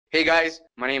Hey guys,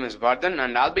 my name is Vardhan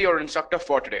and I'll be your instructor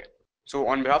for today. So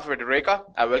on behalf of Edureka,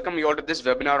 I welcome you all to this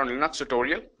webinar on Linux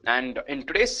tutorial, and in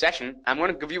today's session, I'm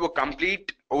going to give you a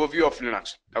complete overview of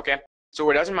Linux, okay? So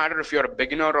it doesn't matter if you're a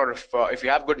beginner or if you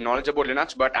have good knowledge about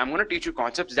Linux, but I'm going to teach you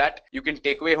concepts that you can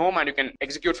take away home and you can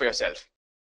execute for yourself.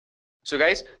 So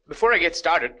guys, before I get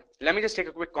started, let me just take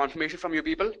a quick confirmation from you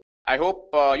people. I hope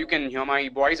you can hear my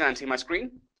voice and see my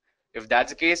screen. If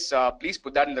that's the case, please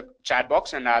put that in the chat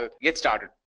box and I'll get started.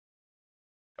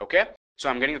 Okay, so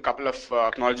I'm getting a couple of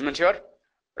acknowledgements here.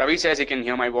 Ravi says he can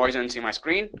hear my voice and see my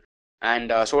screen,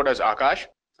 and so does Akash,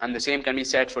 and the same can be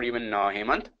said for even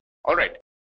Hemant. All right,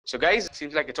 so guys,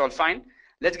 seems like it's all fine.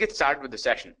 Let's get started with the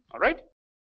session. All right,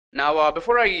 now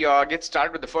before I get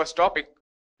started with the first topic,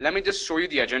 let me just show you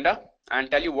the agenda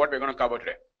and tell you what we're going to cover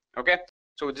today. Okay,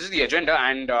 so this is the agenda,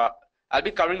 and I'll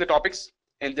be covering the topics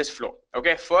in this flow.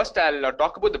 Okay, first I'll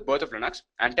talk about the birth of Linux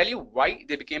and tell you why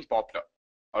they became popular.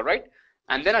 All right.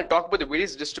 And then I'll talk about the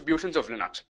various distributions of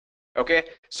Linux. Okay,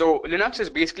 so Linux is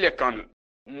basically a kernel.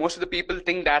 Most of the people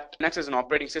think that Linux is an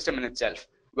operating system in itself.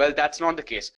 Well, that's not the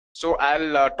case. So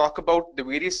I'll talk about the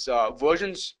various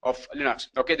versions of Linux.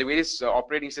 Okay, the various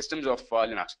operating systems of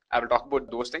Linux. I will talk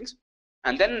about those things.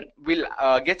 And then we'll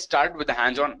get started with the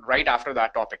hands-on right after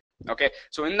that topic. Okay,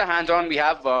 so in the hands-on, we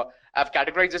have I've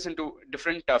categorized this into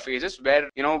different phases where,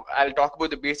 I'll talk about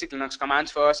the basic Linux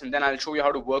commands first, and then I'll show you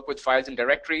how to work with files and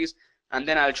directories. And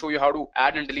then I'll show you how to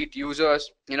add and delete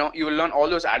users. You will learn all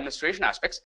those administration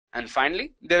aspects. And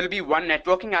finally, there will be one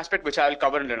networking aspect which I will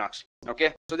cover in Linux.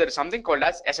 Okay, so there is something called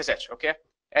as SSH. Okay,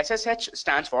 SSH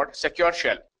stands for Secure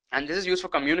Shell, and this is used for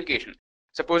communication.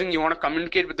 Supposing you want to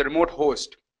communicate with the remote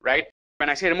host, right? When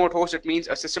I say remote host, it means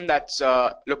a system that's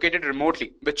located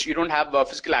remotely, which you don't have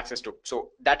physical access to.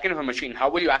 So that kind of a machine, how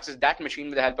will you access that machine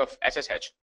with the help of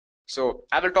SSH? So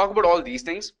I will talk about all these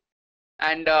things,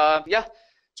 and yeah.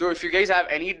 So if you guys have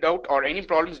any doubt or any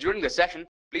problems during the session,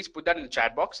 please put that in the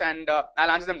chat box and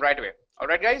I'll answer them right away. All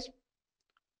right, guys?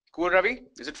 Cool, Ravi?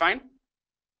 Is it fine?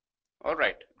 All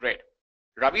right, great.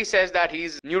 Ravi says that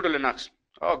he's new to Linux.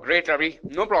 Oh, great, Ravi.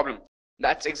 No problem.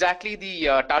 That's exactly the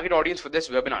target audience for this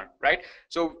webinar, right?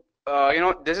 So,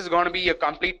 this is going to be a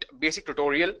complete basic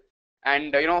tutorial.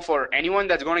 And, for anyone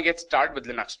that's going to get started with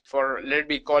Linux, for let it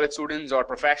be college students or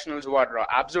professionals who are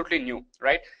absolutely new,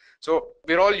 right? So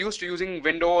we're all used to using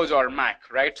Windows or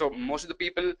Mac, right? So most of the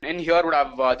people in here would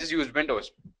have just used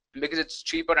Windows because it's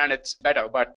cheaper and it's better.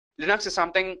 But Linux is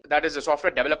something that is a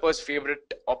software developer's favorite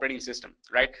operating system,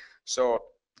 right? So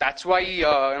that's why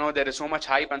there is so much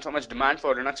hype and so much demand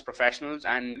for Linux professionals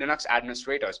and Linux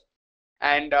administrators.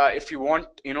 And if you want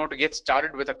to get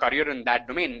started with a career in that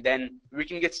domain, then we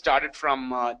can get started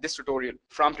from this tutorial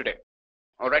from today.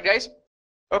 All right, guys?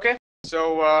 Okay.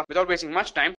 So without wasting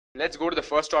much time, let's go to the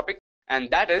first topic, and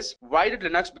that is, why did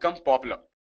Linux become popular?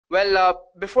 Well,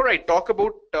 before I talk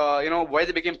about why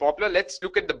they became popular, let's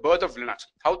look at the birth of Linux,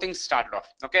 how things started off.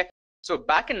 Okay, so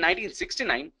back in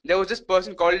 1969, there was this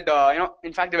person called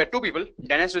in fact there were two people,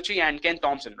 Dennis Ritchie and Ken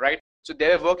Thompson, right? So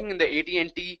they were working in the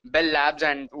AT&T Bell Labs,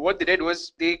 and what they did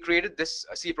was they created this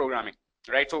C programming,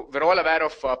 right? So we're all aware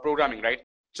of programming, right?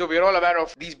 So we're all aware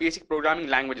of these basic programming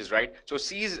languages, right? So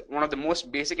C is one of the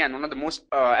most basic and one of the most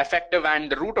effective and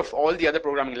the root of all the other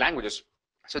programming languages.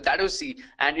 So that was C,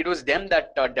 and it was them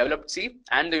that developed C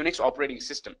and the Unix operating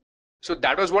system. So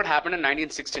that was what happened in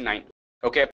 1969,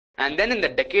 okay? And then in the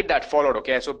decade that followed,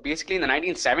 okay, so basically in the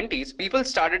 1970s, people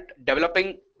started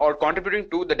developing or contributing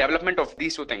to the development of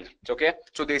these two things, okay?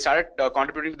 So they started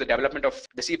contributing to the development of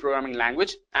the C programming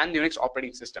language and the Unix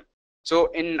operating system.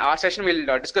 So in our session,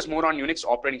 we'll discuss more on Unix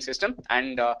operating system,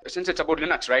 and since it's about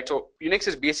Linux, right? So Unix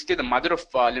is basically the mother of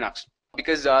Linux,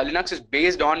 because Linux is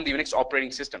based on the Unix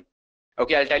operating system.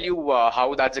 Okay, I'll tell you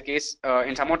how that's the case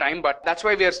in some more time, but that's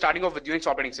why we are starting off with Unix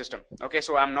operating system. Okay,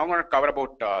 so I'm now going to cover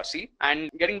about C, and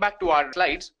getting back to our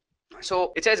slides.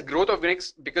 So it says growth of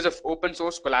Unix because of open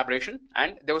source collaboration,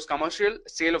 and there was commercial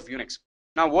sale of Unix.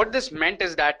 Now what this meant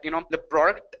is that the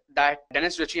product that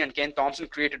Dennis Ritchie and Ken Thompson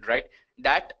created, right?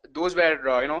 That those were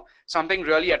something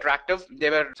really attractive.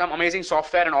 They were some amazing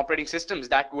software and operating systems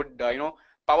that would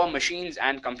power machines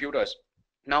and computers.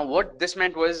 Now what this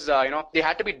meant was they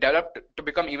had to be developed to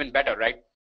become even better, right?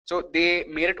 So they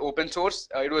made it open source.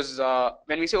 It was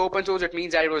when we say open source, it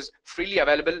means that it was freely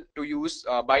available to use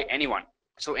by anyone.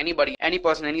 So anybody, any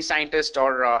person, any scientist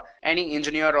or any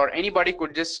engineer or anybody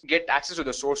could just get access to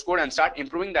the source code and start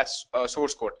improving that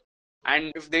source code.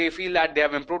 And if they feel that they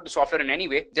have improved the software in any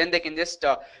way, then they can just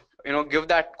give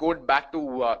that code back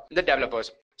to the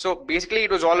developers. So basically it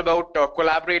was all about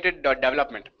collaborated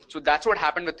development. So that's what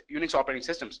happened with Unix operating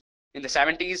systems. In the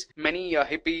 70s, many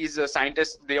hippies,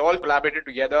 scientists, they all collaborated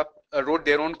together, wrote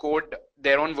their own code,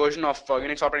 their own version of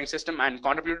Unix operating system, and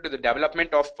contributed to the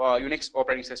development of Unix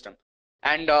operating system.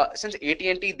 And since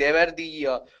AT&T, they were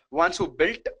the ones who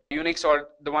built Unix, or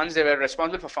the ones they were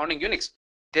responsible for founding Unix.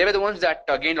 They were the ones that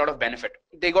gained a lot of benefit.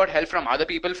 They got help from other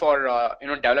people for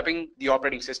developing the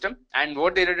operating system, and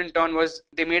what they did in turn was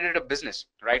they made it a business,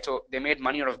 right? So they made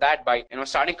money out of that by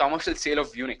starting commercial sale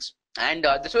of Unix. And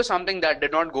this was something that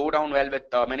did not go down well with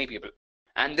many people.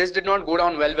 And this did not go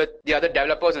down well with the other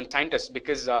developers and scientists,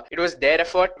 because it was their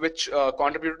effort which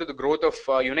contributed to the growth of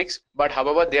Unix. But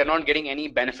however, they are not getting any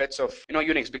benefits of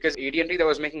Unix, because AT&T that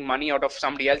was making money out of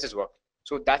somebody else's work.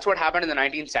 So that's what happened in the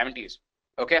 1970s.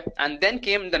 Okay, and then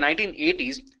came the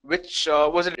 1980s, which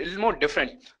was a little more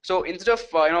different. So instead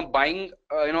of buying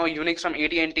Unix from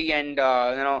AT&T and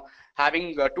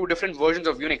having two different versions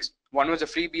of Unix, one was a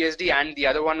free BSD and the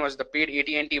other one was the paid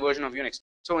AT&T version of Unix.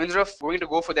 So instead of going to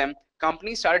go for them,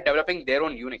 companies started developing their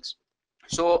own Unix.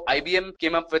 So IBM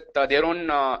came up with their own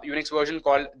Unix version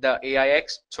called the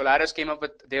AIX. Solaris came up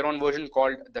with their own version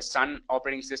called the Sun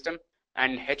operating system.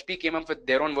 And HP came up with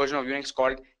their own version of Unix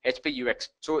called 𝐓𝐞𝐜𝐴𝑥.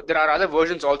 So there are other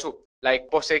versions also,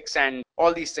 like POSIX and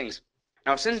all these things.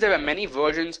 Now, since there were many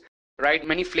versions, right,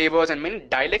 many flavors and many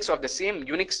dialects of the same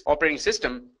Unix operating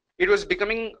system, it was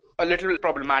becoming a little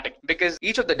problematic, because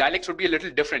each of the dialects would be a little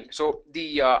different. So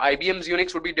the IBM's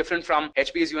Unix would be different from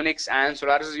HP's Unix and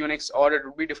Solaris's Unix, or it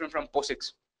would be different from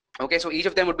POSIX. Okay, so each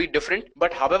of them would be different,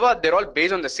 but however, they're all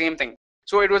based on the same thing.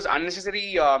 So it was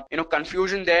unnecessary,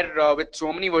 confusion there with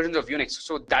so many versions of Unix.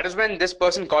 So that is when this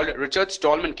person called Richard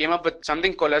Stallman came up with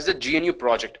something called as the GNU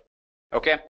project.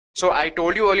 Okay. So I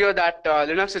told you earlier that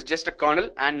Linux is just a kernel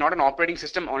and not an operating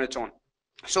system on its own.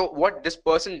 So what this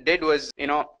person did was,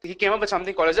 he came up with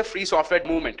something called as a free software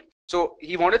movement. So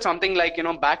he wanted something like,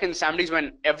 back in the 70s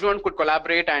when everyone could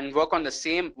collaborate and work on the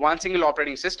same one single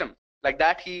operating system. Like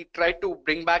that, he tried to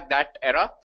bring back that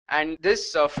era. And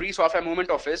this free software movement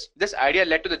of his, this idea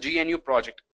led to the GNU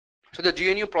project. So the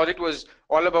GNU project was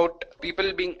all about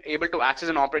people being able to access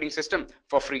an operating system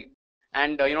for free,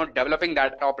 and developing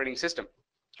that operating system.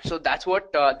 So that's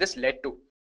what this led to,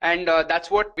 and that's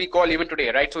what we call even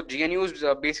today, right? So GNU is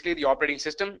basically the operating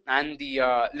system, and the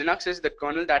Linux is the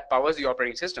kernel that powers the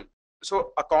operating system.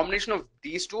 So a combination of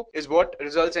these two is what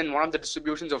results in one of the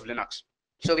distributions of Linux.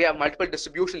 So we have multiple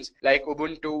distributions like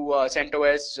Ubuntu,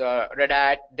 CentOS, Red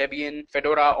Hat, Debian,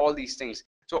 Fedora, all these things.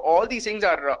 So all these things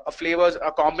are flavors,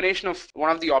 a combination of one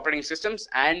of the operating systems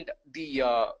and the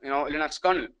Linux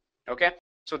kernel. Okay,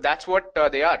 so that's what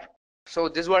they are. So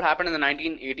this is what happened in the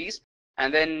 1980s,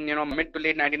 and then mid to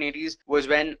late 1980s was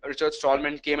when Richard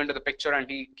Stallman came into the picture, and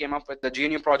he came up with the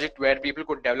GNU project where people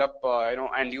could develop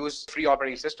and use free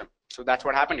operating system. So that's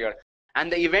what happened here. And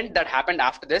the event that happened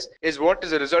after this is what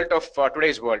is a result of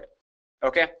today's world.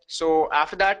 Okay, so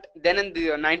after that, then in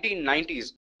the 1990s,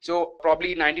 so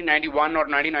probably 1991 or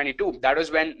 1992, that was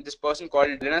when this person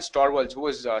called Linus Torvalds, who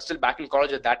was still back in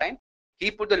college at that time,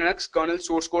 he put the Linux kernel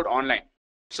source code online.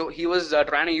 So he was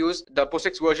trying to use the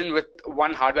POSIX version with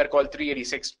one hardware called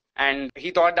 386, and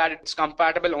he thought that it's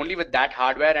compatible only with that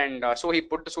hardware, and so he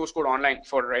put the source code online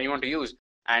for anyone to use.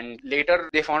 And later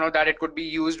they found out that it could be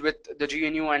used with the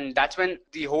GNU, and that's when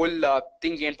the whole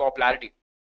thing gained popularity.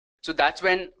 So that's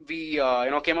when we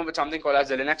came up with something called as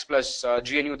the Linux plus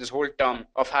GNU, this whole term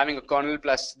of having a kernel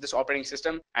plus this operating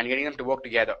system and getting them to work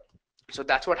together. So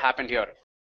that's what happened here.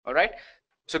 All right.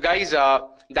 So guys,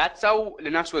 that's how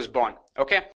Linux was born.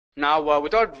 Okay. Now,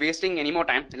 without wasting any more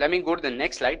time, let me go to the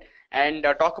next slide and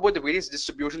talk about the various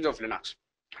distributions of Linux.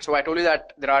 So I told you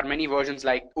that there are many versions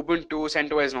like Ubuntu,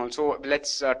 CentOS, and also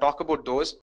let's talk about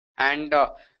those. And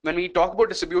when we talk about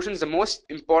distributions, the most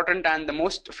important and the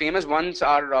most famous ones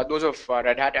are those of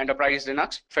Red Hat Enterprise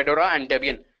Linux, Fedora, and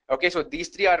Debian. Okay, so these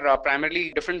three are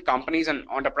primarily different companies and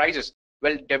enterprises.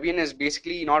 Well, Debian is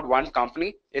basically not one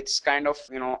company. It's kind of,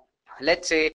 let's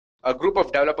say a group of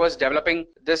developers developing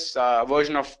this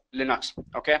version of Linux.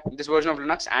 Okay, this version of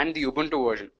Linux and the Ubuntu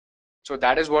version. So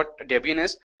that is what Debian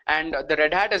is. And the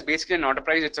Red Hat is basically an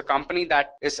enterprise. It's a company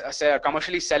that is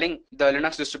commercially selling the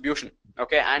Linux distribution.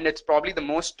 Okay, and it's probably the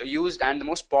most used and the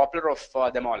most popular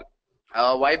of them all.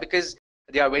 Why? Because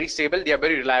they are very stable, they are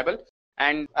very reliable,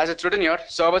 and as it's written here,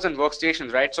 servers and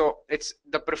workstations, right? So it's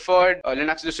the preferred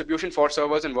Linux distribution for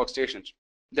servers and workstations,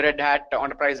 the Red Hat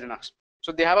Enterprise Linux.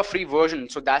 So they have a free version,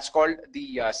 so that's called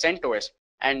the CentOS.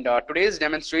 And today's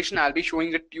demonstration, I'll be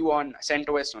showing it to you on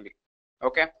CentOS only.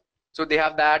 Okay. So they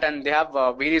have that, and they have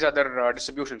various other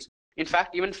distributions. In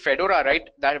fact, even Fedora, right,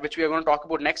 that which we are going to talk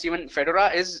about next, even Fedora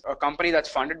is a company that's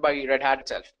funded by Red Hat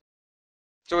itself.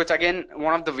 So it's again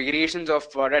one of the variations of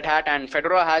Red Hat, and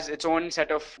Fedora has its own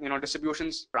set of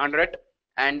distributions under it,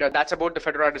 and that's about the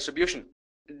Fedora distribution.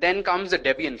 Then comes the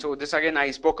Debian. So this again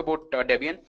I spoke about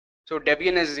Debian. So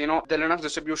Debian is the Linux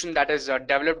distribution that is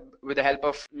developed with the help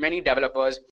of many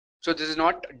developers. So this is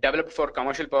not developed for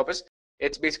commercial purpose.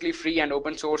 It's basically free and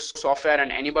open source software,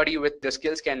 and anybody with the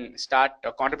skills can start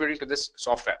contributing to this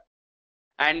software.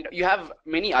 And you have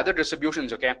many other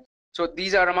distributions, okay? So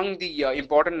these are among the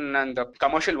important and the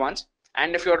commercial ones.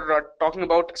 And if you're talking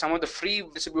about some of the free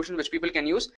distributions which people can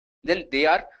use, then they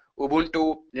are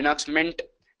Ubuntu, Linux Mint,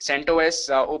 CentOS,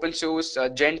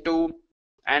 OpenSUSE, Gentoo,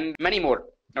 and many more.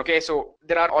 Okay, so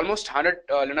there are almost 100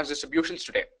 Linux distributions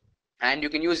today, and you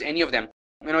can use any of them.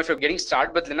 If you're getting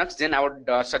started with Linux, then I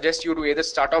would suggest you to either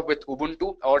start off with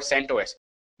Ubuntu or CentOS,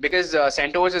 because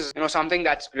CentOS is something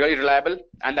that's really reliable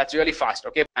and that's really fast.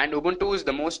 Okay, and Ubuntu is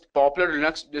the most popular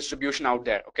Linux distribution out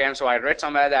there. Okay, and so I read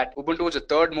somewhere that Ubuntu is the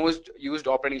third most used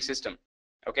operating system.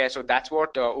 Okay, so that's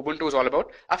what Ubuntu is all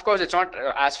about. Of course, it's not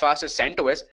as fast as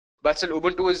CentOS, but still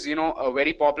Ubuntu is a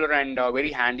very popular and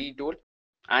very handy tool.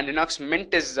 And Linux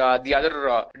Mint is the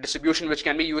other distribution which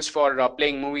can be used for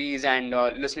playing movies and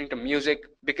listening to music,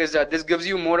 because this gives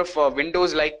you more of a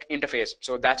Windows-like interface.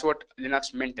 So that's what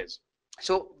Linux Mint is.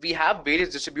 So we have various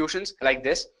distributions like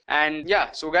this. And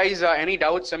yeah, so guys, any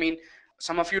doubts? I mean,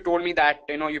 some of you told me that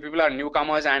you people are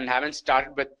newcomers and haven't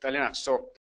started with Linux. So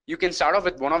you can start off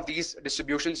with one of these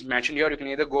distributions mentioned here. You can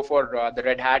either go for the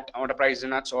Red Hat Enterprise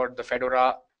Linux, or the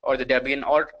Fedora, or the Debian,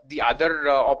 or the other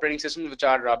operating systems which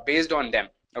are based on them.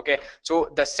 Okay,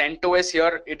 so the CentOS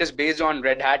here, it is based on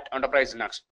Red Hat Enterprise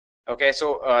Linux. Okay,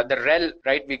 so the RHEL,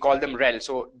 right, we call them RHEL.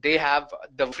 So they have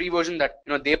the free version that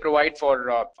they provide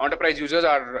for enterprise users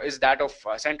is that of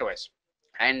CentOS.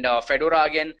 And Fedora,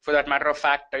 again, for that matter of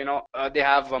fact, they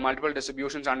have multiple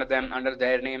distributions under them, under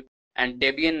their name. And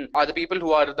Debian are the people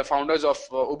who are the founders of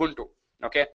Ubuntu.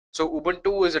 Okay, so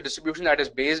Ubuntu is a distribution that is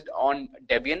based on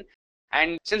Debian.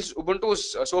 And since Ubuntu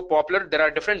is so popular, there are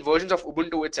different versions of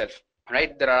Ubuntu itself,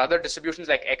 right? There are other distributions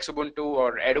like Xubuntu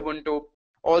or Edubuntu,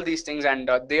 all these things, and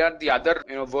they are the other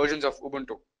versions of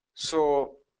Ubuntu.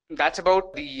 So that's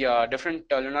about the different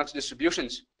Linux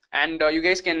distributions. And you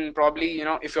guys can probably,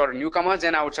 if you're newcomers,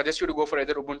 then I would suggest you to go for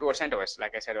either Ubuntu or CentOS,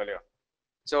 like I said earlier.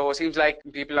 So seems like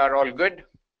people are all good.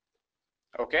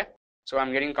 Okay, so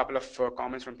I'm getting a couple of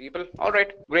comments from people. All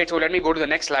right, great. So let me go to the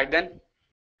next slide then.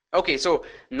 Okay, so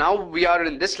now we are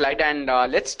in this slide, and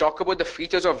let's talk about the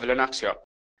features of Linux here.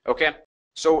 Okay,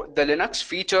 so the Linux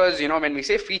features, when we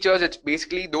say features, it's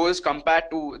basically those compared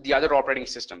to the other operating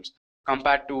systems,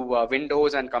 compared to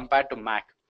Windows and compared to Mac.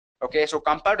 Okay, so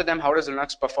compared to them, how does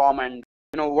Linux perform, and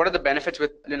what are the benefits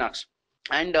with Linux?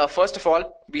 And first of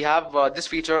all, we have this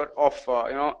feature of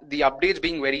the updates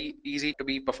being very easy to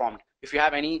be performed. If you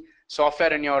have any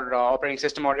software in your operating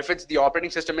system, or if it's the operating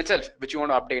system itself which you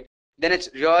want to update, then it's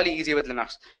really easy with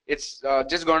Linux. It's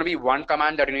just going to be one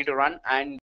command that you need to run,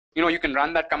 and you can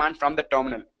run that command from the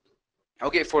terminal.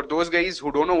 Okay, for those guys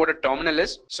who don't know what a terminal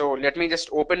is, so let me just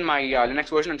open my Linux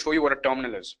version and show you what a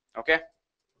terminal is. Okay,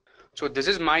 so this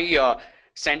is my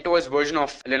CentOS version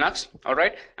of Linux. All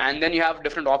right, and then you have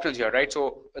different options here, right?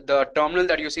 So the terminal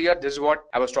that you see here, this is what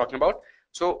I was talking about.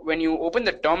 So when you open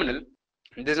the terminal,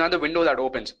 there's another window that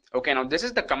opens. Okay, now this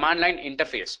is the command line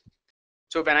interface.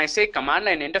 So when I say command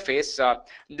line interface,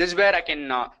 this is where I can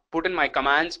put in my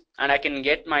commands, and I can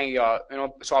get my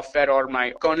software or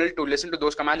my kernel to listen to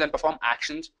those commands and perform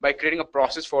actions by creating a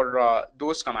process for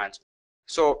those commands.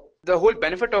 So the whole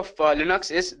benefit of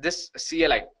Linux is this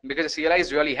CLI, because the CLI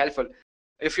is really helpful.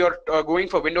 If you're going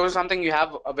for Windows or something, you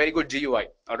have a very good GUI.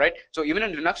 All right. So even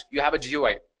in Linux, you have a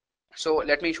GUI. So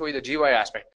let me show you the GUI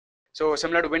aspect. So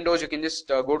similar to Windows, you can just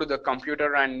go to the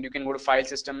computer and you can go to file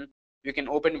system. You can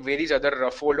open various other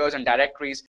folders and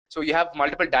directories. So you have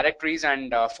multiple directories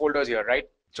and folders here, right?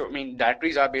 So I mean,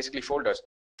 directories are basically folders.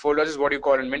 Folders is what you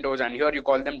call in Windows, and here you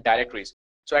call them directories.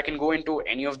 So I can go into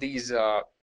any of these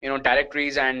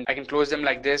directories, and I can close them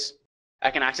like this. I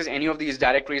can access any of these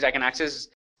directories. I can access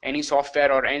any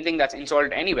software or anything that's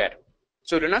installed anywhere.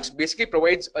 So Linux basically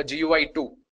provides a GUI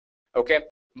too. Okay,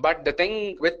 but the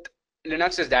thing with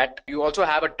Linux is that you also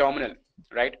have a terminal,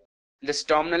 right? This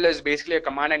terminal is basically a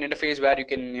command line interface where you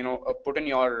can put in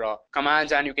your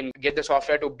commands, and you can get the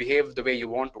software to behave the way you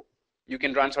want to. You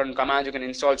can run certain commands, you can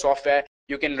install software,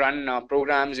 you can run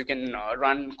programs, you can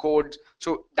run code.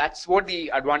 So that's what the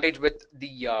advantage with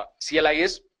the CLI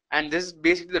is. And this is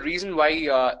basically the reason why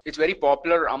it's very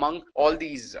popular among all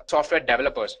these software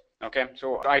developers. Okay,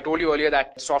 so I told you earlier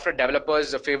that software developers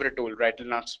is a favorite tool, right?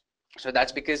 Linux. So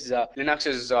that's because Linux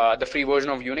is the free version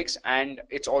of Unix, and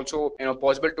it's also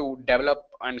possible to develop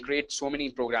and create so many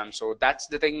programs. So that's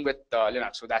the thing with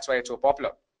Linux. So that's why it's so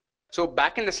popular. So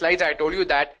back in the slides, I told you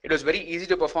that it was very easy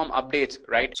to perform updates,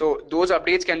 right? So those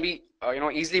updates can be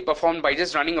easily performed by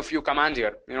just running a few commands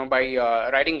here. By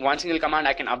writing one single command,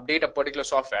 I can update a particular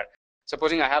software.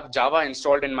 Supposing I have Java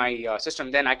installed in my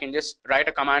system, then I can just write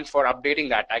a command for updating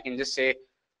that. I can just say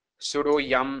sudo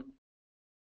yum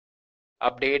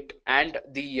update and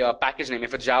the package name.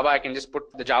 If it's Java, I can just put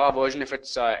the Java version. If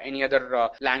it's any other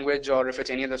language, or if it's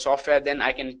any other software, then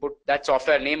I can put that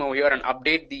software name over here and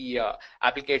update the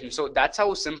application. So that's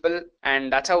how simple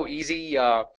and that's how easy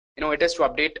it is to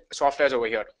update softwares over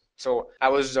here. So I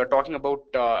was talking about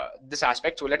this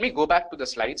aspect. So let me go back to the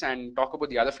slides and talk about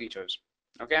the other features.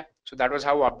 Okay, so that was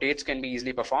how updates can be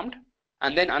easily performed.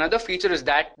 And then another feature is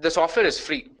that the software is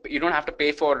free. You don't have to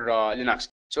pay for Linux.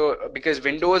 So because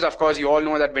Windows, of course, you all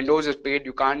know that Windows is paid.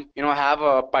 You can't, have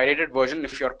a pirated version.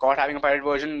 If you're caught having a pirated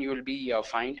version, you will be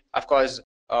fined. Of course,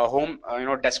 home,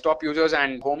 desktop users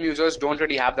and home users don't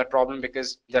really have that problem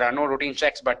because there are no routine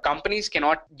checks. But companies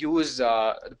cannot use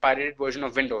the pirated version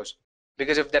of Windows,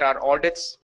 because if there are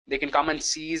audits, they can come and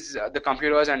seize the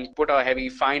computers and put a heavy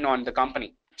fine on the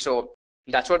company. So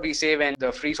that's what we say when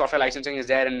the free software licensing is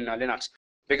there in Linux.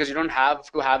 Because you don't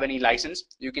have to have any license.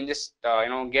 You can just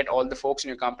get all the folks in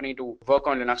your company to work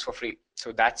on Linux for free.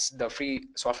 So that's the free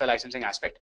software licensing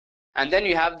aspect. And then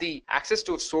you have the access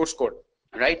to source code,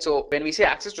 right? So when we say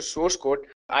access to source code,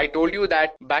 I told you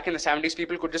that back in the 70s,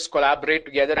 people could just collaborate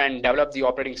together and develop the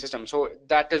operating system. So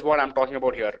that is what I'm talking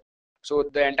about here. So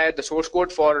the source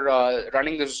code for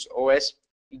running this OS,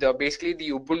 basically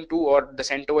the Ubuntu or the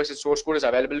CentOS source code is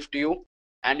available to you,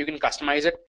 and you can customize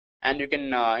it. And you can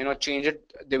change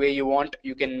it the way you want.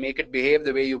 You can make it behave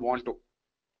the way you want to.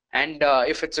 And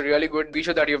if it's a really good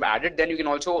feature that you've added, then you can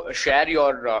also share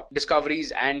your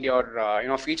discoveries and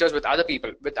your features with other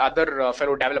people, with other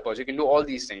fellow developers. You can do all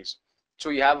these things. So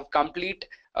you have complete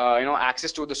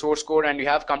access to the source code, and you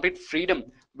have complete freedom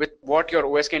with what your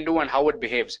OS can do and how it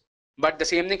behaves. But the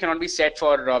same thing cannot be said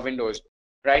for Windows,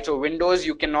 right? So Windows,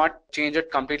 you cannot change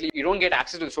it completely. You don't get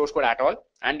access to the source code at all,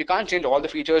 and you can't change all the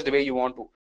features the way you want to,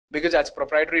 because that's a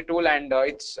proprietary tool, and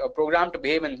it's programmed to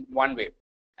behave in one way.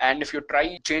 And if you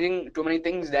try changing too many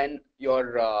things, then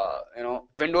your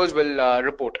Windows will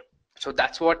report. So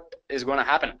that's what is going to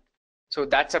happen. So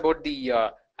that's about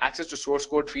the access to source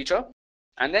code feature.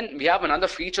 And then we have another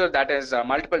feature that is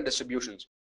multiple distributions.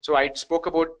 So I spoke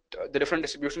about the different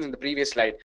distributions in the previous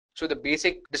slide. So the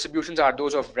basic distributions are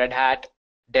those of Red Hat,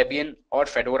 Debian, or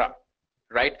Fedora.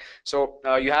 Right? So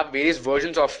you have various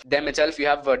versions of them itself. You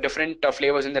have different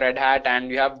flavors in the Red Hat, and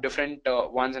you have different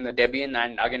ones in the Debian,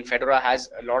 and again Fedora has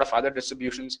a lot of other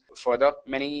distributions. Further,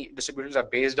 many distributions are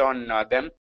based on them.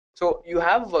 So you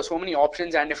have so many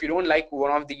options, and if you don't like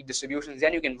one of the distributions,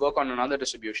 then you can work on another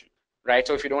distribution, right?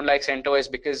 So if you don't like CentOS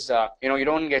because you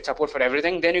don't get support for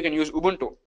everything, then you can use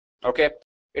Ubuntu. Okay,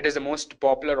 it is the most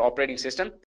popular operating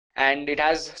system, and it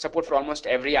has support for almost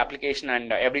every application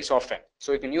and every software,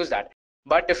 so you can use that.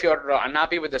 But if you're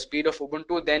unhappy with the speed of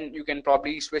Ubuntu, then you can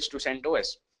probably switch to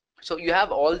CentOS. So you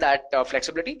have all that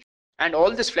flexibility, and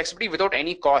all this flexibility without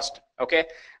any cost. Okay,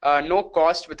 no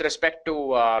cost with respect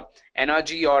to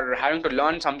energy or having to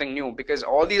learn something new, because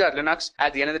all these are Linux.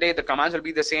 At the end of the day, the commands will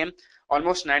be the same.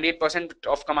 Almost 98%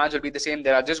 of commands will be the same.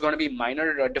 There are just going to be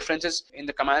minor differences in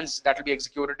the commands that will be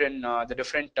executed in the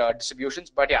different distributions.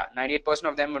 But yeah, 98%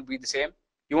 of them will be the same.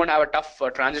 You won't have a tough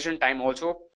transition time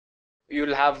also.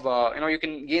 You'll have you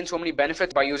can gain so many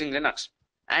benefits by using Linux.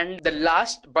 And the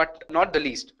last but not the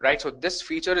least, right? So this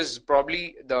feature is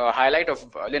probably the highlight of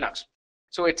Linux.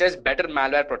 So it says better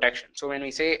malware protection. So when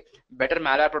we say better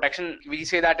malware protection, we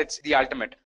say that it's the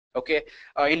ultimate. Okay,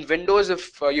 in Windows,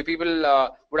 if you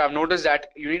people would have noticed that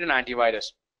you need an antivirus,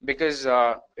 because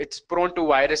it's prone to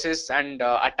viruses and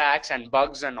attacks and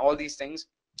bugs and all these things.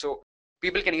 So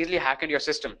people can easily hack into your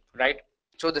system, right?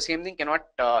 So the same thing cannot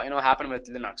happen with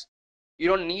Linux. You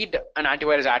don't need an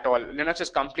antivirus at all. Linux is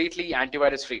completely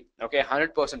antivirus free. Okay,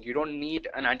 100%. You don't need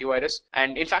an antivirus,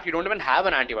 and in fact, you don't even have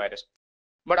an antivirus.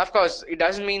 But of course, it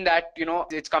doesn't mean that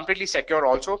it's completely secure.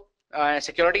 Also,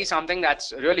 security is something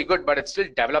that's really good, but it's still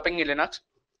developing in Linux.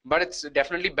 But it's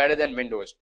definitely better than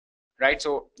Windows, right?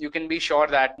 So you can be sure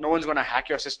that no one's going to hack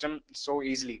your system so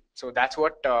easily. So that's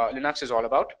what Linux is all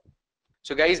about.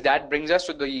 So guys, that brings us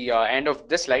to the end of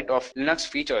this slide of Linux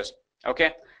features.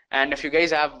 Okay. And if you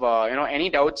guys have any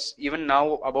doubts even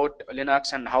now about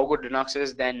Linux and how good Linux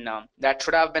is, then that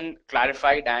should have been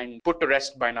clarified and put to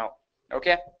rest by now.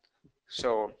 Okay,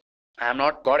 so I have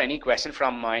not got any question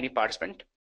from any participant.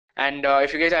 And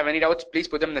if you guys have any doubts, please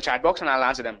put them in the chat box and I'll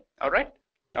answer them. All right.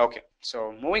 Okay.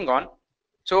 So moving on.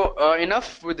 So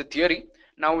enough with the theory.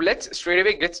 Now let's straight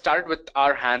away get started with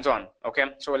our hands-on. Okay.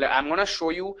 So I'm gonna show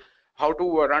you how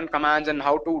to run commands and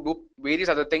how to do various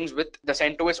other things with the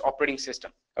CentOS operating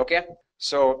system. Okay.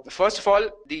 So first of all,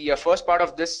 the first part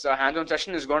of this hands-on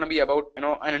session is going to be about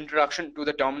an introduction to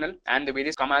the terminal and the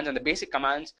various commands and the basic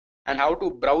commands and how to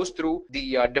browse through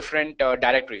the different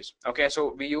directories. Okay,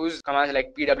 so we use commands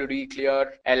like pwd,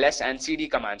 clear, ls, and cd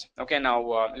commands. Okay,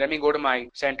 now let me go to my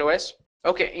CentOS.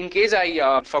 Okay, in case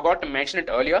I forgot to mention it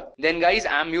earlier, then guys,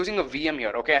 I'm using a VM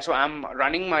here. Okay, so I'm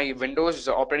running my Windows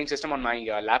operating system on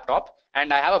my laptop,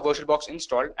 and I have a VirtualBox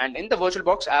installed, and in the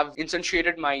VirtualBox I've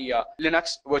instantiated my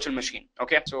Linux virtual machine.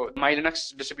 Okay, so my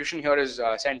Linux distribution here is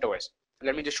CentOS.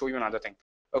 Let me just show you another thing.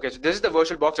 Okay, so this is the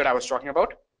VirtualBox that I was talking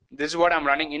about. This is what I'm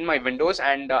running in my Windows,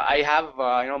 and I have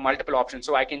multiple options,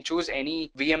 so I can choose any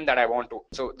VM that I want to.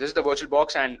 So this is the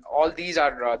VirtualBox, and all these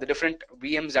are the different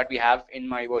VMs that we have in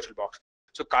my VirtualBox.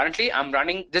 So currently I'm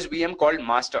running this VM called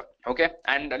master. Okay,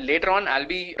 and later on I'll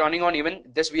be turning on even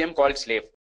this VM called slave.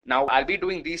 Now I'll be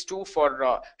doing these two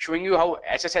for showing you how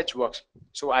SSH works.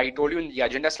 So I told you in the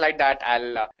agenda slide that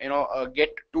I'll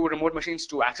get two remote machines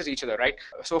to access each other, right?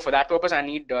 So for that purpose I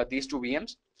need these two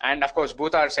VMs, and of course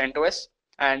both are CentOS.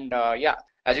 And yeah,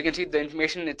 as you can see, the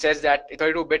information, it says that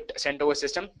 32-bit CentOS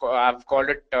system. I've called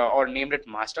it or named it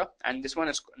master, and this one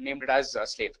is named it as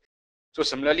slave. So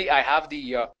similarly, I have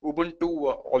the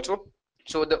Ubuntu also.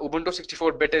 So the Ubuntu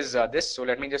 64-bit is this. So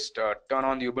let me just turn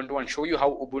on the Ubuntu and show you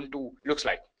how Ubuntu looks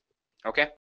like. Okay,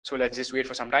 so let's just wait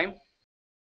for some time.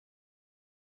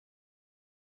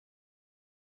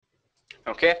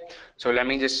 Okay, so let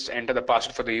me just enter the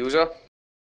password for the user.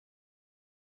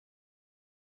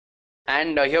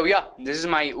 And here we are. This is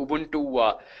my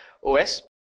Ubuntu OS,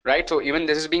 right? So even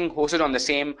this is being hosted on the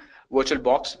same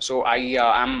VirtualBox. So I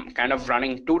am kind of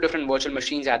running two different virtual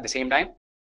machines at the same time.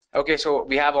 Okay, so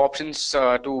we have options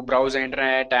to browse the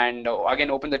internet and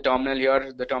again open the terminal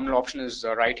here. The terminal option is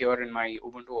right here in my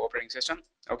Ubuntu operating system.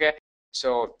 Okay,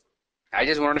 so I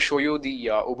just wanted to show you the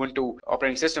Ubuntu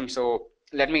operating system. So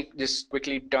let me just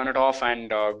quickly turn it off and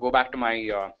go back to my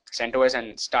CentOS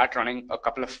and start running a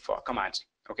couple of commands.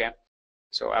 Okay,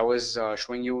 so I was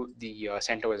showing you the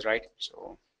CentOS, right?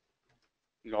 So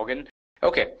login.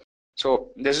 Okay,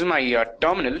 so this is my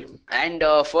terminal, and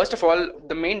first of all,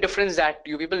 the main difference that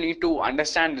you people need to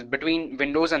understand between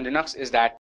Windows and Linux is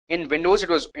that in Windows it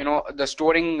was the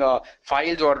storing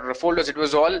files or folders, it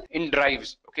was all in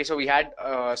drives. Okay, so we had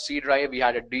a C drive, we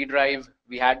had a D drive,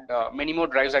 we had many more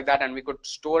drives like that, and we could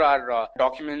store our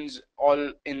documents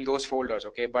all in those folders.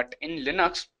 Okay, but in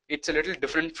Linux it's a little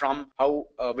different from how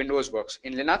Windows works.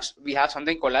 In Linux we have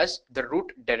something called as the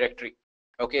root directory.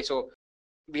 Okay, so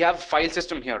we have file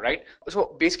system here, right?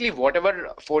 So basically whatever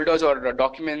folders or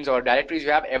documents or directories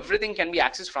you have, everything can be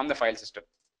accessed from the file system.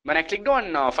 When I clicked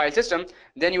on file system,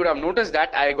 then you would have noticed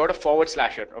that I got a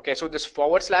 / here. Okay, so this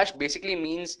 / basically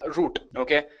means root.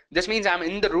 Okay, this means I'm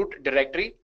in the root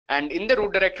directory, and in the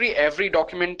root directory every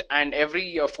document and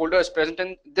every folder is present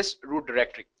in this root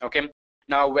directory. Okay,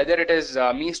 now whether it is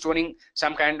me storing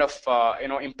some kind of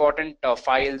important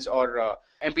files or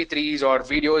MP3s or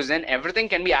videos, then everything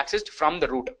can be accessed from the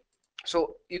root.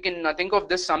 So you can think of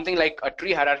this something like a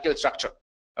tree hierarchical structure.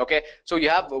 Okay, so you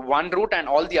have one root and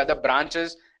all the other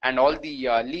branches and all the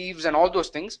leaves and all those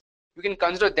things, you can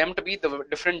consider them to be the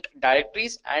different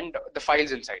directories and the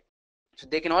files inside. So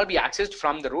they can all be accessed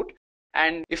from the root.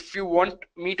 And if you want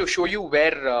me to show you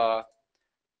where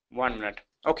 1 minute.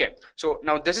 Okay, so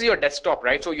now this is your desktop,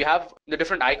 right? So you have the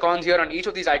different icons here, and each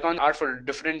of these icons are for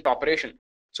different operation.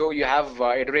 So you have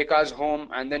Edureka's home,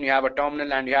 and then you have a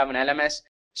terminal, and you have an LMS.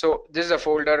 So this is a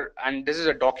folder, and this is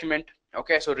a document.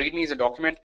 Okay, so README is a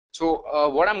document. So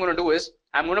what I'm going to do is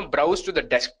I'm going to browse to the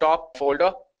desktop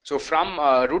folder. So from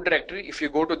root directory, if you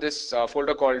go to this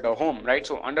folder called home, right?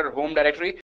 So under home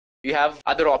directory, you have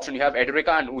other options. You have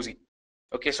Edureka and 𝐓𝐽𝐳.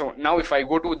 Okay, so now if I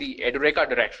go to the Edureka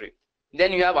directory,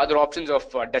 then you have other options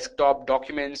of desktop,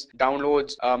 documents,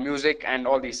 downloads, music, and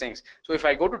all these things. So if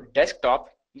I go to desktop,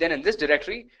 then in this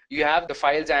directory, you have the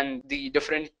files and the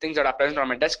different things that are present on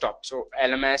my desktop. So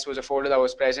LMS was a folder that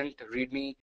was present,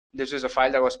 README, this was a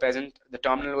file that was present, the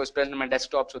terminal was present on my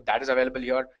desktop, so that is available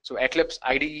here. So Eclipse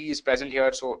IDE is present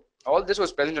here. So all this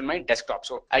was present on my desktop.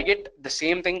 So I get the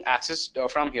same thing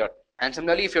accessed from here. And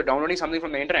similarly, if you're downloading something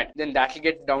from the internet, then that will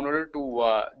get downloaded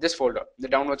to this folder, the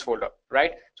downloads folder,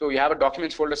 right? So you have a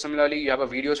documents folder. Similarly, you have a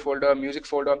videos folder, music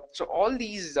folder. So all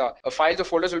these files or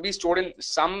folders will be stored in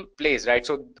some place, right?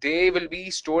 So they will be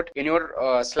stored in your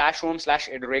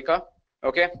 /home/Edureka.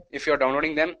 okay, if you're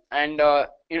downloading them. And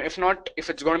if not, if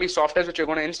it's going to be softwares which you're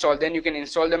going to install, then you can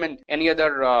install them in any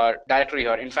other directory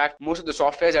here. In fact, most of the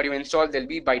softwares that you install, they'll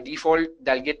be by default,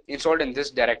 they'll get installed in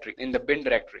this directory, in the bin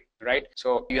directory, right?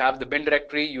 So you have the bin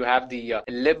directory, you have the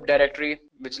lib directory,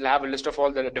 which will have a list of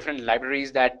all the different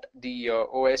libraries that the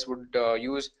OS would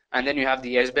use, and then you have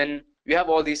the sbin. You have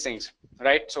all these things,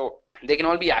 right? So they can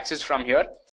all be accessed from here.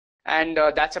 And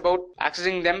that's about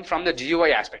accessing them from the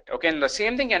GUI aspect, okay? And the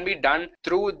same thing can be done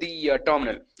through the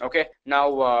terminal, okay?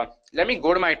 Now let me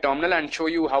go to my terminal and show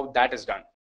you how that is done.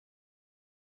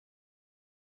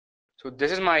 So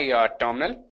this is my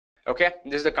terminal, okay?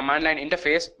 This is the command line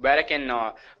interface where I can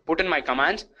put in my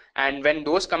commands, and when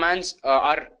those commands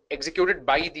are executed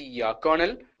by the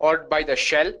kernel or by the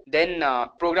shell, then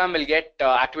program will get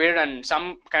activated and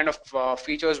some kind of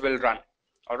features will run.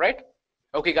 All right,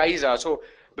 okay guys, so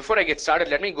before I get started,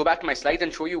 let me go back to my slides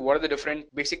and show you what are the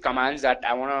different basic commands that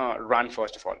I want to run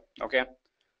first of all. Okay,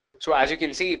 so as you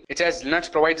can see, it says Linux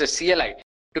provides a CLI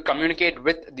to communicate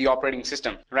with the operating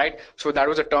system, right? So that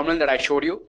was a terminal that I showed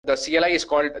you. The CLI is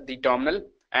called the terminal,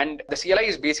 and the CLI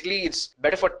is basically, it's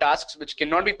better for tasks which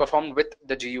cannot be performed with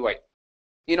the GUI.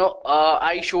 You know,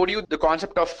 I showed you the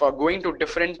concept of going to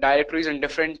different directories and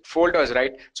different folders,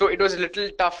 right? So it was a little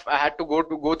tough. I had to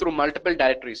go through multiple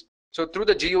directories. So through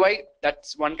the GUI,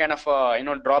 that's one kind of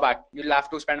drawback. You'll have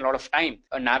to spend a lot of time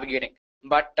navigating.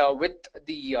 But with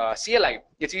the CLI,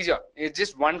 it's easier. It's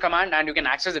just one command and you can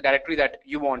access the directory that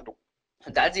you want to.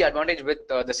 That's the advantage with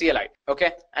the CLI.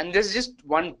 Okay, and this is just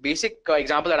one basic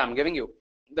example that I'm giving you.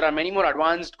 There are many more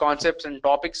advanced concepts and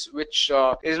topics which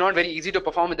is not very easy to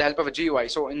perform with the help of a GUI.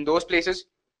 So in those places,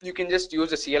 you can just use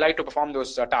the CLI to perform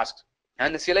those tasks.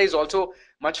 And the CLI is also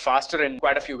much faster in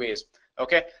quite a few ways.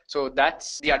 Okay, so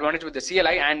that's the advantage with the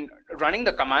CLI. And running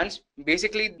the commands,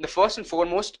 basically the first and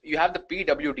foremost, you have the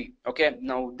PWD. Okay,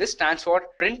 now this stands for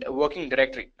print working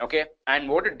directory. Okay, and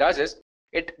what it does is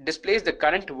it displays the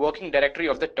current working directory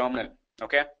of the terminal.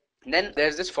 Okay, and then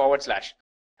there's this /,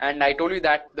 and I told you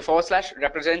that the /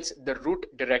 represents the root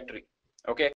directory.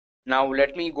 Okay, now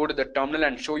let me go to the terminal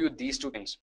and show you these two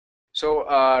things. So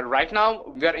right now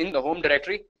we are in the home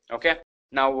directory. Okay,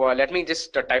 now let me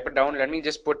just type it down. Let me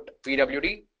just put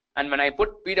pwd, and when I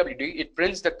put pwd, it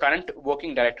prints the current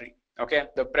working directory. Okay,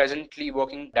 the presently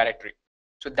working directory.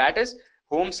 So that is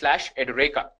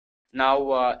home/edureka.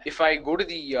 Now if I go to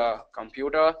the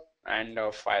computer and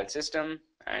file system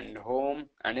and home,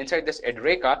 and inside this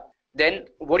Edureka, then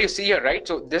what you see here, right?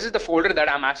 So this is the folder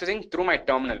that I'm accessing through my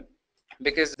terminal,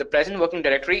 because the present working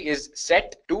directory is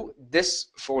set to this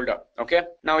folder. Okay,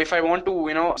 now if I want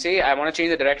to say I want to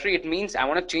change the directory, it means I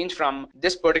want to change from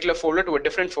this particular folder to a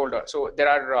different folder. So there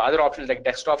are other options like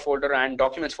desktop folder and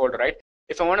documents folder, right?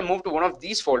 If I want to move to one of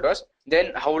these folders,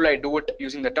 then how will I do it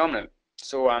using the terminal?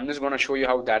 So I'm just going to show you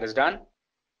how that is done.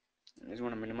 I'm just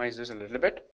going to minimize this a little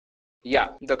bit. Yeah,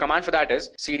 the command for that is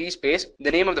cd space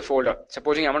the name of the folder.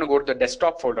 Supposing I want to go to the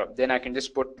desktop folder, then I can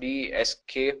just put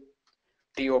dskTop.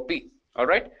 All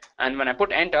right, and when I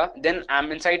put enter, then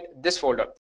I'm inside this folder.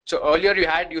 So earlier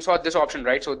you saw this option,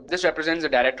 right? So this represents the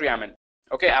directory I'm in.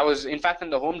 Okay, I was in fact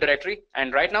in the home directory,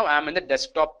 and right now I'm in the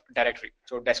desktop directory.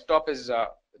 So desktop is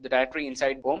the directory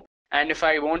inside home. And if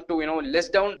I want to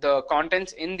list down the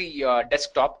contents in the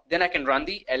desktop, then I can run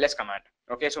the ls command.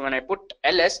 Okay, so when I put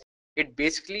ls, it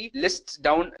basically lists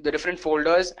down the different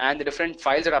folders and the different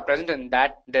files that are present in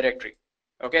that directory.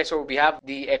 Okay, so we have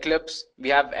the Eclipse, we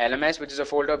have LMS, which is a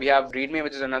folder, we have readme,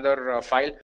 which is another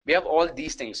file. We have all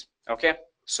these things. Okay,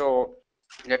 so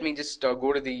let me just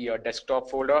go to the desktop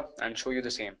folder and show you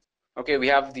the same. Okay, we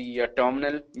have the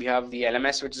terminal, we have the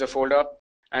LMS, which is a folder.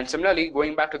 And similarly,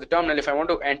 going back to the terminal, if I want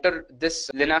to enter this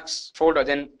Linux folder,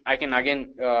 then I can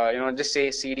again just say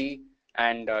cd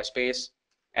and space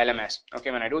LMS.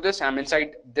 Okay, when I do this, I'm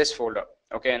inside this folder.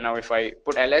 Okay, now if I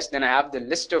put ls, then I have the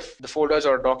list of the folders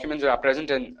or documents that are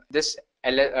present in this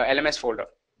LMS folder.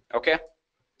 Okay,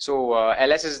 so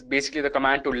ls is basically the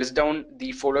command to list down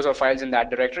the folders or files in that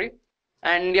directory.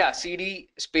 And yeah, cd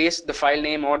space the file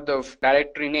name or the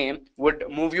directory name would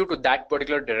move you to that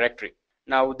particular directory.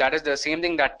 Now that is the same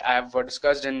thing that I have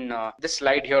discussed in this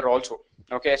slide here also.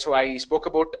 Okay, so I spoke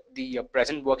about the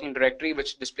present working directory,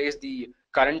 which displays the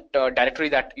current directory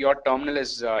that your terminal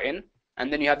is in,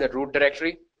 and then you have the root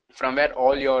directory from where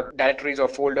all your directories or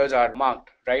folders are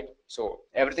marked, right? So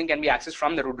everything can be accessed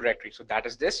from the root directory. So that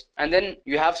is this. And then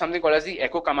you have something called as the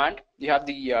echo command. You have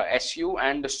the su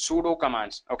and the sudo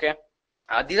commands. Okay,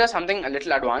 these are something a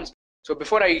little advanced. So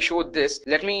before I show this,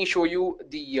 let me show you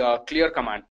the clear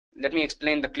command. Let me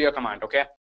explain the clear command. Okay,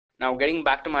 now getting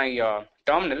back to my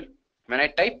terminal, when I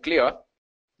type clear,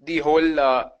 the whole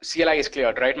CLI is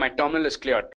cleared, right? My terminal is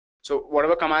cleared. So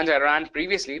whatever commands I ran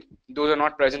previously, those are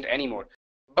not present anymore.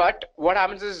 But what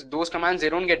happens is those commands, they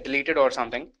don't get deleted or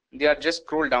something. They are just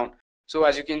scrolled down. So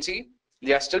as you can see,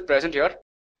 they are still present here.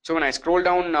 So when I scroll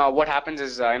down, what happens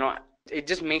is, it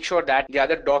just makes sure that the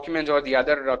other documents or the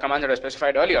other commands that I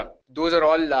specified earlier, those are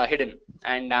all hidden,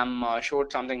 and I'm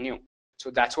showed something new. So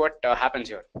that's what happens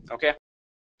here. Okay.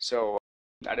 So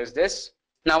that is this.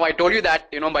 Now I told you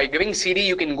that by giving cd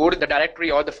you can go to the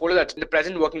directory or the folder that's in the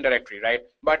present working directory, right?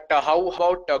 But how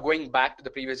about going back to the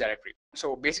previous directory?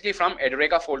 So basically from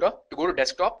Edureka folder to go to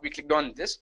desktop, we clicked on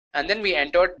this and then we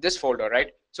entered this folder,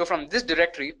 right? So from this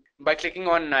directory, by clicking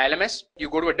on LMS, you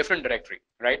go to a different directory,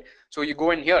 right? So you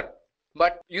go in here.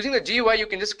 But using the GUI, you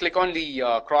can just click on the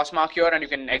cross mark here and you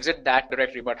can exit that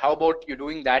directory. But how about you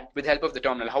doing that with help of the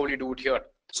terminal? How will you do it here?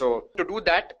 So to do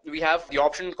that, we have the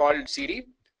option called cd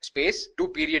space 2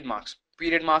 period marks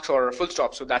or full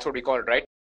stop. So that's what we call it, right?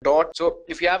 Dot. So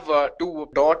if you have 2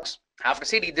 dots after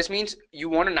cd, this means you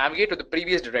want to navigate to the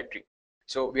previous directory.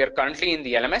 So we are currently in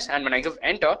the LMS, and when I give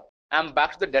enter, I'm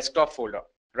back to the desktop folder,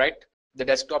 right? The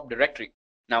desktop directory.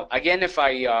 Now again, if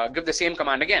I give the same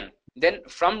command again, then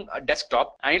from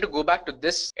desktop, I need to go back to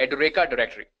this Edureka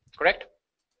directory, correct?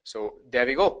 So there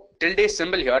we go. Tilde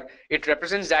symbol here, it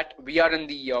represents that we are in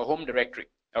the home directory.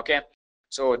 Okay.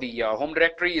 So the home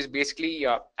directory is basically,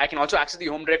 I can also access the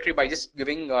home directory by just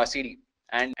giving cd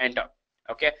and enter.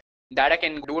 Okay. That I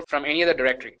can do it from any other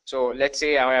directory. So let's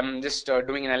say I am just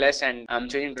doing an ls and I'm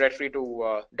changing directory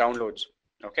to downloads.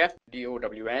 Okay.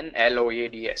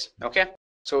 downloads. Okay.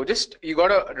 So just you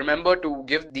gotta remember to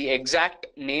give the exact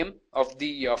name of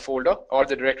the folder or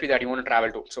the directory that you want to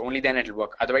travel to. So only then it will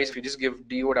work. Otherwise, if you just give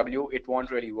dow, it won't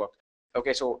really work.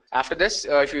 Okay, so after this,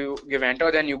 if you give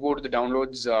enter, then you go to the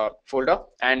downloads folder.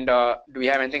 And do we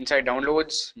have anything inside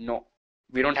downloads? No,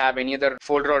 we don't have any other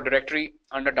folder or directory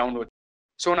under downloads.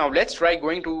 So now let's try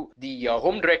going to the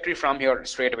home directory from here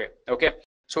straight away. Okay.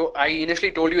 So I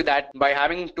initially told you that by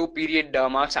having 2 period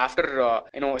marks after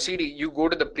cd, you go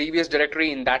to the previous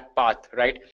directory in that path,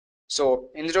 right? So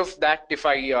instead of that, if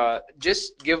I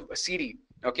just give cd,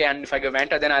 okay, and if I give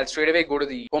enter, then I'll straight away go to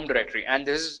the home directory. And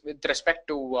this is with respect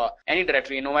to any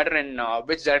directory, no matter in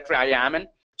which directory I am in.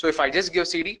 So if I just give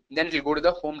cd, then it will go to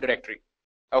the home directory.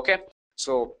 Okay,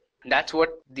 so that's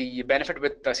what the benefit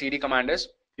with the cd command is.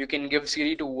 You can give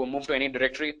cd to move to any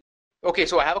directory. Okay,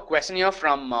 so I have a question here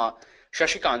from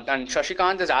Shashikant, and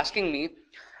Shashikant is asking me,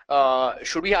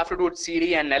 should we have to do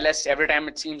cd and ls every time?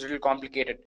 It seems a little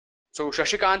complicated. So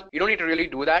Shashikant, you don't need to really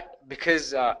do that,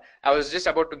 because I was just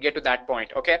about to get to that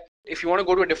point. Okay, if you want to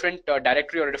go to a different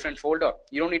directory or a different folder,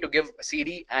 you don't need to give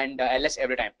cd and ls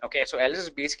every time. Okay, so ls is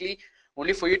basically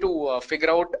only for you to figure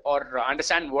out or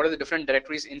understand what are the different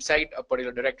directories inside a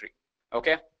particular directory.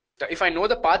 Okay, so if I know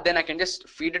the path, then I can just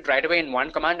feed it right away in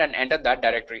one command and enter that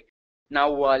directory. Now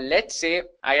let's say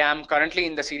I am currently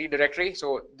in the cd directory.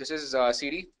 So this is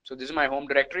cd, so this is my home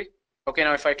directory. Okay,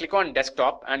 now if I click on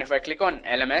desktop and if I click on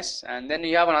LMS, and then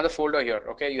you have another folder here.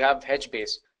 Okay, you have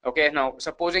𝐓𝐵ase. Okay, now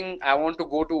supposing I want to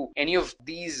go to any of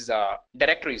these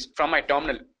directories from my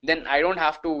terminal, then I don't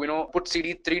have to put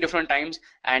cd 3 different times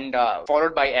and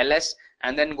followed by ls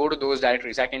and then go to those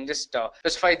directories. I can just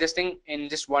specify this thing in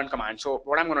just one command. So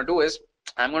what I'm going to do is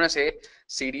I'm going to say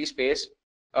cd space,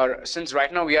 or since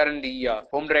right now we are in the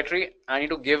home directory, I need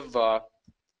to give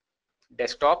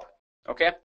desktop.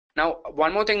 Okay. Now,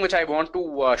 one more thing which I want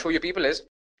to show you people is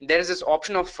there is this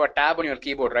option of tab on your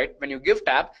keyboard, right? When you give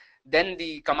tab, then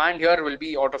the command here will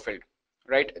be autofilled,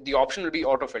 right? The option will be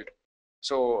autofilled.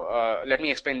 So let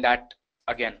me explain that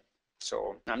again.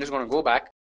 So I'm just going to go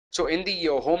back. So in the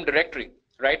home directory,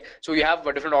 right? So you have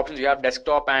different options. You have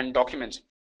desktop and documents.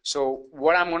 So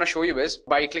what I'm going to show you is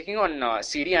by clicking on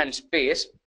cd and space,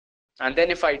 and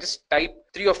then if I just type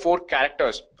 3 or 4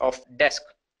 characters of desk,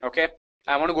 okay,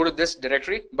 I want to go to this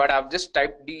directory, but I've just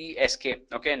typed desk.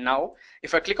 Okay, now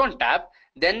if I click on tab,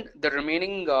 then the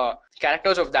remaining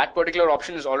characters of that particular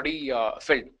option is already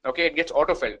filled. Okay, it gets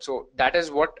auto-filled. So that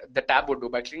is what the tab would do.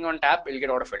 By clicking on tab, it will get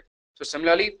auto-filled. So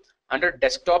similarly, under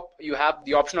desktop, you have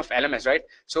the option of LMS, right?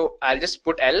 So I'll just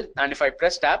put L, and if I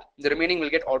press tab, the remaining will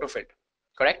get auto-filled,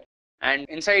 correct? And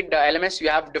inside LMS, you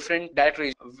have different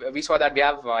directories. We saw that we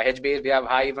have 𝐓𝐵ase, we have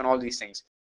Hive, and all these things.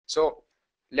 So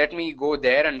let me go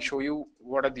there and show you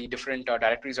what are the different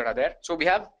directories that are there. So we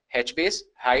have 𝐓𝐵ase,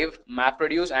 Hive,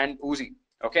 MapReduce, and 𝐓𝐶.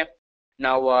 Okay.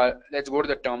 Now let's go to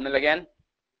the terminal again.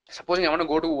 Supposing I want to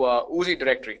go to 𝐓𝐶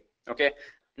directory. Okay.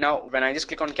 Now when I just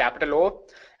click on capital O,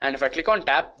 and if I click on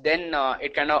tab, then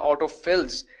it kind of auto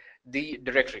fills the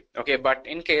directory. Okay. But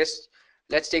in case,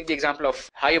 let's take the example of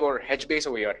Hive or 𝐓𝐵ase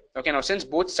over here. Okay. Now since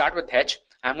both start with H,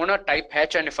 I'm gonna type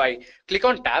H, and if I click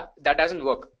on tab, that doesn't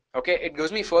work. Okay, it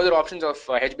gives me further options of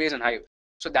HBase and Hive.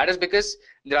 So that is because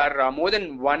there are more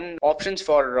than one options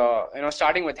for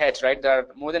starting with H, right? There are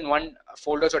more than one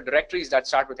folders or directories that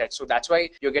start with H. So that's why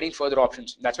you're getting further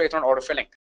options. That's why it's not autofilling.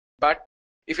 But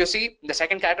if you see, the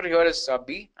second character here is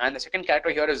B, and the second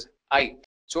character here is I.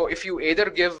 So if you either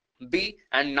give B,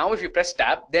 and now if you press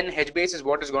tab, then HBase is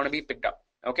what is going to be picked up.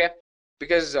 Okay,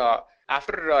 because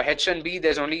after H and B,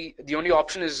 the only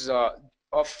option is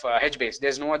of HBase.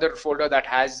 There's no other folder that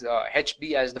has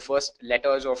HB as the first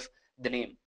letters of the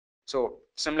name. So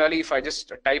similarly, if I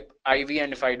just type IV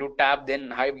and if I do tab,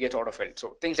 then Hive gets autofilled.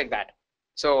 So things like that.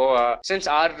 So since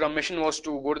our mission was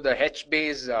to go to the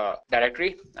HBase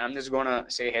directory, I'm just gonna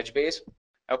say HBase.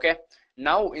 Okay.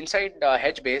 Now inside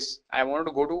HBase, I wanted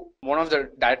to go to one of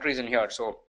the directories in here.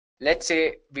 So let's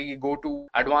say we go to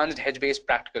advanced HBase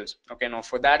practicals. Okay. Now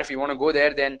for that, if you want to go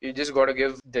there, then you just got to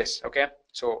give this. Okay.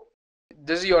 So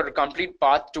this is your complete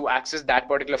path to access that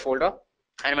particular folder.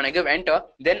 And when I give enter,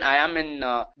 then I am in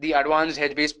the advanced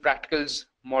HBase practicals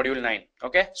module 9.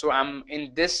 Okay. So I'm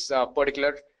in this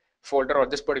particular folder or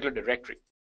this particular directory.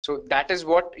 So that is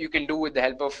what you can do with the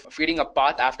help of feeding a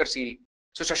path after CD.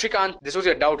 So Shashikant, this was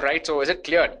your doubt, right? So is it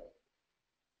cleared?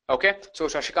 Okay. So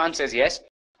Shashikant says yes.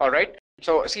 All right.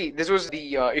 So see, this was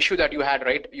the issue that you had,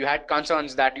 right? You had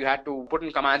concerns that you had to put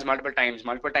in commands multiple times.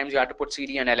 Multiple times you had to put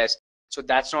CD and ls. So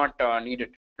that's not needed,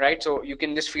 right? So you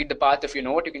can just feed the path. If you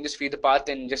know it, you can just feed the path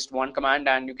in just one command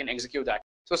and you can execute that.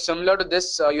 So similar to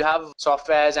this, you have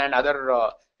softwares and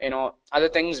other other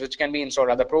things which can be installed,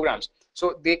 other programs.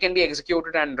 So they can be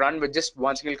executed and run with just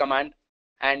one single command,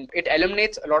 and it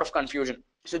eliminates a lot of confusion.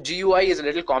 So GUI is a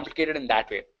little complicated in that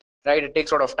way, right? It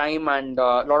takes a lot of time and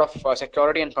a lot of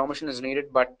security and permission is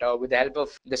needed, but with the help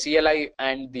of the CLI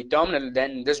and the terminal,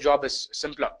 then this job is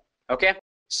simpler. Okay.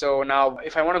 So now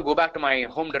if I want to go back to my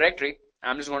home directory,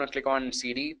 I'm just going to click on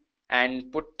CD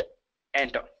and put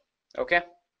enter. Okay.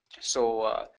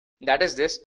 So that is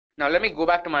this. Now let me go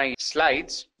back to my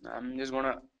slides. I'm just going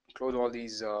to close all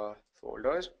these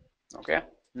folders. Okay.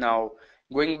 Now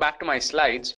going back to my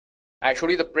slides, I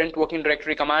showed you the print working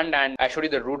directory command, and I showed you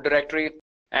the root directory,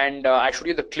 and I showed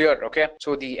you the clear. Okay.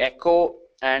 So the echo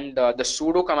and the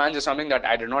sudo commands is something that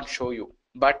I did not show you,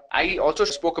 but I also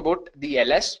spoke about the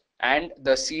ls and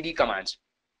the cd commands,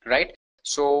 right?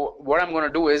 So what I'm going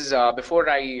to do is before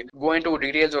I go into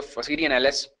details of cd and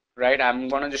ls, right, I'm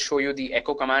going to just show you the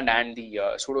echo command and the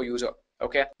sudo user.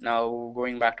 Okay. Now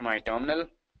going back to my terminal,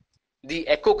 the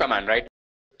echo command, right?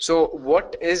 So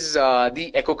what is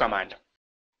the echo command?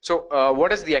 So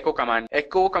what is the echo command?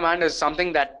 Echo command is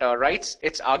something that writes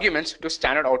its arguments to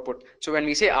standard output. So when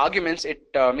we say arguments, it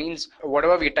means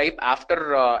whatever we type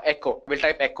after echo, we'll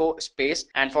type echo space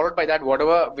and followed by that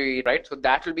whatever we write. So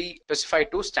that will be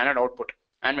specified to standard output.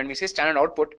 And when we say standard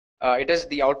output, it is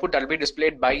the output that will be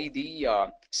displayed by the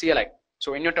CLI.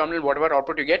 So in your terminal, whatever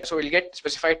output you get, so you'll get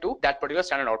specified to that particular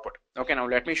standard output. Okay, now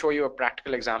let me show you a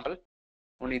practical example.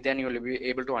 Only then you will be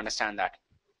able to understand that.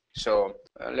 So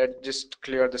let's just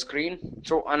clear the screen.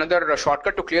 So another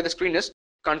shortcut to clear the screen is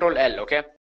Control L. Okay.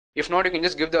 If not, you can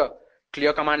just give the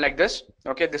clear command like this.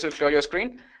 Okay, this will clear your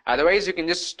screen. Otherwise, you can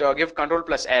just give Control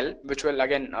plus L, which will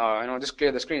again just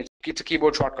clear the screen. It's a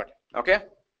keyboard shortcut. Okay.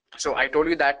 So I told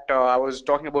you that I was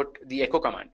talking about the echo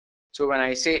command. So when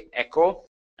I say echo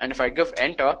and if I give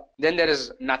enter, then there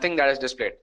is nothing that is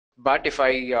displayed. But if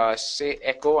I say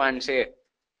echo and say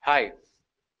hi,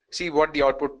 see what the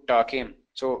output came.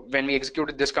 So when we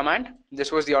executed this command,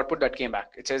 this was the output that came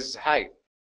back. It says hi.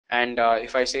 And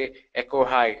if I say echo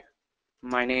hi,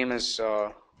 my name is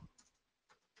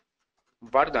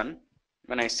Vardhan.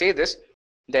 When I say this,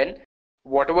 then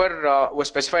whatever was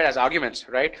specified as arguments,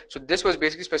 right? So this was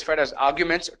basically specified as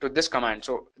arguments to this command.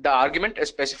 So the argument is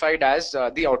specified as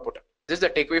the output. This is the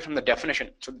takeaway from the definition.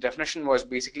 So the definition was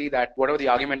basically that whatever the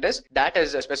argument is, that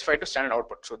is specified to standard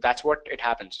output. So that's what it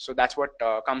happens. So that's what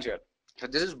comes here. So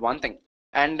this is one thing.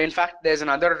 And in fact, there's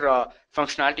another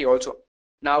functionality also.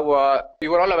 Now, we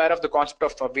were all aware of the concept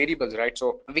of variables, right?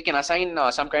 So we can assign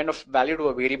some kind of value to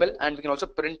a variable, and we can also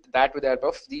print that with the help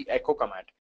of the echo command.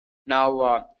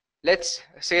 Now, let's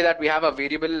say that we have a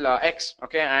variable x,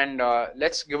 okay, and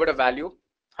let's give it a value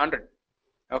 100.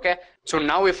 Okay, so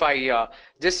now if I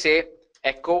just say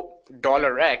echo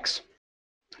 $x,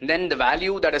 then the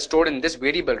value that is stored in this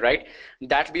variable, right,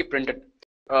 that will be printed.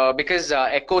 Because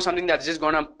echo is something that's just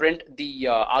gonna print the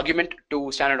argument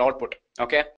to standard output.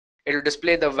 Okay, it will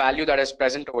display the value that is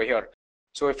present over here.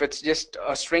 So if it's just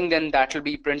a string, then that will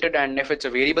be printed, and if it's a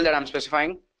variable that I'm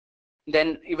specifying,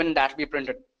 then even that will be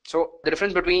printed. So the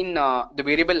difference between the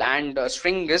variable and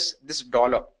string is this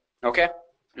 $. Okay,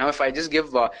 Now if I just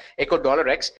give echo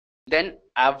 $x, then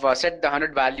I've set the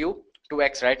 100 value to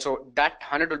X, right? So that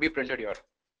 100 will be printed here.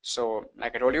 So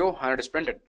like I told you, 100 is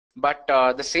printed. But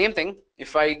the same thing,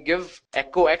 if I give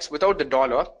echo X without the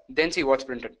dollar, then see what's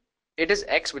printed. It is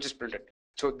X which is printed.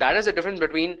 So that is the difference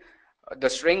between the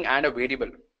string and a variable.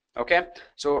 Okay,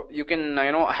 so you can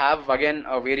have again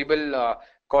a variable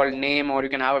called name, or you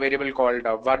can have a variable called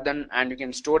Vardhan, and you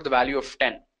can store the value of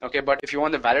 10. Okay, but if you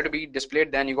want the value to be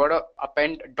displayed, then you gotta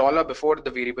append dollar before the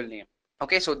variable name.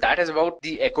 Okay, so that is about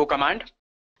the echo command.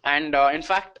 And in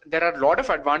fact, there are a lot of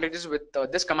advantages with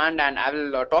this command, and I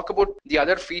will talk about the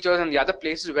other features and the other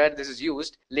places where this is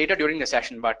used later during the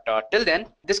session. But till then,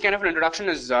 this kind of an introduction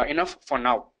is enough for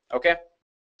now. Okay,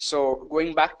 so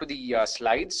going back to the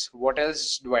slides, what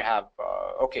else do I have?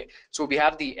 Okay, so we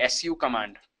have the su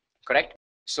command, correct?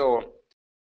 So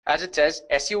as it says,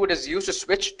 su, it is used to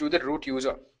switch to the root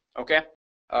user. Okay,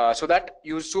 so that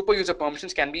super user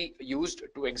permissions can be used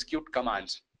to execute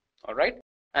commands. All right.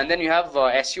 And then you have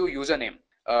su username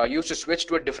used to switch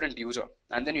to a different user.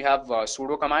 And then you have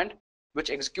sudo command, which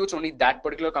executes only that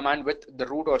particular command with the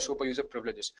root or super user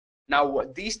privileges. Now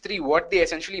these three, what they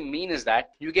essentially mean is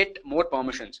that you get more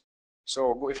permissions.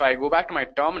 So if I go back to my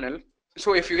terminal,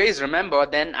 so if you guys remember,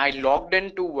 then I logged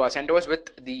into CentOS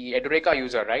with the Edureka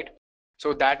user, right?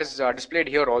 So that is displayed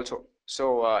here also.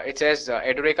 So it says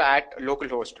Edureka at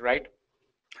localhost, right?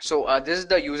 So this is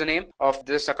the username of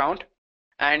this account.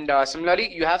 And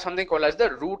similarly, you have something called as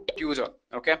the root user.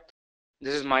 Okay,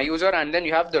 this is my user, and then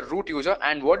you have the root user.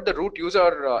 And what the root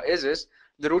user is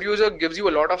the root user gives you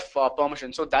a lot of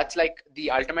permission. So that's like the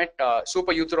ultimate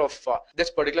super user of this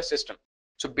particular system.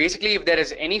 So basically, if there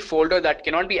is any folder that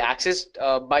cannot be accessed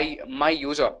by my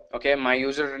user, okay, my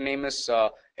user name is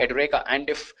Edureka, and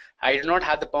if I do not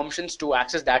have the permissions to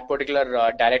access that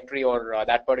particular directory or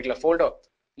that particular folder,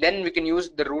 then we can use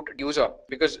the root user,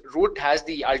 because root has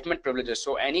the ultimate privileges.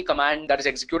 So any command that is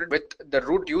executed with the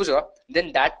root user,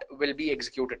 then that will be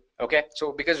executed. Okay,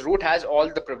 so because root has all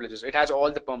the privileges, it has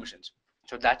all the permissions.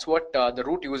 So that's what the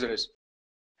root user is.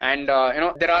 And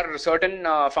there are certain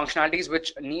functionalities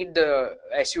which need the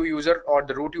su user or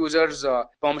the root user's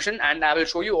permission, and I will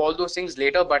show you all those things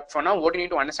later. But for now, what you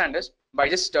need to understand is by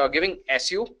just giving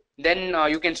su, then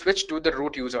you can switch to the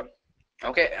root user.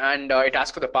 Okay, and it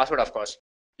asks for the password, of course.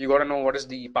 You got to know what is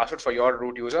the password for your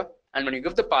root user, and when you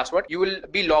give the password, you will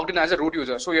be logged in as a root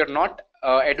user. So you're not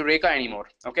Edureka anymore.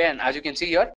 Okay, and as you can see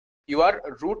here, you are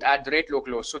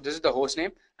root@localhost. So this is the host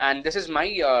name, and this is my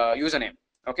username.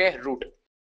 Okay, root.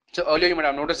 So earlier you might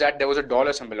have noticed that there was a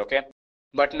dollar symbol. Okay,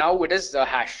 but now it is a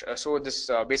hash. So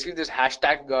this basically this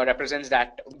hashtag represents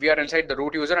that we are inside the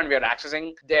root user and we are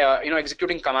accessing the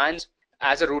executing commands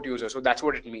as a root user. So that's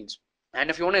what it means. And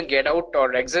if you want to get out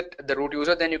or exit the root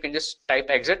user, then you can just type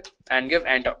exit and give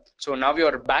enter. So now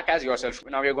you're back as yourself.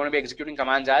 Now you're going to be executing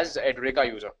commands as Edureka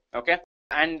user. Okay.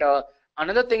 And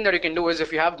another thing that you can do is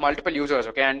if you have multiple users,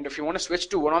 okay, and if you want to switch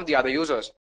to one of the other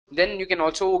users, then you can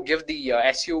also give the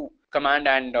su command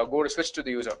and go to switch to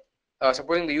the user.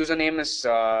 Supposing the username is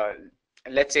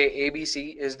let's say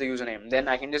ABC is the username, then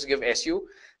I can just give su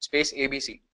space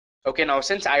ABC. Okay. Now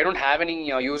since I don't have any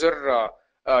user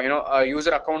a user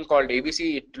account called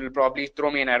ABC, it will probably throw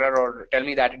me an error or tell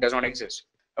me that it does not exist.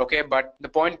 Okay, but the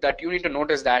point that you need to note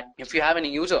is that if you have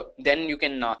any user, then you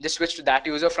can just switch to that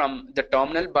user from the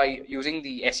terminal by using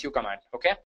the su command.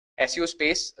 Okay, su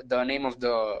space the name of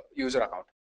the user account.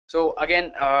 So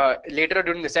again, later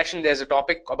during the session, there's a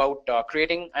topic about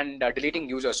creating and deleting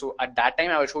users. So at that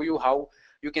time, I will show you how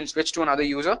you can switch to another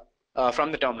user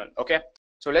from the terminal. Okay.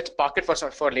 So let's park it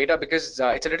for later, because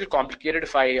it's a little complicated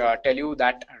if I tell you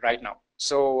that right now.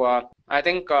 So I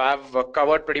think I've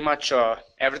covered pretty much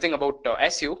everything about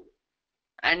su.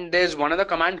 And there's one other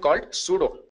command called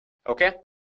sudo. Okay.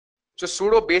 So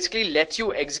sudo basically lets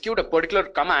you execute a particular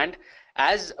command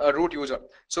as a root user.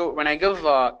 So when I give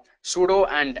sudo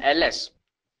and ls,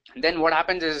 then what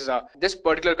happens is this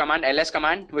particular command, ls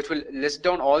command, which will list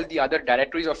down all the other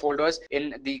directories or folders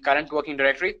in the current working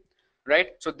directory, right?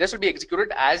 So this will be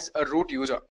executed as a root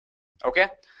user. Okay.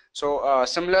 So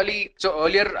similarly, so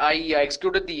earlier I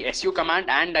executed the su command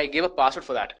and I gave a password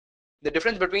for that. The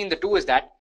difference between the two is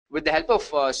that with the help of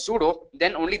sudo,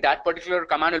 then only that particular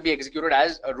command will be executed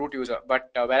as a root user. But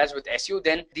whereas with su,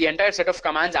 then the entire set of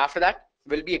commands after that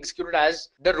will be executed as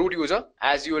the root user,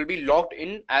 as you will be logged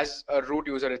in as a root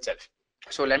user itself.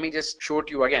 So let me just show it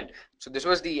to you again. So this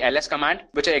was the ls command,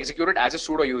 which I executed as a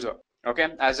sudo user. Okay,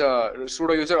 as a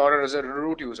sudo user or as a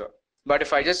root user. But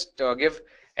if I just give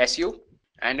su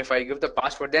and if I give the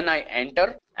password, then I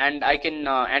enter, and I can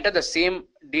enter the same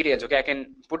details. Okay, I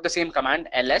can put the same command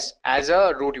ls as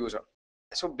a root user.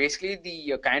 So basically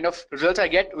the kind of results I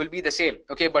get will be the same,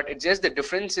 okay, but it's just the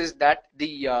difference is that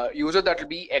the user that will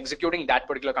be executing that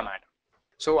particular command.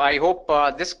 So I hope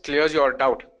this clears your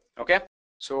doubt, okay.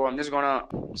 So I'm just gonna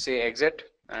say exit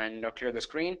and clear the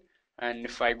screen, and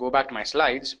if I go back to my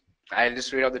slides, I'll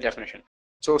just read out the definition.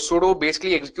 So sudo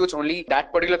basically executes only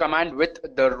that particular command with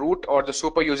the root or the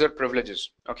super user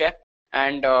privileges, okay.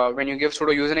 And when you give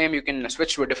sudo username, you can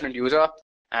switch to a different user,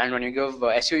 and when you give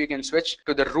su, you can switch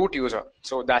to the root user.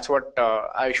 So that's what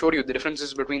I showed you the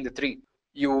differences between the three.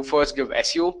 You first give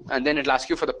su, and then it'll ask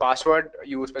you for the password.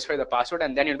 You specify the password,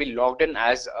 and then you'll be logged in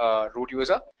as a root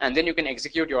user, and then you can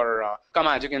execute your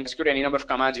commands. You can execute any number of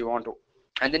commands you want to,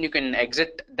 and then you can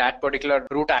exit that particular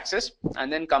root access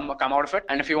and then come out of it.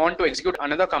 And if you want to execute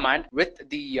another command with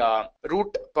the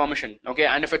root permission, okay,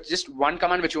 and if it's just one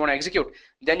command which you want to execute,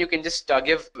 then you can just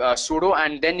give sudo,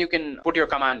 and then you can put your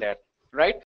command there,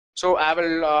 right? So I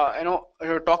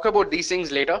will talk about these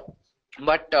things later,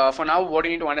 but for now what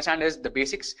you need to understand is the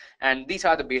basics, and these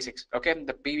are the basics, okay.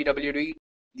 The pwd,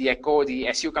 the echo,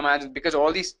 the su commands, because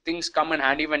all these things come in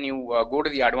handy when you go to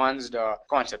the advanced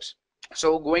concepts.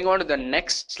 So going on to the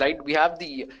next slide, we have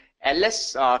the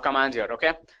ls commands here,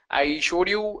 okay. I showed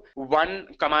you one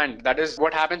command, that is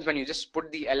what happens when you just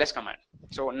put the ls command.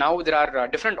 So now there are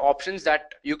different options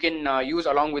that you can use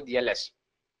along with the ls,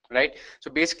 right?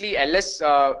 So basically ls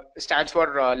stands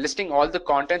for listing all the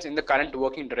contents in the current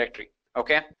working directory,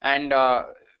 okay. And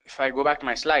if I go back to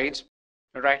my slides,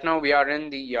 right now we are in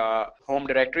the home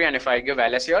directory, and if I give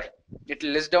ls here, it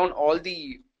will list down all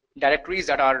the directories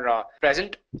that are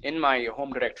present in my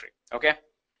home directory, okay.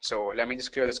 So let me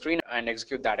just clear the screen and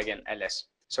execute that again, ls.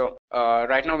 So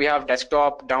right now we have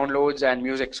desktop, downloads, and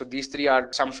music. So these three are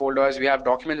some folders. We have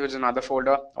documents, which is another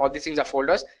folder. All these things are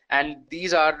folders, and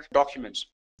these are documents,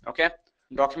 okay.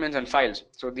 Documents and files.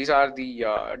 So these are the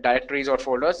directories or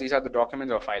folders. These are the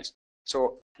documents or files.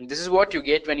 So this is what you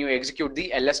get when you execute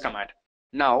the ls command.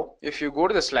 Now if you go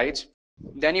to the slides,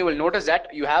 then you will notice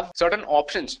that you have certain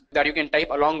options that you can type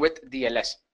along with the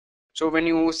ls. So when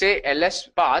you say ls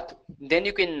path, then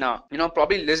you can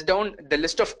probably list down the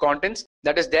list of contents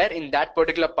that is there in that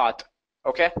particular path,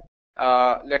 okay.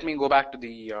 Let me go back to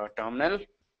the terminal.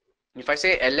 If I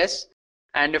say ls,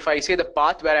 and if I say the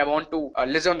path where I want to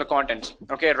list down the contents,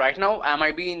 okay, right now I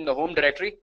might be in the home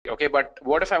directory, okay, but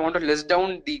what if I want to list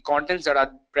down the contents that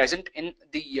are present in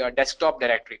the desktop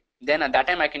directory? Then at that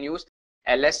time I can use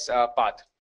ls path.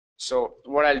 So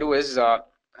what I'll do is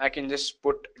I can just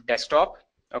put desktop,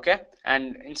 okay,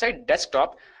 and inside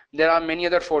desktop there are many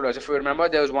other folders. If you remember,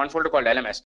 there was one folder called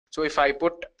lms. So if I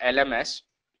put lms,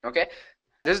 okay,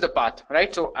 this is the path,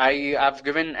 right? So I have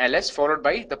given ls followed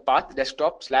by the path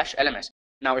desktop/lms.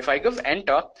 Now if I give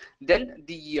enter, then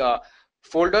the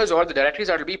folders or the directories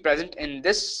that will be present in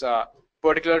this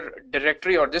particular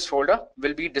directory or this folder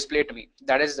will be displayed to me.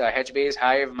 That is HBase,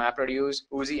 Hive, MapReduce,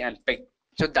 Oozie, and Pig.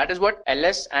 So that is what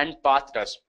ls and path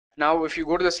does. Now if you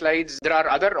go to the slides, there are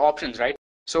other options, right?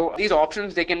 So these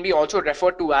options, they can be also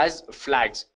referred to as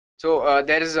flags. So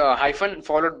there is a hyphen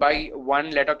followed by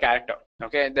one letter character,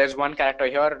 okay. There's one character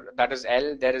here, that is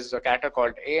L. There is a character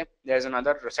called A. There's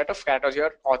another set of characters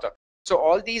here, author. So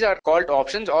all these are called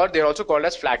options, or they're also called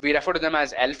as flags. We refer to them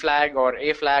as L flag or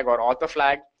A flag or author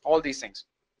flag, all these things,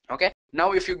 okay.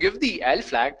 Now if you give the L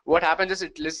flag, what happens is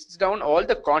it lists down all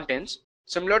the contents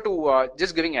similar to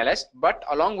just giving ls, but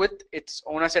along with its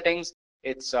owner settings,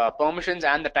 its permissions,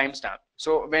 and the timestamp.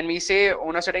 So when we say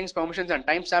owner settings, permissions, and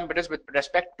timestamp, it is with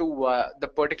respect to the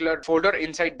particular folder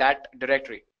inside that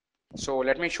directory. So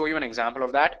let me show you an example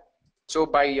of that. So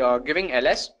by giving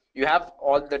ls, you have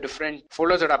all the different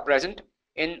folders that are present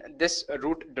in this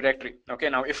root directory, okay.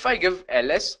 Now if I give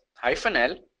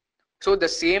ls-l, so the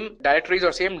same directories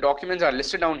or same documents are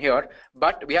listed down here,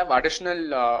 but we have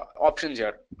additional options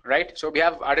here, right? So we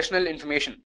have additional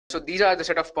information. So these are the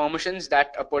set of permissions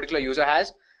that a particular user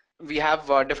has. We have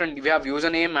we have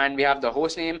username, and we have the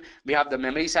host name, we have the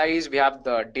memory size, we have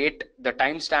the date, the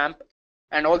timestamp,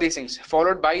 and all these things,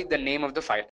 followed by the name of the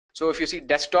file. So if you see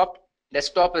desktop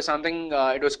is something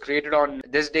it was created on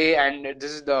this day, and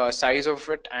this is the size of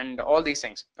it, and all these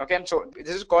things, okay. So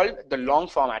this is called the long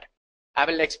format. I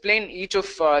will explain each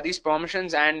of these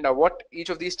permissions and what each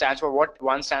of these stands for, what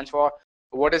one stands for,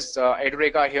 what is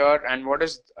Edureka here, and what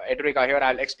is Edureka here.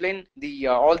 I'll explain the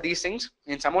all these things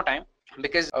in some more time,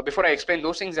 because before I explain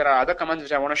those things, there are other commands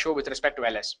which I want to show with respect to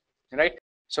ls, right?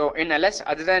 So in ls,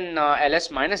 other than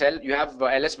ls-l, you have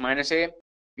ls-a,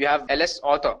 you have ls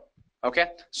author, okay.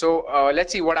 So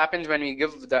let's see what happens when we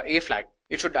give the a flag.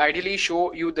 It should ideally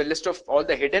show you the list of all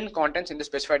the hidden contents in the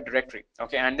specified directory,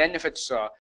 okay. And then if it's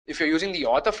If you're using the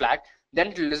author flag, then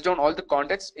it will list down all the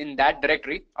contents in that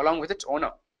directory along with its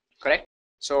owner, correct?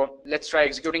 So let's try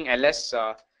executing ls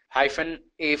hyphen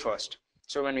a first.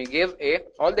 So when we give a,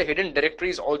 all the hidden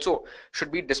directories also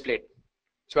should be displayed.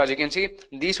 So as you can see,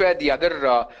 these were the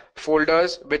other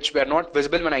folders which were not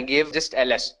visible when I gave just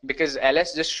ls, because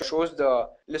ls just shows the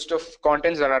list of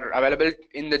contents that are available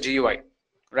in the GUI,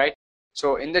 right?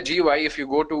 So in the GUI, if you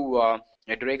go to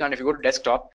Edureka and if you go to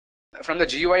desktop, from the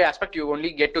GUI aspect, you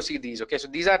only get to see these. Okay, so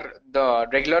these are the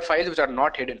regular files which are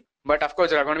not hidden. But of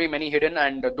course, there are going to be many hidden,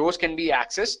 and those can be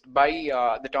accessed by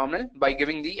the terminal by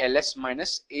giving the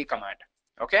ls-a command.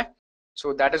 Okay,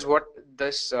 so that is what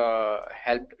this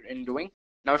helped in doing.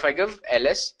 Now, if I give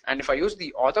ls and if I use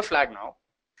the author flag now,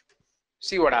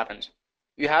 see what happens.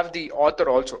 You have the author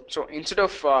also. So instead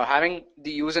of having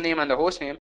the username and the host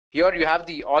name, here you have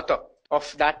the author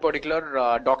of that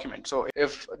particular document. So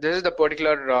if this is the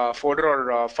particular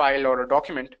folder or file or a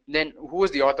document, then who is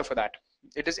the author for that?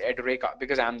 It is Edureka,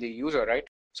 because I'm the user, right?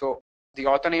 So the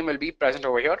author name will be present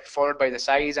over here, followed by the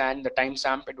size and the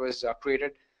timestamp it was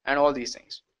created and all these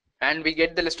things. And we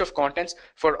get the list of contents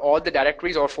for all the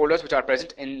directories or folders which are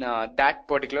present in that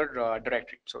particular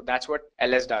directory. So that's what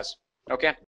ls does.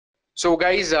 Okay. So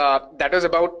guys, that was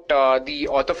about the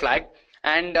author flag.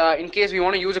 And in case we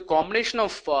want to use a combination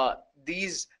of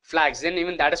these flags, then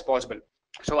even that is possible.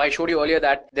 So I showed you earlier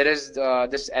that there is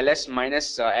this ls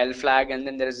minus l flag, and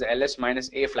then there is ls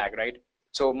minus a flag, right?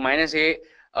 So minus a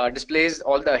displays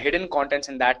all the hidden contents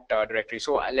in that directory.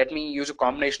 So let me use a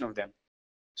combination of them.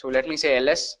 So let me say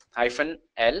ls hyphen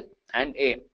l and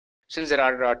a. Since there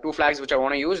are two flags which I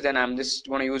want to use, then I'm just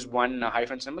going to use one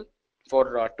hyphen symbol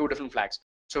for two different flags.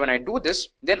 So when I do this,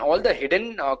 then all the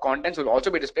hidden contents will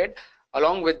also be displayed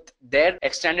along with their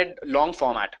extended long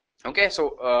format. Okay,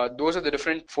 so those are the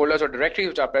different folders or directories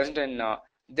which are present in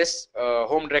this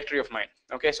home directory of mine.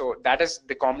 Okay, so that is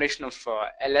the combination of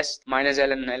ls minus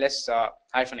l and ls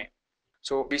hyphen a.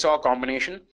 So we saw a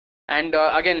combination. And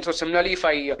again, so similarly, if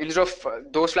I, instead of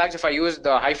those flags, if I use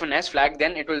the hyphen s flag,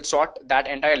 then it will sort that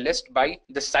entire list by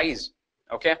the size.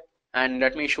 Okay, and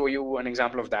let me show you an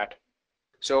example of that.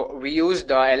 So we used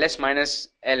ls minus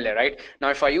l, right?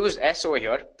 Now if I use s over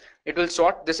here, it will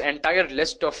sort this entire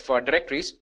list of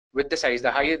directories with the size.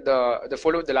 The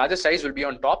folder with the largest size will be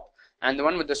on top, and the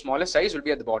one with the smallest size will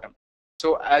be at the bottom.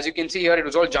 So as you can see here, it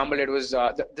was all jumbled. It was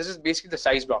this is basically the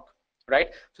size block, right?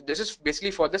 So this is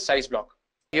basically for the size block.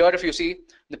 Here, if you see,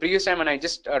 the previous time when I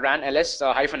just ran ls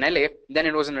hyphen la, then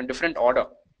it was in a different order.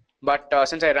 But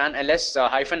since I ran ls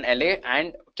hyphen la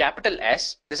and capital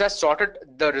S, this has sorted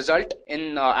the result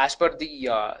in as per the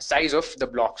size of the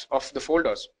blocks of the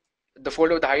folders. The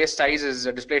folder with the highest size is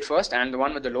displayed first, and the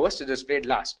one with the lowest is displayed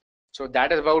last. So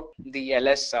that is about the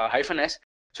ls hyphen s.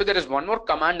 So there is one more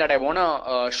command that I want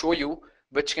to show you,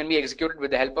 which can be executed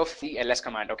with the help of the ls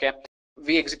command. Okay,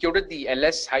 we executed the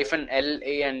ls hyphen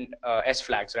la and s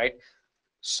flags, right?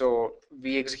 So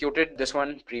we executed this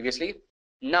one previously.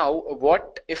 Now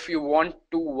what if you want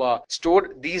to store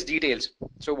these details?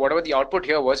 So whatever the output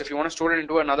here was, if you want to store it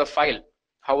into another file,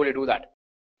 how will you do that?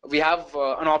 We have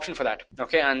an option for that.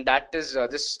 Okay, and that is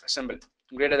this symbol,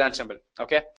 greater than symbol.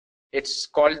 Okay, it's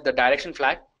called the direction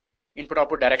flag, input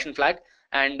output direction flag.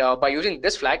 And by using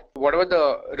this flag, whatever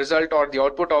the result or the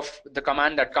output of the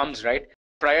command that comes, right,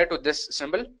 prior to this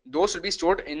symbol, those will be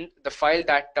stored in the file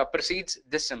that precedes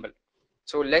this symbol.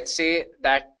 So let's say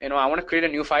that, you know, I want to create a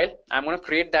new file. I'm going to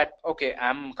create that. Okay,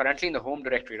 I'm currently in the home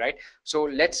directory, right? So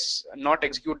let's not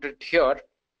execute it here.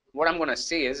 What I'm going to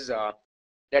say is,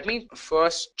 let me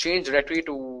first change directory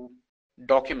to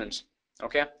documents.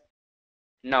 Okay.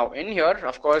 Now in here,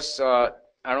 of course, I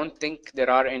don't think there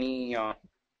are any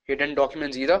hidden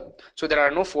documents either. So there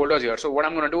are no folders here. So what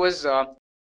I'm going to do is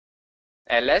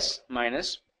ls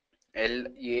minus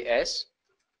las.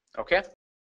 Okay.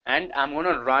 And I'm going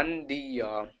to run the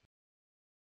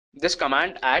this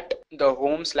command at the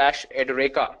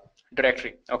home/edureka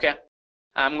directory. Okay,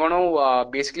 I'm going to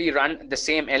basically run the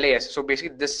same las. So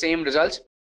basically the same results,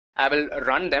 I will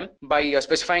run them by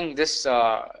specifying this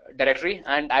directory,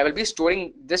 and I will be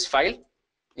storing this file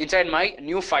inside my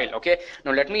new file. Okay,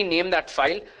 now let me name that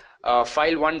file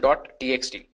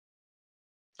file1.txt.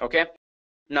 Okay,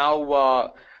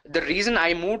 now the reason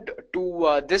I moved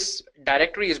to this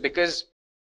directory is because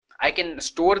I can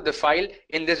store the file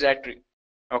in this directory.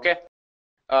 Okay,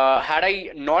 had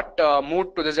I not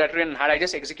moved to this directory and had I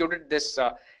just executed this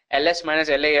ls minus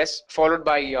las followed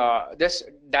by this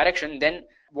direction, then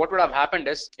what would have happened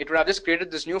is it would have just created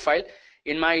this new file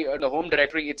in my the home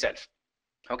directory itself.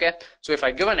 Okay, so if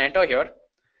I give an enter here,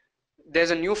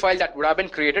 there's a new file that would have been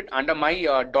created under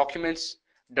my documents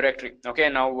directory. Okay,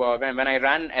 now when I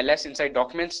ran ls inside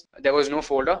documents, there was no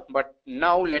folder, but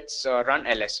now let's run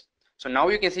ls. So now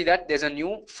you can see that there's a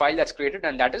new file that's created,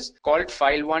 and that is called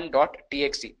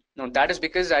file1.txt. Now that is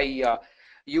because I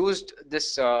used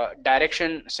this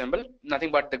direction symbol,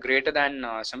 nothing but the greater than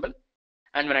symbol.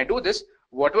 And when I do this,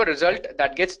 whatever result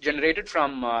that gets generated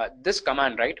from this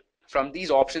command, right, from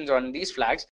these options on these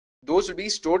flags, those will be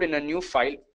stored in a new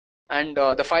file, and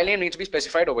the file name needs to be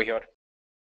specified over here.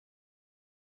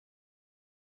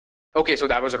 Okay, so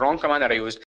that was a wrong command that I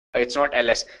used. It's not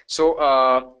ls.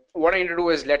 So what I need to do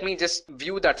is, let me just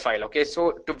view that file. Okay,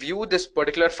 so to view this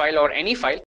particular file or any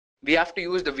file, we have to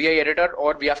use the vi editor,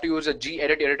 or we have to use a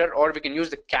gedit editor, or we can use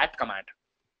the cat command.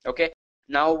 Okay,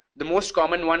 now the most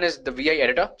common one is the vi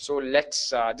editor. So let's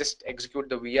just execute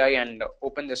the vi and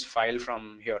open this file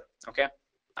from here. Okay,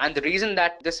 and the reason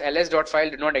that this ls.file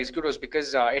did not execute was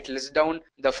because it lists down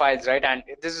the files, right? And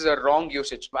this is a wrong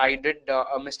usage. I did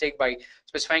a mistake by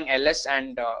specifying ls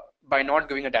and by not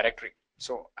giving a directory.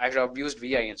 So I should have used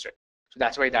vi instead. So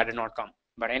that's why that did not come.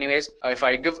 But anyways, if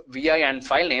I give vi and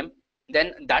file name,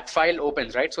 then that file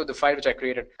opens, right? So the file which I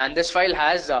created, and this file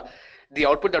has the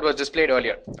output that was displayed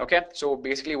earlier. Okay, so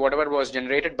basically whatever was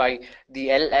generated by the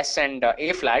ls and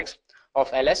a flags of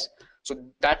ls, so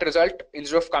that result,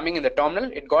 instead of coming in the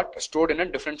terminal, it got stored in a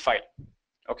different file.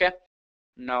 Okay,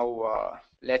 now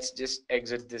let's just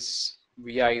exit this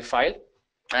vi file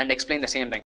and explain the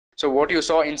same thing. So what you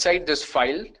saw inside this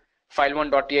file,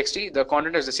 file1.txt, the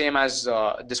content is the same as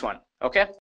this one. Okay,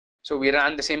 so we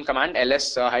ran the same command,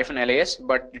 ls-las,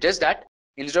 but just that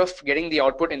instead of getting the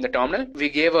output in the terminal, we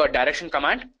gave a direction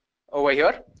command over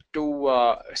here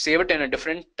to save it in a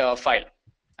different file,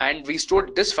 and we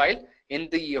stored this file in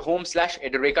the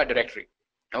home/edureka directory.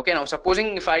 Okay, now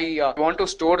supposing if I want to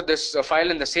store this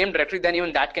file in the same directory, then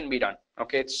even that can be done.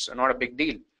 Okay, it's not a big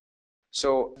deal.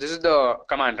 So this is the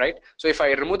command, right? So if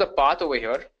I remove the path over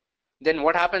here, then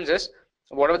what happens is,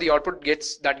 whatever the output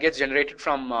gets generated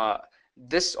from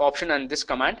this option and this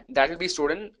command, that will be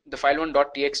stored in the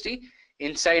file1.txt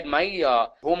inside my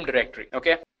home directory.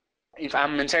 Okay, if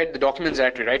I'm inside the documents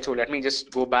directory, right? So let me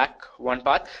just go back one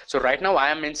path. So right now I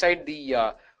am inside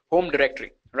the home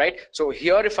directory, right? So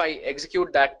here if I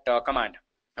execute that command,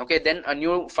 okay, then a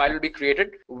new file will be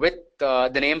created with the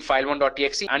name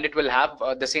file1.txt, and it will have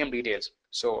the same details.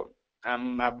 So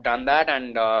I've done that,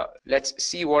 and let's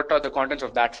see what are the contents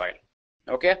of that file.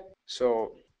 Okay,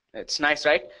 so it's nice,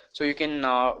 right? So you can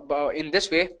in this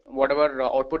way, whatever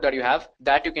output that you have,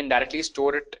 that you can directly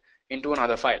store it into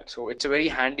another file. So it's a very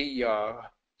handy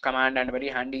command and a very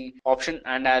handy option,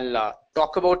 and I'll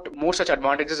talk about more such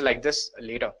advantages like this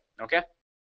later. Okay,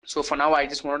 so for now I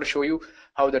just wanted to show you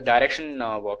how the direction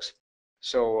works.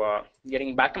 So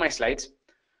getting back to my slides,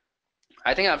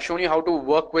 I think I've shown you how to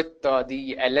work with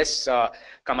the ls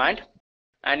command,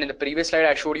 and in the previous slide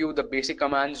I showed you the basic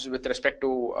commands with respect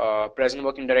to present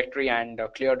working directory and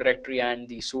clear directory and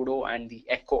the sudo and the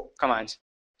echo commands.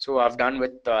 So I've done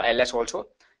with ls also,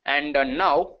 and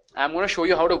now I'm going to show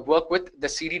you how to work with the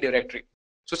cd directory.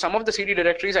 So some of the cd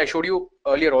directories I showed you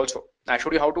earlier also. I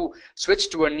showed you how to switch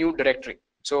to a new directory.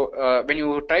 So when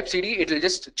you type cd, it will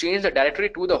just change the directory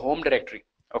to the home directory.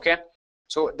 Okay,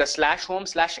 so the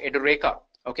 /home/edureka,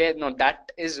 okay, now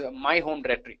that is my home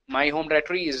directory. My home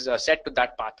directory is set to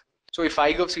that path. So if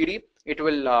I give cd, it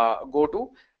will go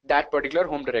to that particular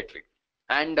home directory.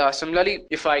 And similarly,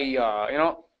 if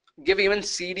I give even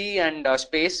cd and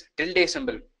space tilde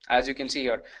symbol, as you can see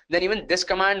here, then even this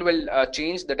command will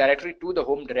change the directory to the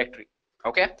home directory.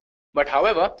 Okay, but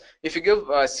however, if you give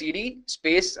cd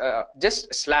space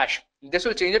just slash, this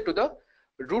will change it to the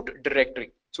root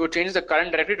directory. So it changes the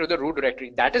current directory to the root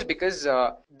directory. That is because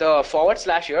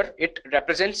the / here, it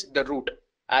represents the root.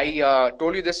 I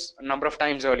told you this a number of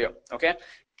times earlier. Okay,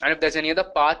 and if there's any other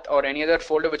path or any other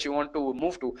folder which you want to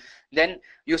move to, then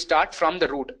you start from the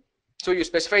root. So you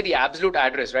specify the absolute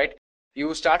address, right?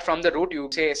 You start from the root, you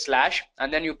say slash,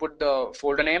 and then you put the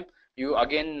folder name. You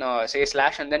again say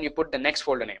slash, and then you put the next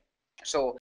folder name.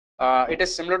 So it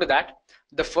is similar to that.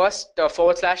 The first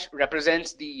 /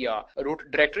 represents the root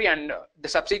directory, and the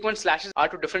subsequent slashes are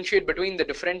to differentiate between the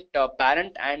different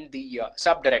parent and the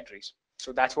subdirectories.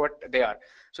 So that's what they are.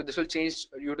 So this will change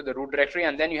you to the root directory,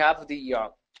 and then you have the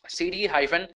cd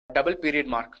 - double period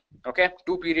mark. Okay,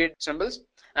 2 period symbols.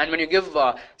 And when you give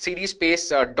cd space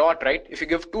dot, right? If you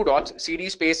give 2 dots, cd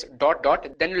space dot dot,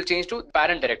 then it will change to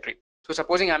parent directory. So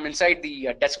supposing I'm inside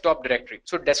the desktop directory.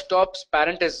 So desktop's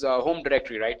parent is home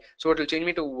directory, right? So it will change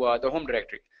me to the home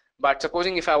directory. But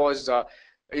supposing if I was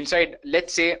inside,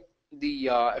 let's say the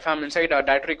if I'm inside a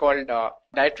directory called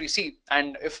directory C,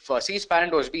 and if C's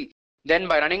parent was B, Then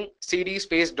by running cd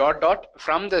space dot dot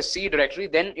from the C directory,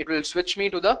 then it will switch me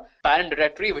to the parent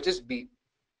directory, which is B.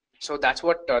 So that's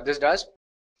what this does.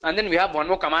 And then we have one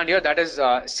more command here, that is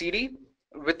cd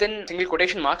within single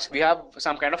quotation marks we have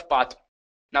some kind of path.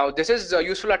 Now this is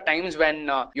useful at times when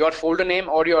your folder name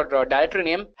or your directory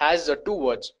name has 2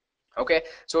 words. Okay,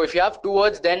 so if you have 2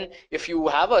 words, then if you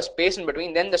have a space in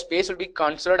between, then the space will be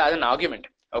considered as an argument.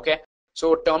 Okay,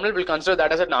 so terminal will consider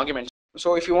that as an argument.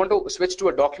 So if you want to switch to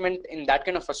a document in that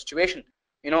kind of a situation,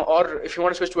 or if you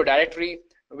want to switch to a directory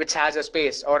which has a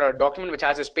space, or a document which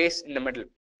has a space in the middle,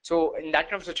 so in that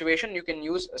kind of situation you can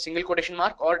use a single quotation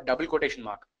mark or double quotation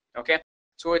mark. Okay,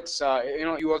 so it's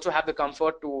you also have the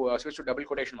comfort to switch to double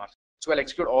quotation marks. So I'll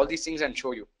execute all these things and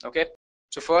show you. Okay,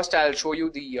 so first I'll show you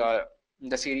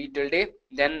the cd tilde,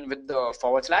 then with the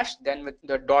 /, then with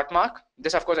the dot mark.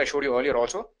 This of course I showed you earlier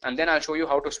also, and then I'll show you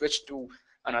how to switch to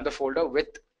another folder with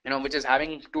which is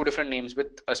having 2 different names with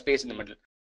a space in the middle.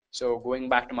 So going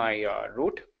back to my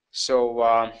root,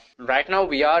 so right now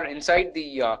we are inside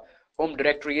the home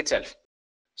directory itself.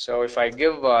 So if I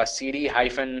give cd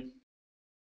hyphen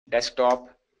desktop,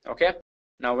 okay,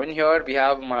 now in here we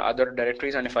have my other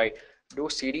directories, and if I do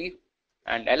cd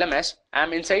and lms,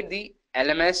 I'm inside the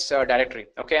lms directory.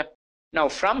 Okay, now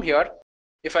from here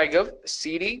if I give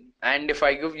cd and if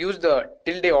I use the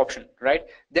tilde option, right,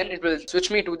 then it will switch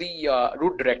me to the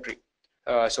root directory.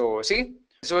 So see,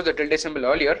 this was the tilde symbol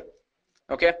earlier.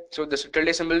 Okay, so this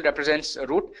tilde symbol represents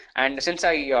root, and since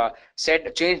I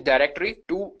said change directory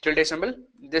to tilde symbol,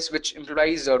 this which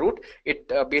implies root, it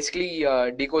basically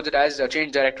decodes it as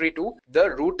change directory to the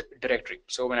root directory.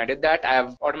 So when I did that, I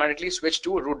have automatically switched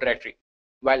to root directory,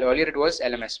 while earlier it was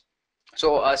lms.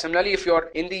 So similarly, if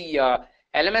you're in the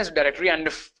lms directory and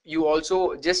if you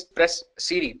also just press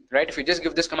cd, right, if you just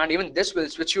give this command, even this will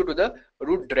switch you to the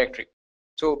root directory.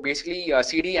 So basically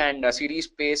cd and cd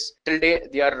space tilde,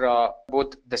 they are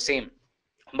both the same.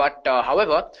 But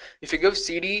however, if you give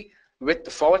cd with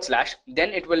 /, then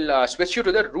it will switch you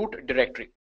to the root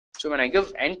directory. So when I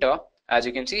give enter, as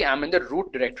you can see, I'm in the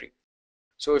root directory.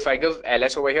 So if I give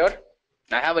ls over here,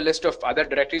 I have a list of other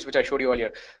directories which I showed you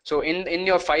earlier. So in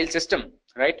your file system,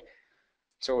 right,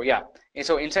 so yeah,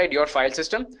 so inside your file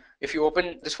system, if you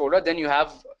open this folder, then you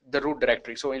have the root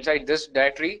directory. So inside this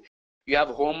directory you have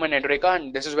home and Edureka,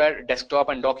 and this is where desktop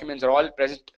and documents are all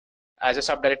present as a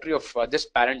subdirectory of this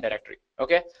parent directory.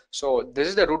 Okay, so this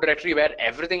is the root directory where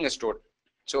everything is stored.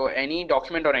 So any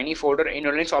document or any folder in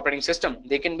your Linux operating system,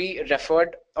 they can be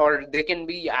referred or they can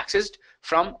be accessed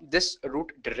from this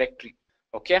root directory.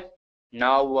 Okay,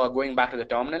 now going back to the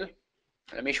terminal,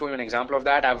 let me show you an example of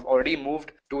that. I've already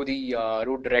moved to the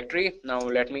root directory. Now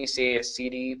let me say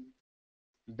cd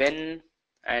bin,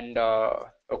 and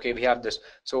okay, we have this.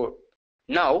 So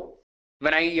now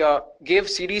when I gave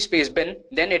cd space bin,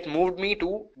 then it moved me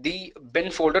to the bin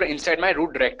folder inside my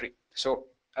root directory. So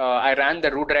I ran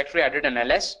the root directory, I did an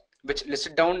ls which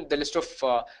listed down the list of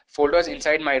folders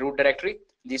inside my root directory.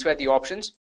 These were the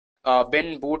options,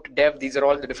 bin, boot, dev, these are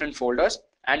all the different folders.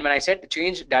 And when I said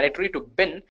change directory to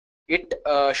bin, it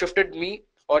shifted me,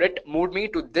 or it moved me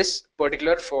to this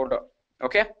particular folder,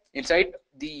 okay, inside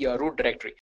the root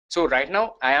directory. So right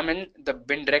now I am in the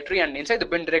bin directory, and inside the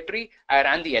bin directory I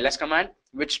ran the ls command,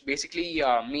 which basically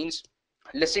means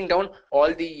listing down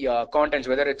all the contents,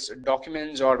 whether it's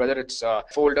documents or whether it's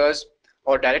folders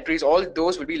or directories, all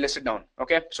those will be listed down.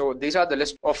 Okay, so these are the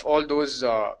list of all those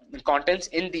contents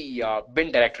in the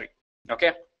bin directory.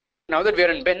 Okay, now that we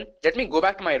are in bin, let me go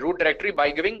back to my root directory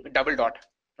by giving double dot.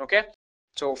 Okay,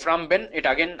 so from bin, it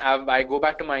again I go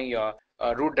back to my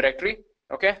root directory.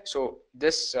 Okay, so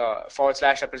this /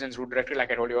 represents root directory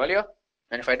like I told you earlier,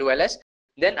 and if I do ls,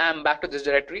 then I'm back to this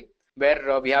directory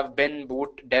where we have bin, boot,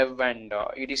 dev, and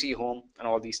etc, home, and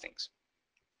all these things.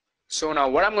 So now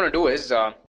what I'm going to do is,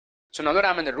 so now that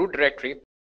I'm in the root directory,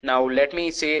 now let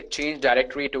me say change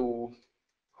directory to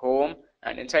home,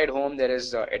 and inside home there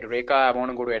is Edureka. I want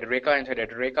to go to Edureka. Inside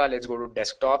Edureka, let's go to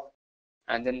desktop,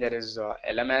 and then there is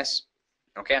lms.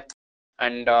 Okay,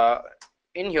 and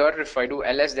in here if I do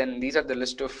ls, then these are the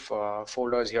list of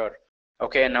folders here.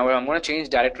 Okay, now I'm going to change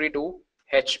directory to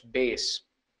hbase,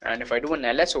 and if I do an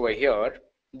ls over here,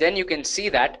 then you can see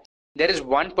that there is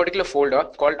one particular folder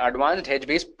called advanced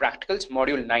hbase practicals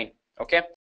module 9. Okay,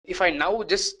 if I now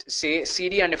just say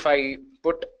cd and if I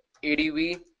put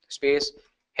adv space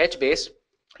hbase,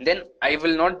 then I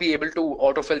will not be able to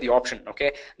autofill the option.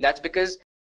 Okay, that's because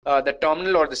the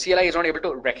terminal or the CLI is not able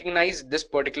to recognize this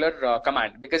particular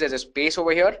command because there's a space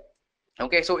over here.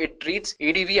 Okay, so it treats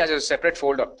adv as a separate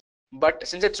folder, but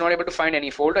since it's not able to find any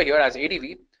folder here as adv,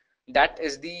 that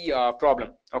is the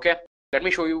problem. Okay, let me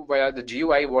show you via the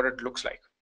GUI what it looks like.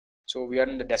 So we are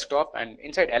in the desktop, and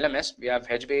inside LMS we have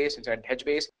HBase. Inside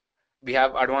HBase we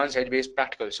have advanced HBase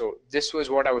practical. So this was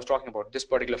what I was talking about, this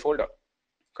particular folder,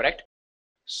 correct?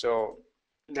 So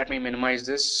let me minimize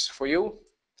this for you.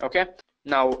 Okay,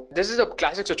 now this is a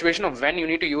classic situation of when you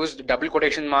need to use the double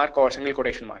quotation mark or single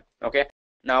quotation mark. Okay,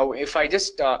 now if I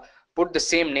just put the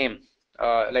same name,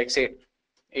 like say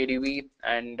ADV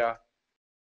and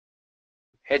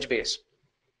HBase,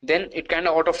 then it kind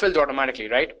of autofills automatically,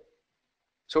 right?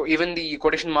 So even the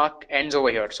quotation mark ends over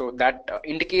here, so that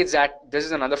indicates that this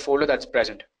is another folder that's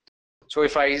present. So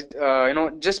if I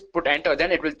just put enter,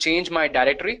 then it will change my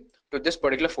directory to this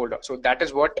particular folder. So that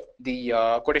is what the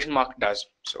quotation mark does.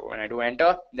 So when I do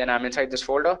enter, then I'm inside this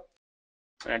folder.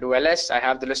 When I do ls, I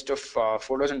have the list of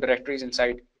folders and directories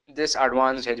inside this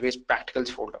advanced HBase practicals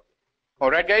folder.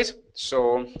 Alright guys,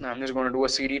 so I'm just going to do a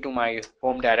cd to my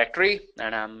home directory,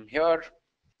 and I'm here.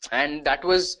 And that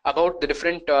was about the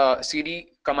different cd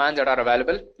commands that are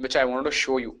available, which I wanted to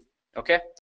show you. Okay,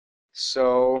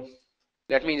 so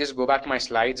let me just go back to my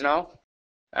slides now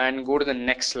and go to the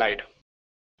next slide.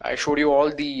 I showed you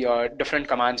all the different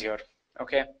commands here.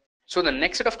 Okay, so the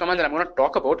next set of commands that I'm going to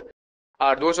talk about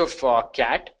are those of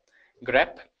cat,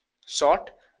 grep,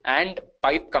 sort, and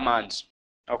pipe commands.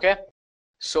 Okay,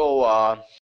 so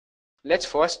let's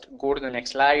first go to the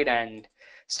next slide and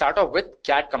start off with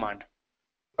cat command.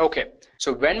 Okay,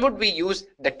 so when would we use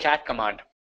the cat command,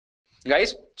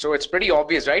 guys? So it's pretty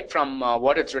obvious, right? From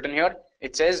what it's written here,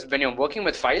 it says when you're working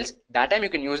with files, that time you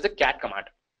can use the cat command.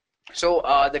 So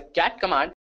the cat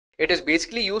command, it is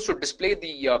basically used to display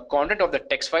the content of the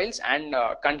text files and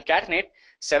concatenate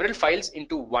several files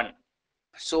into one.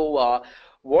 So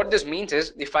what this means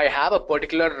is, if I have a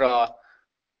particular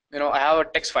I have a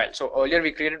text file. So earlier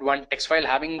we created one text file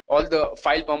having all the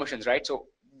file permissions, right? So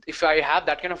if I have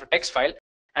that kind of a text file,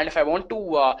 and if I want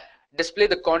to display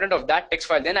the content of that text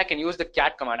file, then I can use the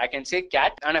cat command. I can say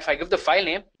cat, and if I give the file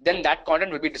name, then that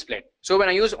content will be displayed. So when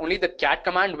I use only the cat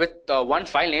command with one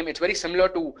file name, it's very similar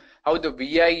to how the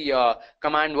vi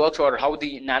command works or how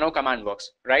the nano command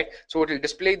works, right? So it will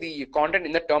display the content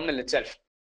in the terminal itself,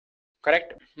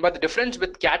 correct? But the difference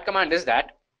with cat command is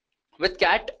that with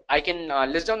cat, I can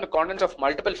list down the contents of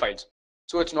multiple files.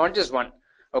 So it's not just one.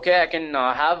 Okay, I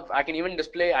can even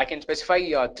display, I can specify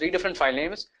 3 different file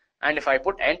names, and if I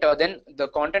put enter, then the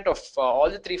content of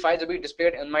all the 3 files will be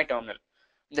displayed in my terminal.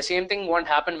 The same thing won't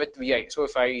happen with vi. So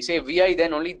if I say vi,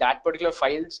 then only that particular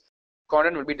file's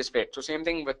content will be displayed. So same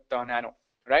thing with nano,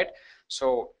 right?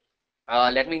 So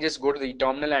let me just go to the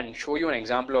terminal and show you an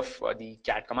example of the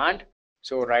cat command.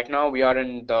 So right now we are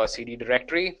in the cd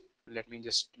directory. Let me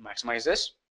just maximize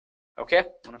this. Okay, I'm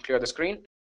going to clear the screen.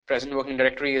 Present working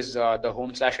directory is the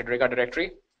home/Edureka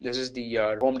directory. This is the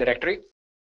home directory,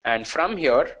 and from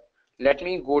here let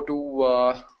me go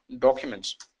to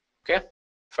documents. Okay,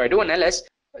 if I do an ls,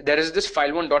 there is this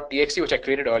file1.txt which I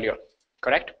created earlier,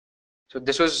 correct? So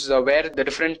this was where the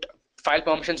different file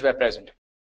permissions were present,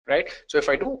 right? So if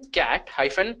I do cat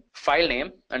 -file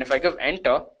name, and if I give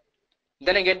enter,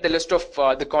 then I get the list of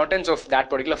the contents of that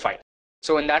particular file.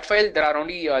 So in that file, there are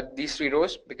only these 3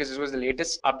 rows, because this was the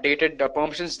latest updated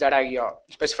permissions that I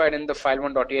specified in the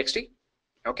file1.txt.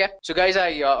 Okay, so guys,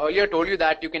 I earlier told you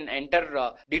that you can enter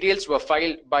details to a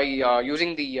file by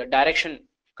using the direction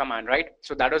command, right?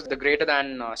 So that was the greater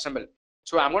than symbol.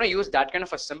 So I'm going to use that kind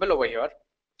of a symbol over here,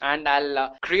 and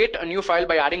I'll create a new file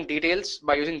by adding details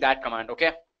by using that command.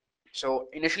 Okay, so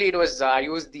initially it was I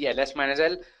used the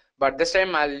ls-l, but this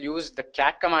time I'll use the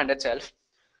cat command itself,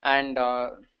 and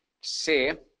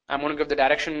say I'm going to give the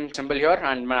direction symbol here,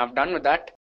 and when I've done with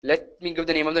that, let me give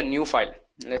the name of the new file.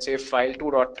 Let's say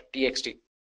file2.txt.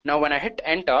 Now when I hit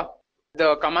enter, the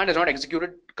command is not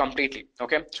executed completely.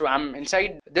 Okay, so I'm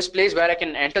inside this place where I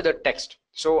can enter the text.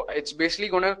 So it's basically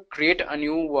going to create a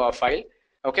new file.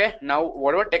 Okay, now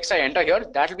whatever text I enter here,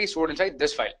 that will be stored inside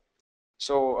this file.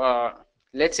 So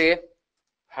let's say,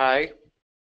 hi,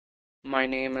 my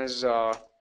name is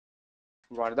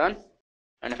Vardhan.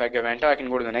 And if I give enter, I can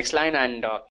go to the next line, and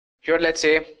here let's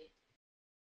say,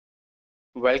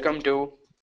 welcome to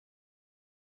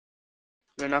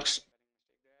Linux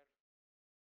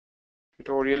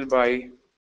tutorial by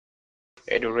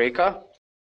Edureka.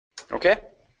 Okay,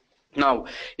 now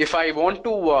if I want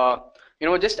to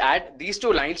just add these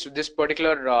 2 lines to this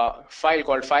particular file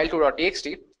called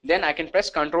file2.txt, then I can press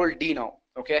Ctrl D now.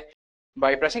 Okay,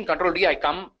 by pressing Ctrl D, I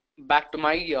come back to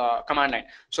my command line.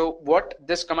 So what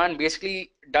this command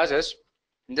basically does is,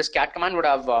 this cat command would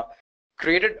have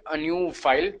created a new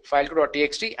file,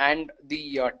 file2.txt, and the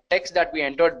text that we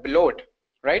entered below it,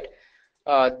 right?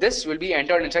 This will be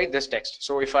entered inside this text.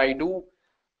 So if I do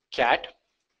cat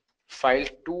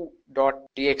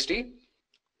file2.txt,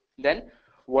 then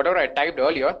whatever I typed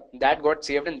earlier, that got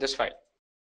saved in this file.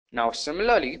 Now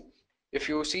similarly, if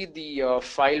you see the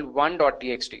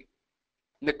file1.txt,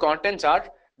 the contents are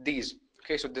these.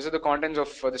 Okay, so this is the contents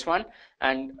of this one,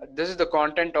 and this is the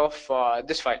content of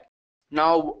this file.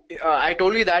 Now I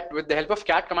told you that with the help of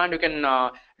cat command you can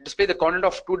display the content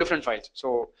of two different files.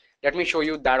 So let me show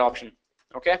you that option.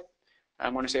 Okay,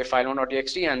 I'm going to say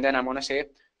file1.txt and then I'm going to say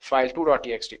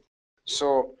file2.txt.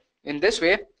 So in this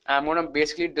way I'm going to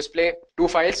basically display two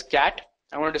files, cat.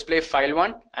 I'm going to display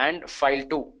file1 and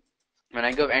file2. When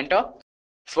I give enter,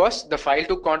 first the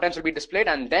file2 contents will be displayed,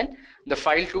 and then the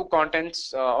file2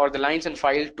 contents or the lines in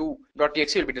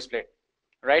file2.txt will be displayed,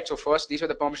 right? So first these were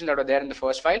the permissions that were there in the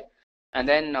first file, and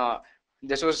then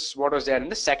this was what was there in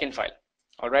the second file.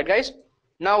 All right guys,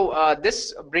 now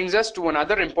this brings us to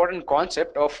another important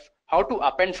concept of how to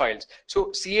append files.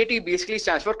 So CAT basically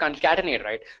stands for concatenate,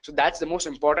 right? So that's the most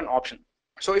important option.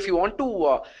 So if you want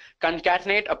to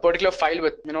concatenate a particular file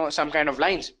with some kind of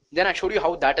lines, then I showed you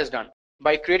how that is done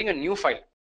by creating a new file.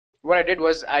 What I did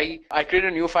was I created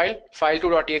a new file,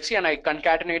 file2.txt, and I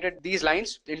concatenated these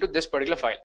lines into this particular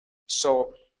file.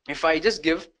 So if I just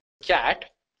give cat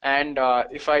and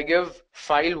if I give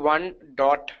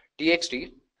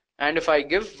file1.txt and if I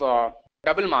give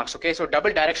double marks, okay, so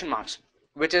double direction marks,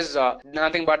 which is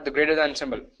nothing but the greater than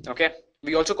symbol, okay,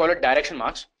 we also call it direction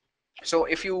marks. So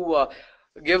if you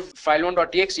give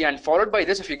file1.txt and followed by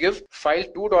this if you give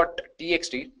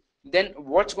file2.txt, then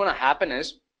what's going to happen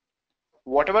is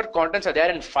whatever contents are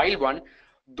there in file1,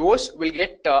 those will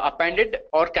get appended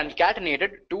or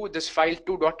concatenated to this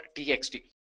file2.txt.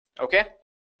 okay,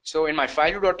 so in my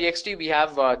file2.txt we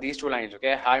have these two lines,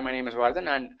 okay, hi, my name is Vardhan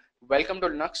and welcome to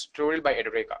Linux tutorial by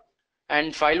Edureka,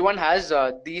 and file1 has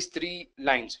these three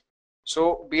lines.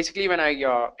 So basically when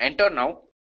I enter now,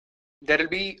 there will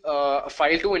be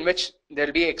file2 in which there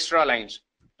will be extra lines.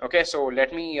 Okay, so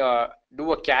let me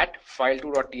do a cat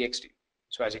file2.txt.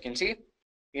 So as you can see,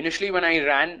 initially when I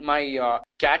ran my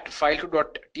cat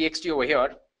file2.txt over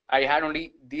here, I had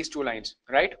only these two lines,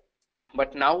 right?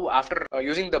 But now after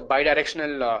using the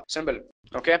bidirectional symbol,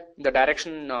 okay, the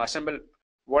direction symbol,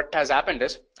 what has happened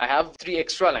is I have three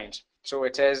extra lines. So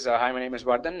it says, hi, my name is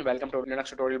Vardhan, welcome to Linux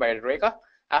tutorial by Edureka.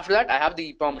 After that, I have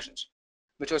the permissions,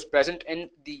 which was present in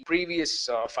the previous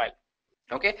file.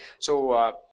 Okay,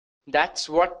 so that's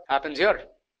what happens here.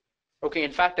 Okay,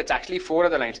 in fact, it's actually four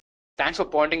other lines. Thanks for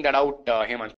pointing that out,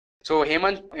 Hemant. So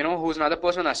Hemant, who's another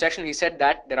person in our session, he said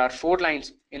that there are 4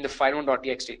 lines in the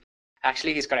file1.txt.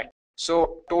 Actually, he's correct.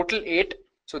 So total 8.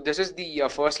 So this is the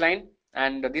first line,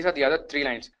 and these are the other 3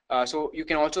 lines. So you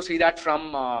can also see that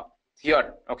from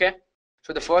here. Okay.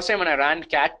 So the first time when I ran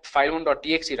cat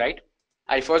file1.txt, right,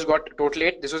 I first got total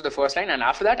 8. This was the first line, and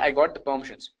after that I got the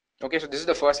permissions. Okay, so this is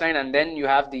the first line, and then you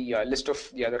have the list of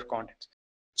the other contents.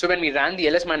 So when we ran the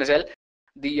ls-l,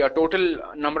 the total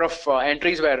number of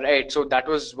entries were 8. So that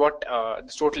was what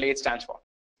this total 8 stands for.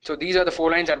 So these are the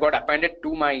 4 lines that got appended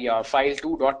to my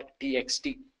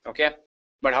file2.txt. Okay,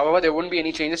 but however, there wouldn't be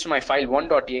any changes to my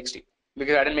file1.txt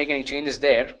because I didn't make any changes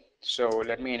there. So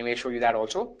let me anyway show you that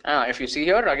also. If you see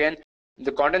here again,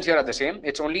 the contents here are the same.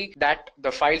 It's only that the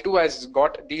file2 has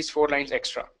got these 4 lines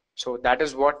extra. So that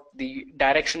is what the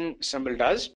direction symbol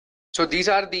does. So these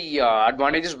are the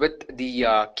advantages with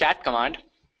the cat command.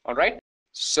 All right.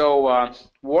 So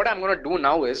what I'm going to do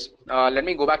now is let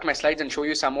me go back to my slides and show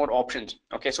you some more options.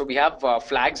 Okay. So we have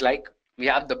flags, like we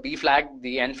have the B flag,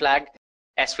 the N flag,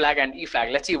 S flag, and E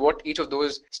flag. Let's see what each of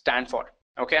those stand for.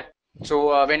 Okay.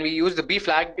 So when we use the B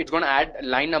flag, it's going to add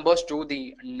line numbers to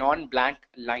the non-blank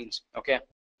lines. Okay.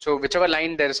 So whichever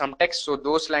line there is some text, so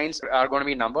those lines are going to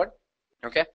be numbered.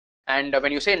 Okay. And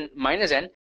when you say -n,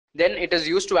 then it is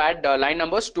used to add line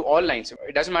numbers to all lines.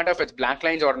 It doesn't matter if it's blank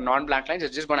lines or non-blank lines,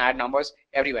 it's just going to add numbers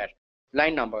everywhere,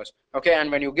 line numbers. Okay,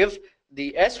 and when you give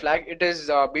the S flag, it is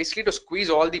basically to squeeze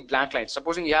all the blank lines.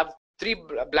 Supposing you have 3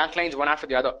 blank lines one after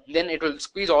the other, then it will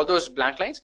squeeze all those blank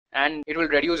lines and it will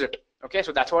reduce it. Okay,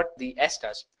 so that's what the S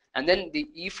does. And then the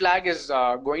E flag is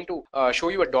going to show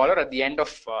you a dollar at the end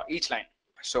of each line.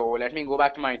 So let me go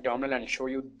back to my terminal and show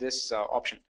you this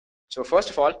option. So first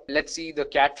of all, let's see the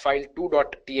cat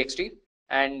file2.txt,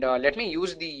 and let me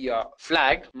use the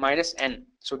flag -n.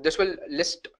 So this will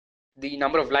list the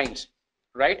number of lines,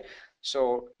 right?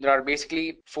 So there are basically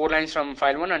 4 lines from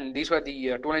file1, and these were the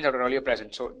 2 lines that were earlier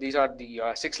present. So these are the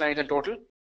 6 lines in total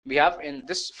we have in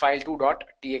this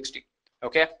file2.txt.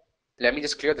 Okay, let me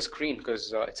just clear the screen because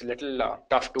it's a little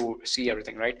tough to see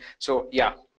everything, right? So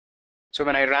yeah, so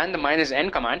when I ran the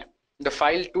 -n command, the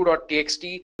file2.txt,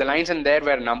 the lines in there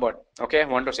were numbered, okay,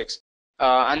 1 to 6.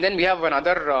 And then we have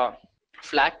another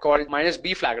flag called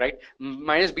 -b flag, right?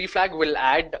 -b flag will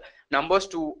add numbers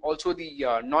to also the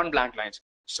non-blank lines.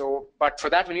 So, but for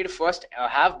that we need to first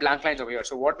have blank lines over here.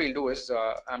 So what we'll do is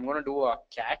I'm going to do a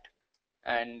cat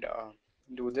and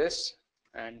do this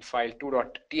and file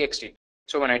 2.txt.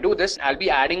 So when I do this, I'll be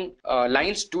adding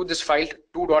lines to this file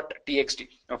 2.txt.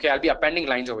 Okay, I'll be appending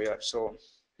lines over here. So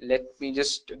let me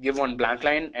just give one blank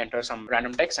line, enter some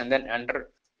random text, and then enter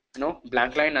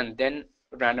blank line and then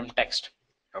random text.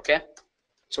 Okay,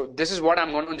 so this is what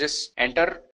I'm going to just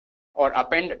enter or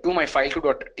append to my file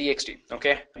 2.txt.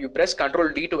 Okay, you press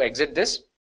Ctrl D to exit this,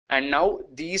 and now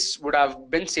these would have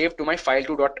been saved to my file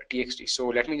 2.txt. So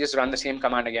let me just run the same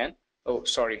command again. Oh,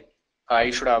 sorry, I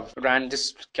should have ran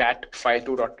this cat file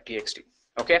 2.txt.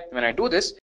 Okay, when I do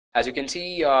this, as you can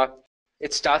see,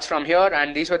 it starts from here,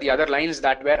 and these were the other lines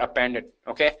that were appended.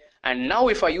 Okay, and now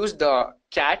if I use the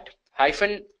cat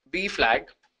 -b flag,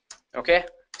 okay,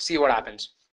 see what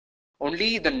happens.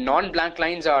 Only the non-blank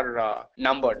lines are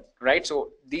numbered, right?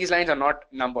 So these lines are not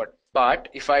numbered. But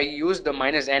if I use the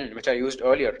 -n, which I used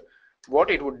earlier,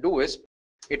 what it would do is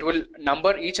it will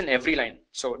number each and every line.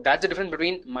 So that's the difference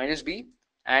between -b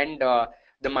and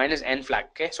the -n flag.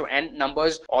 Okay, so n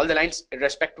numbers all the lines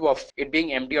irrespective of it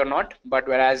being empty or not, but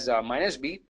whereas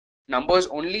 -b numbers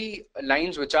only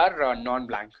lines which are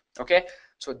non-blank. Okay,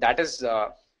 so that is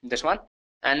this one.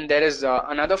 And there is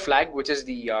another flag which is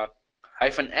the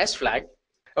 -s flag.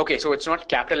 Okay, so it's not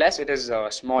capital S, it is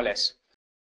small s,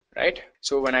 right?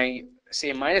 So when I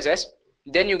say -s,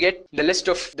 then you get the list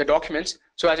of the documents.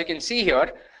 So as you can see here,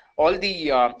 all the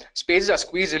spaces are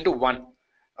squeezed into one.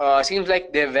 Seems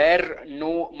like there were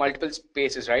no multiple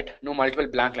spaces, right? No multiple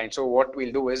blank lines. So what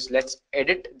we'll do is let's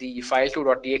edit the file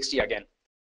 2.txt again.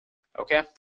 Okay,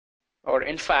 or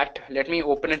in fact, let me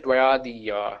open it via the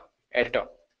editor,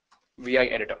 VI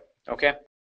editor. Okay,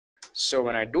 so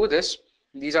when I do this,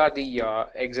 these are the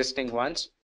existing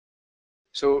ones.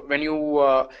 So when you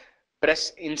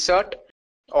press insert,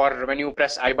 or when you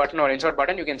press I button or insert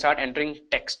button, you can start entering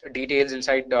text details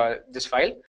inside this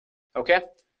file. Okay,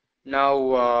 now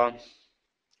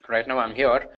right now I'm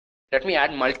here. Let me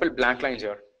add multiple blank lines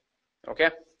here. Okay,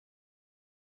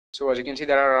 so as you can see,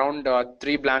 there are around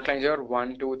 3 blank lines here.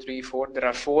 1, 2, 3, 4. There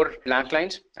are 4 blank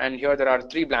lines, and here there are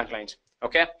 3 blank lines.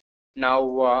 Okay, now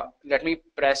let me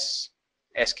press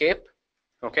escape.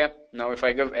 Okay, now if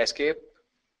I give escape,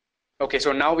 okay,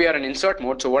 so now we are in insert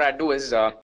mode. So what I do is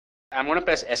I'm going to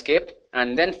press escape,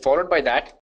 and then followed by that,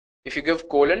 if you give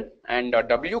colon and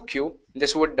WQ,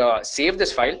 this would save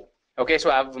this file. Okay, so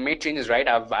I've made changes, right?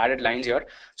 I've added lines here,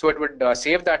 so it would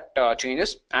save that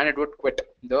changes, and it would quit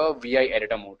the VI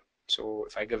editor mode. So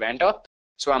if I give enter,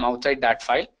 so I'm outside that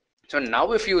file. So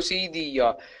now if you see the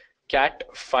cat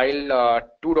file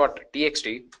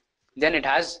 2.txt, then it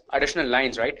has additional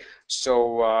lines, right?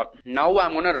 So now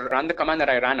I'm going to run the command that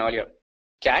I ran earlier,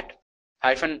 cat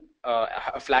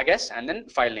 -flag s and then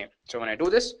file name. So when I do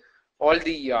this, all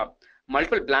the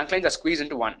multiple blank lines are squeezed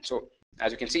into one. So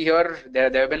as you can see here,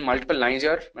 there have been multiple lines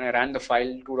here when I ran the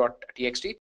file 2.txt,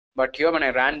 but here when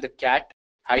I ran the cat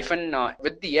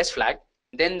with the s flag,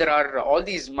 then there are all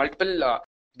these multiple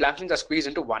blank lines are squeezed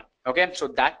into one. Okay, so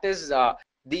that is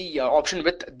the option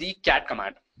with the cat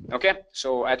command. Okay,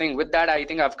 so I think with that, I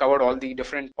think I've covered all the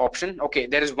different options. Okay,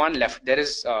 there is one left. There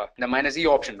is the -e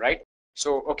option, right? So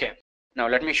okay, now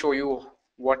let me show you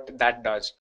what that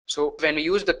does. So when we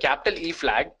use the capital E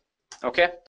flag, okay,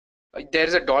 there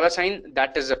is a $sign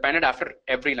that is appended after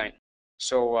every line.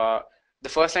 So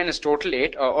the first line is total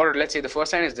 8, or let's say the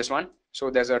first line is this one. So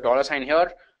there's a $sign here,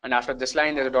 and after this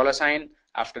line there's a $sign.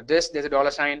 After this there's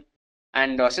a $sign,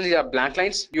 and since these are blank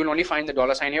lines, you'll only find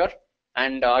the $sign here.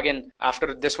 And again, after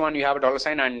this one you have a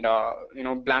 $sign, and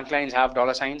blank lines have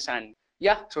 $signs, and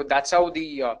yeah, so that's how the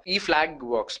E flag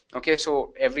works. Okay, so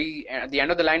at the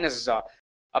end of the line is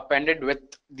appended with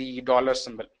the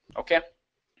 $symbol. Okay,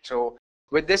 so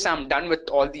with this I'm done with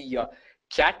all the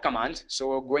cat commands.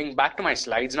 So going back to my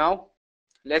slides now,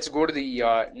 let's go to the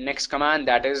next command,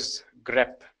 that is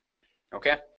grep.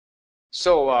 Okay,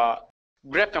 so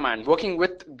grep command, working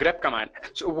with grep command.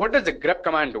 So what does the grep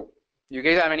command do? You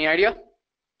guys have any idea?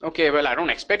 Okay, well, I don't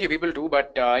expect you people to,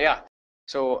 but yeah.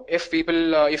 So if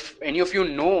any of you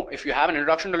know, if you have an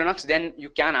introduction to Linux, then you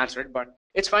can answer it, but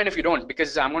it's fine if you don't,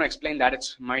 because I'm going to explain that. It's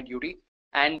my duty.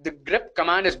 And the grep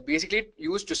command is basically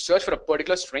used to search for a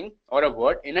particular string or a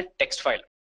word in a text file,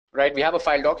 right? We have a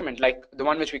file document like the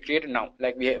one which we created now.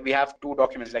 Like we have 2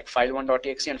 documents, like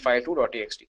file1.txt and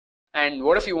file2.txt. And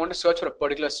what if you want to search for a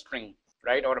particular string,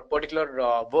 right, or a particular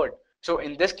word? So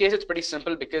in this case, it's pretty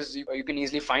simple because you can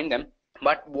easily find them.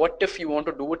 But what if you want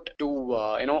to do it to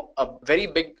a very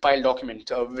big file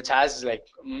document which has like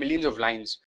millions of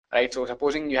lines, right? So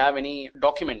supposing you have any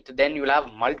document, then you'll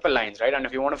have multiple lines, right? And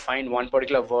if you want to find one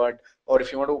particular word, or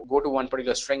if you want to go to one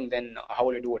particular string, then how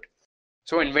will you do it?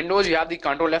 So in Windows, you have the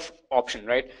Control F option,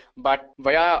 right? But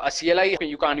via a CLI,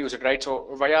 you can't use it, right?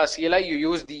 So via CLI, you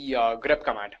use the grep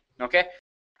command, okay?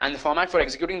 And the format for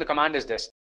executing the command is this.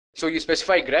 So you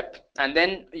specify grep, and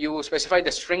then you specify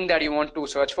the string that you want to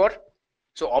search for.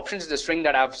 So options is the string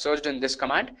that I've searched in this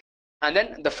command, and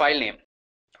then the file name,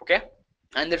 okay?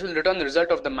 And this will return the result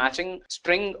of the matching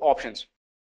string options.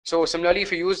 So similarly,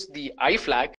 if you use the I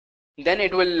flag, then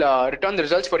it will return the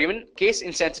results for even case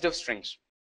insensitive strings.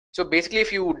 So basically,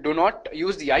 if you do not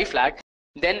use the I flag,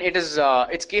 then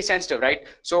it's case sensitive, right?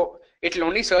 So it will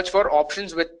only search for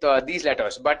options with these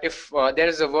letters. But if there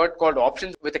is a word called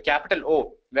options with a capital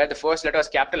O, where the first letter is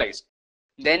capitalized,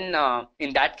 then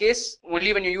in that case,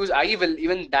 only when you use I will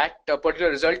even that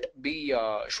particular result be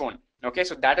shown. Okay,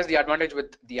 so that is the advantage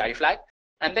with the I flag.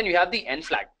 And then you have the N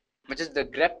flag, which is the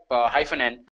grep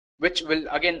 -n, which will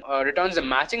again returns the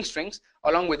matching strings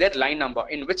along with their line number,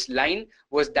 in which line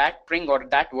was that string or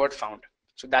that word found.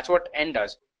 So that's what N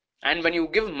does. And when you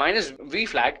give -v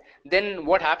flag, then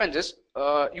what happens is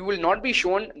you will not be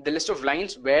shown the list of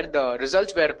lines where the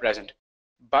results were present,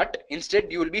 but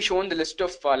instead you will be shown the list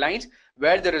of lines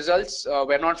where the results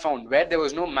were not found, where there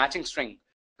was no matching string,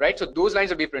 right? So those lines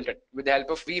will be printed with the help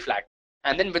of V flag.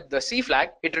 And then with the C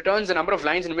flag, it returns the number of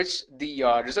lines in which the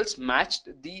results matched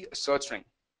the search string.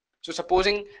 So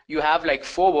supposing you have like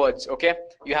 4 words, okay?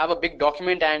 You have a big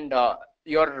document and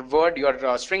your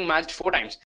string matched 4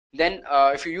 times. Then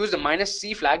if you use the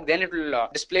 -C flag, then it will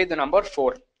display the number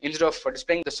 4 instead of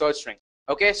displaying the search string.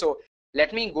 Okay, so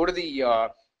let me go to the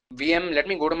VM, let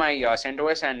me go to my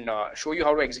CentOS and show you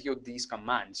how to execute these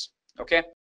commands. Okay,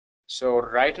 so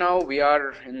right now we are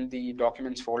in the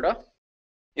documents folder.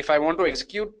 If I want to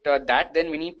execute that, then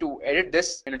we need to edit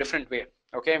this in a different way.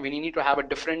 Okay, we need to have a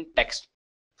different text,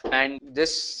 and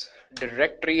this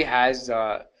directory has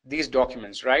these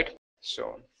documents, right? So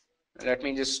let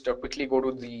me just quickly go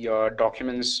to the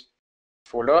documents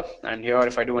folder, and here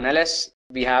if I do an ls,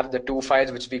 we have the 2 files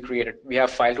which we created. We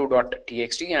have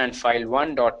file2.txt and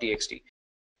file1.txt.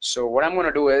 So what I'm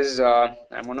going to do is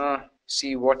I'm going to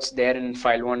see what's there in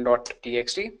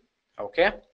file1.txt.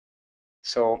 okay,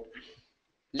 so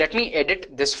let me edit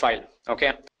this file,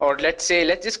 okay, or let's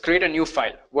just create a new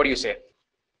file. What do you say?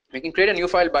 We can create a new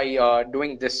file by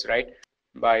doing this, right?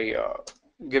 By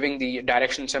giving the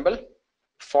direction symbol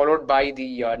followed by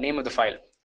the name of the file.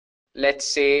 Let's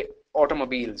say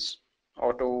automobiles.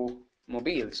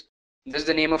 This is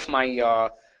the name of my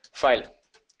file,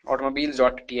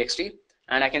 automobiles.txt,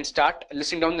 and I can start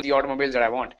listing down the automobiles that I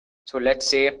want. So let's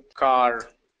say car,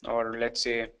 or let's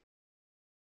say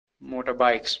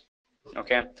motorbikes.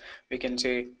 Okay, we can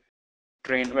say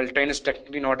train. Well, train is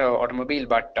technically not an automobile,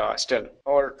 but still.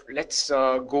 Or let's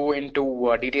go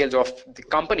into details of the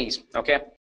companies. Okay,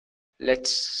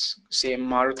 let's say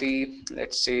Maruti,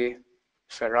 let's say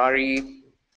Ferrari,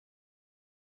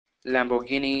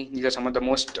 Lamborghini. These are some of the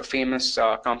most famous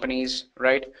companies,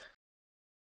 right?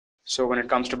 So when it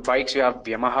comes to bikes, you have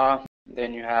Yamaha,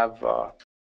 then you have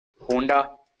Honda,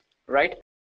 right?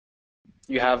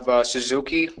 You have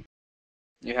Suzuki,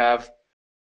 you have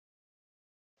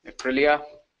Aprilia,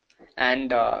 and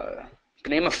to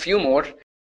name a few more.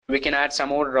 We can add some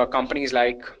more companies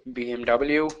like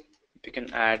BMW, we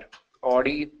can add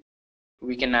Audi,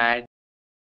 we can add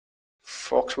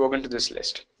Volkswagen to this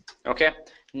list. Okay,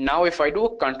 now if I do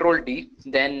a Control D,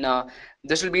 then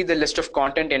this will be the list of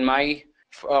content in my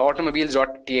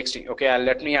automobiles.txt. okay, I'm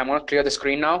going to clear the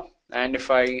screen now, and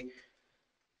if I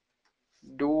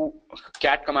do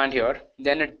cat command here,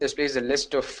 then it displays the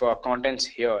list of contents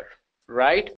here,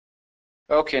 right?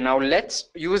 Okay, now let's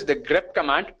use the grep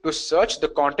command to search the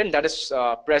content that is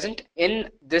present in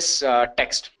this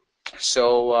text.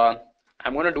 So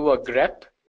I'm going to do a grep,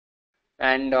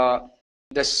 and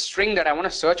the string that I want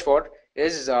to search for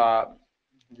is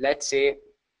let's say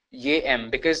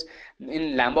𝐴𝐴𝐴𝐻, because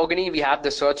in Lamborghini we have the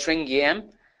search string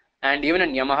𝐴𝐴𝐻, and even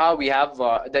in Yamaha we have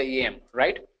the 𝐴𝐴𝐻,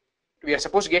 right? We are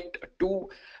supposed to get 2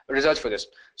 results for this.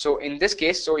 So in this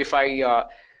case, so if I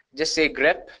just say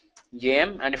grep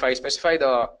𝐴𝐴𝐻, and if I specify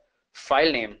the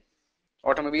file name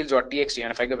automobiles.txt,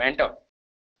 and if I give enter,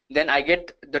 then I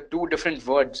get the 2 different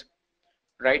words,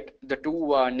 right? The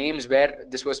 2 names where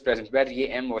this was present, where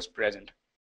𝐴𝐴𝐻 was present.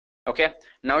 Okay,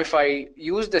 now if I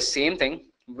use the same thing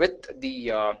with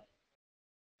the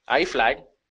I flag,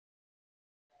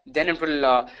 then it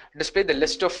will display the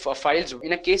list of files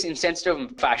in a case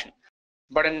insensitive fashion.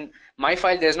 But in my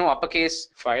file, there's no uppercase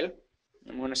file,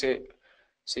 I'm going to say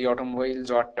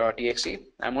𝐓𝐞𝐜𝐧𝐠.txt.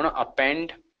 I'm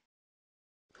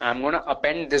going to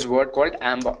append this word called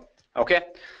Amber. Okay,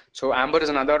 so Amber is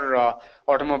another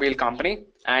automobile company,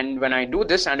 and when I do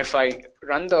this, and if I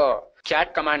run the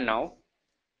cat command now,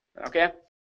 okay,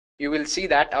 you will see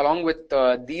that along with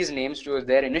these names which was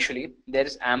there initially, there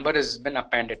is Amber has been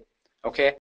appended.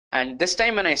 Okay, and this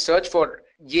time when I search for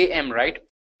AM, right,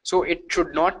 so it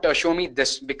should not show me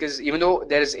this, because even though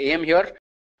there is AM here,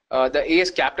 the A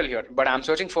is capital here, but I'm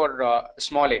searching for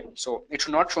small a, so it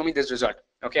should not show me this result.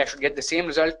 Okay, I should get the same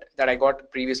result that I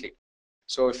got previously.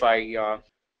 So if I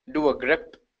do a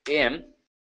grep AM,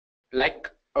 like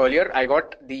earlier, I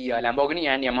got the Lamborghini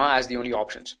and Yamaha as the only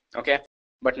options. Okay,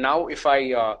 but now if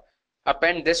I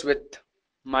append this with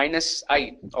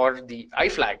 -i or the I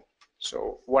flag,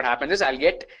 so what happens is I'll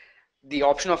get the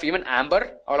option of even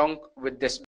Amber along with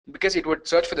this, because it would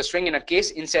search for the string in a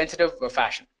case insensitive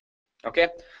fashion. Okay,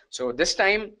 so this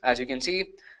time, as you can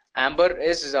see, Amber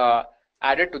is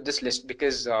added to this list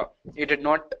because it did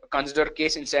not consider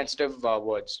case insensitive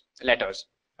letters.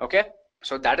 Okay,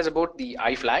 so that is about the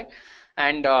I flag,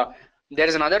 and there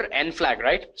is another N flag,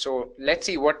 right? So let's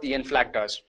see what the N flag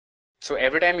does. So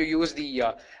every time you use the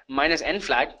 -N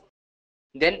flag,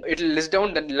 then it will list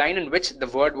down the line in which the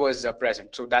word was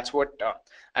present. So that's what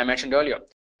I mentioned earlier.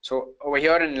 So over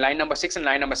here in line number 6 and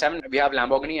line number 7, we have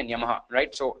Lamborghini and Yamaha,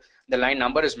 right? So the line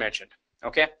number is mentioned.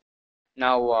 Okay,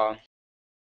 now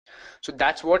so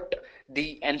that's what the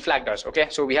N flag does. Okay,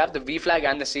 so we have the V flag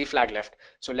and the C flag left.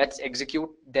 So let's execute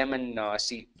them and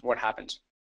see what happens.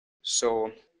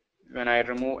 So when I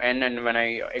remove N and when I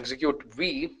execute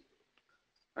V,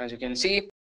 as you can see,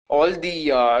 all the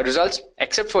results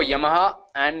except for Yamaha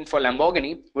and for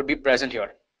Lamborghini would be present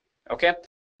here. Okay,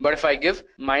 but if I give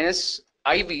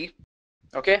 -IV,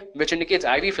 okay, which indicates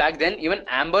IV flag, then even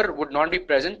Amber would not be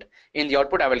present in the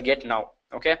output I will get now.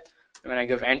 Okay, when I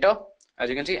give enter, as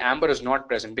you can see, Amber is not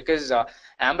present because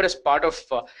Amber is part of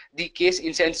the case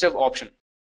insensitive option,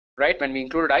 right? When we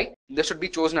included I, this should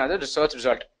be chosen as a search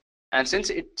result, and since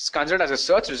it's considered as a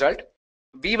search result,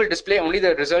 we will display only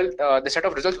the result, the set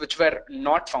of results which were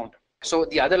not found. So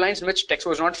the other lines in which text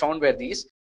was not found were these,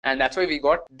 and that's why we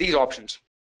got these options.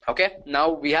 Okay, now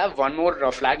we have one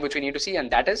more flag which we need to see, and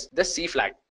that is the C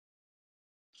flag.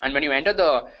 And when you enter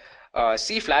the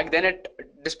C flag, then it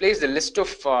displays the list of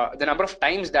the number of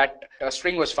times that a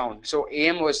string was found. So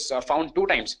AM was found 2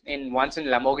 times, once in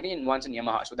Lamborghini and once in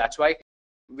Yamaha. So that's why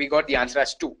we got the answer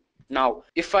as 2. Now,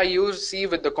 if I use C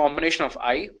with the combination of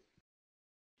I,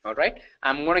 all right,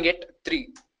 I'm going to get 3.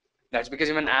 That's because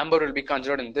even Amber will be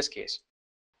considered in this case.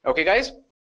 Okay, guys.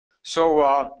 So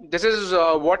this is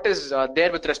what is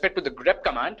there with respect to the grep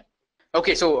command.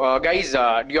 Okay, so guys,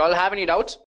 do you all have any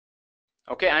doubts?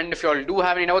 Okay, and if you all do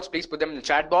have any doubts, please put them in the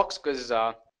chat box, because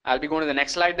I'll be going to the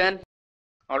next slide then.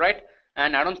 All right,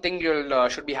 and I don't think you'll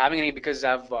should be having any, because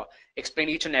I've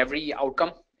explained each and every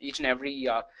outcome, each and every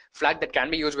flag that can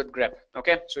be used with grep.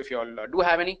 Okay, so if you all do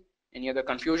have any other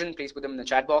confusion, please put them in the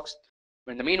chat box.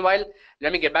 But in the meanwhile,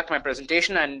 let me get back to my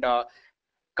presentation and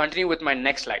continue with my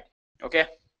next slide. Okay,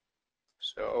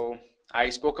 so I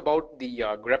spoke about the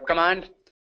grep command.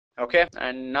 Okay,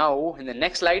 and now in the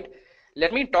next slide,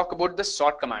 let me talk about the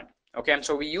sort command. Okay, and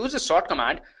so we use the sort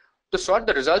command to sort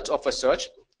the results of a search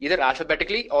either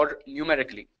alphabetically or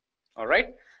numerically. All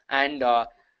right, and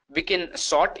we can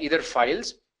sort either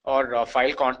files or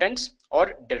file contents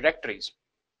or directories.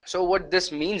 So what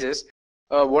this means is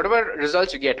whatever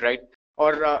results you get, right,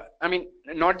 or I mean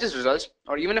not just results,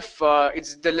 or even if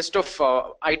it's the list of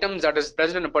items that is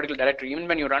present in a particular directory, even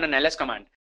when you run an ls command,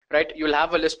 right, you'll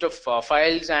have a list of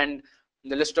files and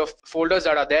the list of folders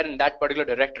that are there in that particular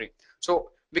directory.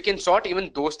 So we can sort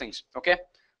even those things. Okay,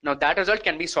 now that result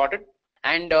can be sorted,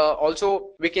 and also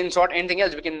we can sort anything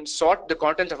else. We can sort the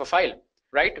contents of a file,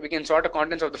 right? We can sort the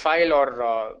contents of the file, or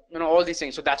all these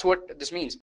things. So that's what this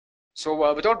means.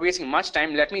 So without wasting much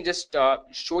time, let me just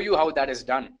show you how that is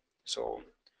done. So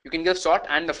you can give sort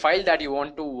and the file that you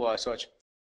want to search.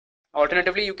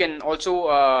 Alternatively, you can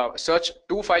also search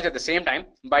 2 files at the same time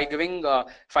by giving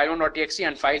file1.txt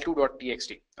and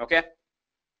file2.txt. Okay,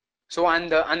 so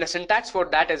and the syntax for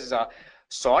that is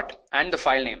sort and the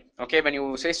file name. Okay, when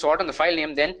you say sort on the file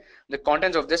name, then the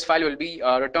contents of this file will be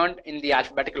returned in the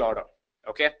alphabetical order.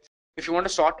 Okay, if you want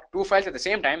to sort 2 files at the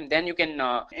same time, then you can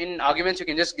in arguments you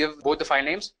can just give both the file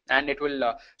names, and it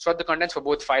will sort the contents for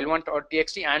both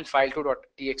file1.txt and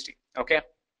file2.txt. Okay,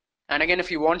 and again,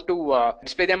 if you want to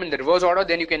display them in the reverse order,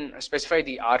 then you can specify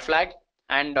the R flag,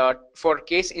 and for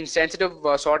case insensitive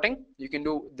sorting, you can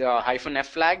do the -F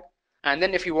flag. And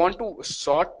then if you want to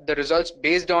sort the results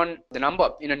based on the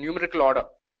number in a numerical order,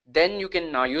 then you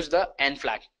can use the n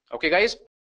flag. Okay guys,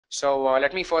 so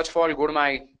let me first of all go to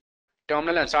my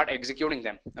terminal and start executing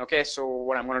them. Okay, so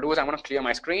what I'm going to do is I'm going to clear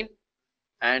my screen,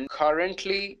 and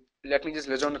currently let me just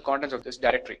list down the contents of this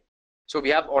directory. So we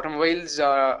have automobiles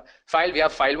file, we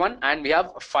have file 1, and we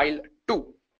have file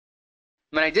 2.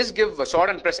 When I just give a sort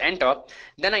and press enter,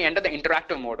 then I enter the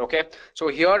interactive mode. Okay, so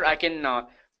here I can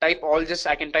type all this,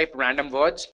 I can type random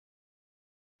words.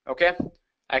 Okay,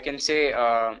 I can say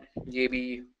A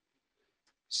B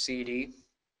C D,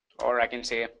 or I can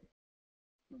say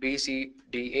B C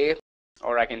D A,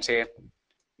 or I can say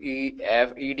E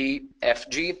F E D F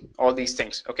G, all these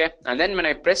things. Okay, and then when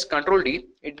I press Control D,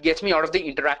 it gets me out of the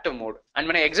interactive mode. And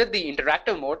when I exit the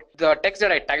interactive mode, the text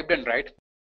that I typed in, right,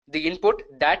 the input,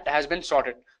 that has been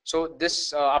sorted. So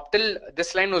this up till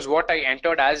this line was what I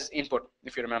entered as input,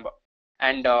 if you remember,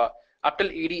 and up till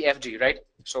EDFG, right?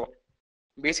 So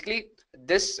basically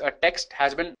this text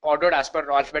has been ordered as per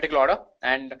alphabetical order,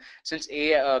 and since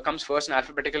A comes first in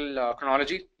alphabetical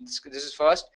chronology, this is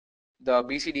first, the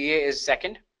BCDA is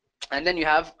second, and then you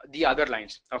have the other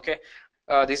lines. Okay,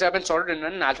 these have been sorted in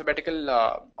an alphabetical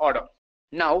order.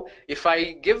 Now if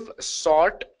I give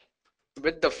sort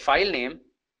with the file name,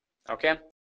 okay,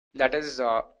 that is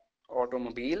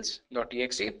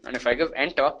automobiles.txt, and if I give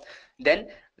enter, then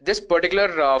this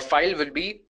particular file will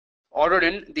be ordered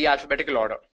in the alphabetical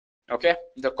order. Okay,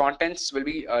 the contents will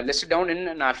be listed down in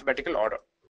an alphabetical order.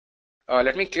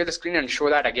 Let me clear the screen and show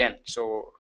that again.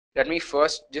 So let me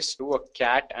first just do a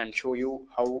cat and show you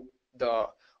how the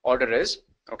order is.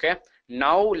 Okay,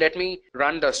 now let me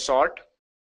run the sort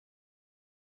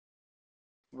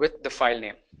with the file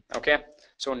name. Okay,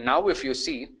 so now if you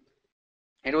see,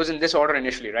 it was in this order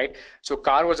initially, right? So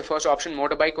car was the first option,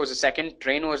 motorbike was the second,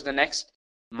 train was the next,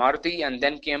 Maruti, and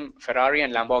then came Ferrari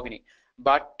and Lamborghini.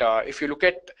 But if you look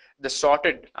at the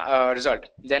sorted result,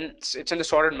 then it's in the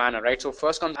sorted manner, right? So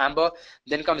first comes Amber,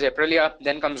 then comes Aprilia,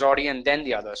 then comes Audi, and then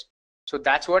the others. So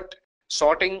that's what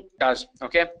sorting does.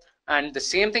 Okay, and the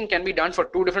same thing can be done for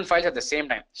two different files at the same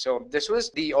time. So this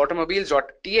was the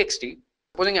automobiles.txt.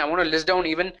 Supposing I want to list down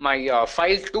even my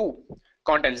file 2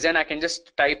 contents, then I can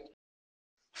just type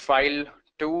file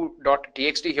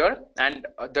 2.txt here, and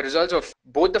the results of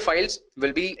both the files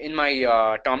will be in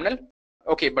my terminal.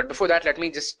 Okay, but before that, let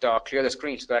me just clear the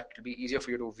screen so that it'll be easier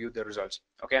for you to view the results.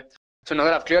 Okay, so now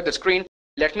that I've cleared the screen,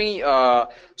 let me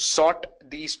sort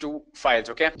these two files.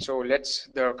 Okay, so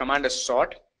the command is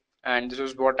sort, and this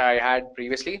is what I had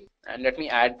previously, and let me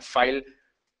add file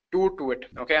 2 to it.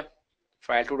 Okay,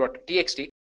 file 2.txt.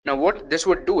 Now what this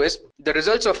would do is the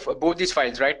results of both these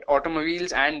files, right,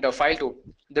 automobiles and file 2,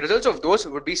 the results of those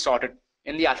would be sorted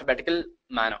in the alphabetical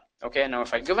manner. Okay, now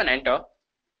if I give an enter,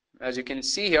 as you can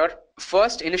see here,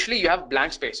 first initially you have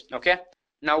blank space. Okay,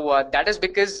 now that is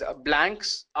because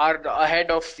blanks are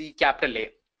ahead of the capital A,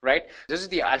 right? This is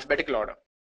the alphabetical order,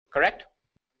 correct?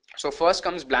 So first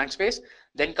comes blank space,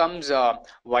 then comes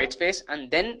white space,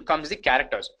 and then comes the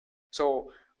characters.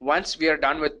 So once we are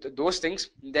done with those things,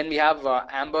 then we have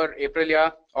Amber,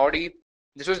 Aprilia, Audi.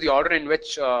 This was the order in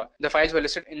which the files were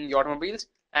listed in the automobiles,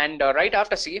 and right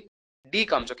after C, D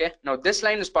comes. Okay, now this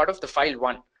line is part of the file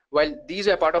 1, while these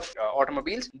are part of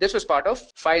automobiles. This was part of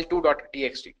file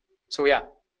 2.txt. So yeah,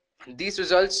 these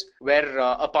results were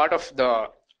a part of the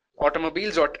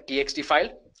automobiles.txt file.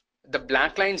 The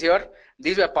blank lines here,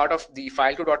 these were part of the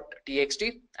file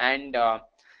 2.txt, and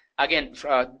again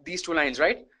these two lines,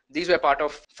 right, these were part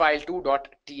of file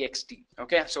 2.txt.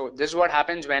 Okay, so this is what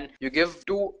happens when you give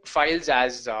two files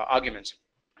as arguments.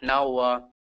 Now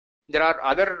there are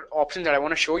other options that I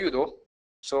want to show you though.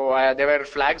 So there were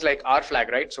flags like R flag,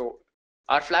 right? So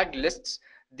R flag lists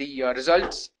the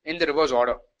results in the reverse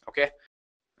order. Okay,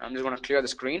 I'm just going to clear the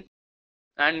screen,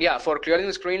 and yeah, for clearing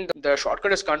the screen, the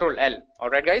shortcut is Control L. All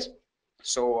right guys,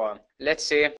 so let's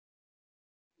say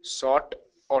sort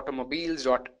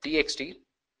automobiles.txt.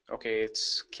 Okay,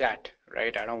 it's cat,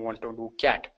 right? I don't want to do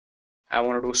cat. I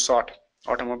want to do sort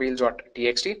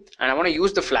automobiles.txt, and I want to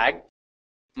use the flag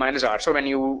 -R. So when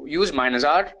you use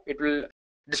 -R, it will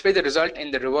display the result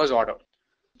in the reverse order.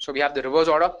 So we have the reverse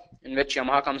order in which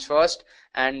Yamaha comes first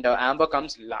and Amber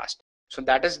comes last. So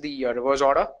that is the reverse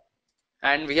order.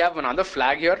 And we have another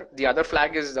flag here. The other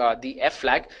flag is the F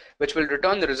flag, which will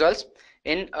return the results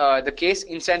in the case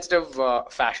insensitive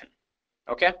fashion.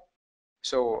 Okay,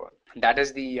 so that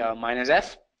is the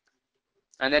 -F.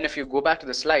 And then if you go back to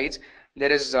the slides,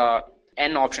 there is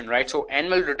N option, right? So N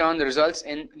will return the results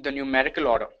in the numerical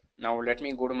order. Now let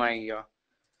me go to my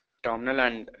terminal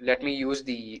and let me use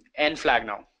the N flag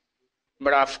now.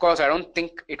 But of course, I don't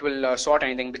think it will sort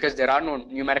anything because there are no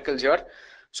numericals here.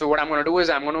 So what I'm going to do is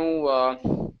I'm going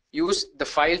to use the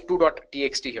file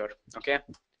 2.txt here. Okay,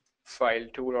 file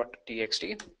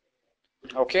 2.txt.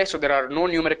 Okay, so there are no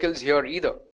numericals here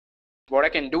either. What I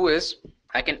can do is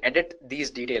I can edit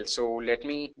these details. So let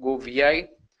me go vi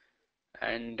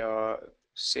and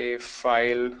say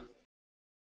file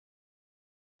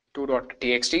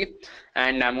 2.txt,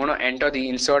 and I'm going to enter the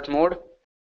insert mode.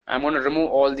 I'm going to remove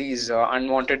all these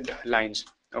unwanted lines.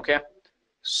 Okay,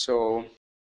 so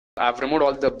I've removed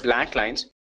all the blank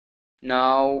lines.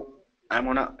 Now I'm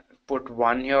going to put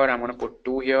 1 here, I'm going to put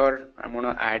 2 here, I'm going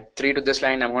to add 3 to this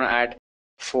line, I'm going to add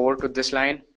 4 to this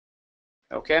line.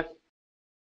 Okay,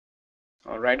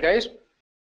 all right guys,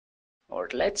 or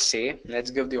let's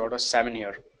give the order 7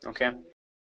 here. Okay,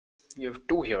 you have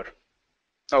 2 here.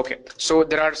 Okay, so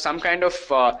there are some kind of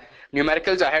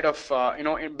numericals ahead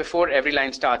of before every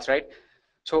line starts, right?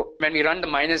 So when we run the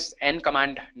 -n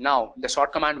command now, the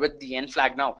sort command with the n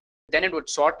flag now, then it would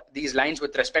sort these lines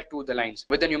with respect to the lines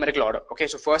with the numerical order. Okay,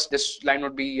 so first this line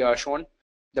would be shown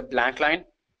the blank line.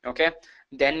 Okay,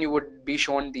 then you would be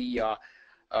shown the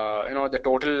the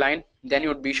total line, then you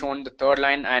would be shown the third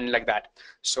line, and like that.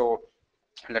 So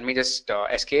let me just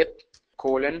escape,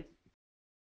 colon,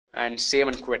 and save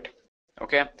and quit.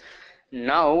 Okay,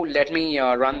 now let me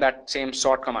run that same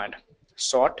sort command,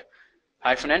 sort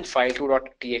 -n file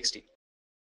 2.txt.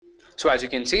 So as you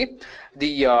can see,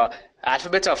 the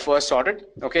alphabets are first sorted.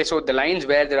 Okay, so the lines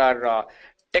where there are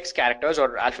text characters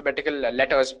or alphabetical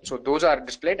letters, so those are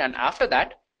displayed, and after that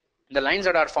the lines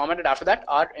that are formatted after that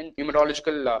are in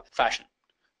numerological fashion.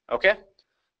 Okay,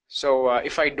 so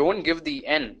if I don't give the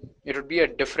n, it would be a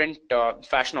different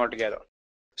fashion altogether.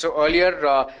 So earlier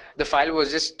the file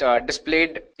was just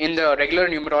displayed in the regular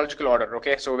numerological order.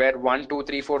 Okay, so where 1, 2,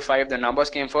 3, 4, 5 the numbers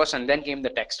came first and then came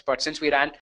the text. But since we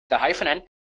ran the -n,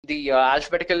 the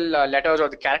alphabetical letters or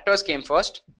the characters came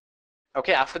first.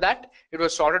 Okay, after that it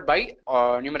was sorted by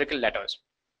numerical letters.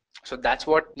 So that's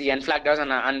what the n flag does,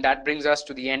 and that brings us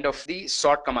to the end of the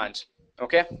sort commands.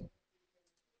 Okay,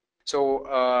 so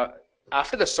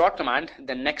after the sort command,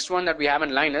 the next one that we have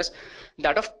in line is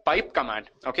that of pipe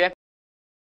command. Okay,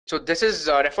 so this is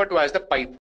referred to as the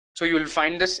pipe. So you will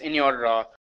find this in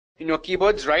your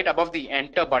keyboards right above the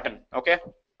enter button. Okay,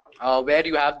 where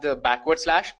you have the backward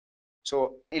slash. So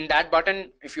in that button,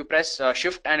 if you press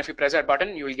shift and if you press that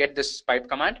button, you will get this pipe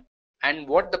command. And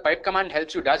what the pipe command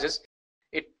helps you does is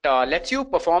it lets you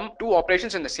perform 2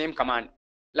 operations in the same command.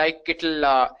 Like it'll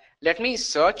let me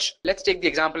search. Let's take the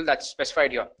example that's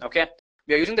specified here. Okay,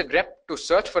 we are using the grep to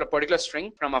search for a particular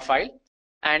string from a file,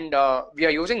 and we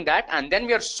are using that, and then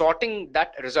we are sorting that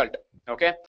result.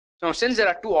 Okay, so since there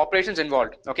are 2 operations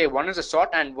involved, okay, one is the sort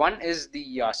and one is the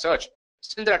search.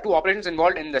 Since there are 2 operations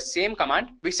involved in the same command,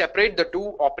 we separate the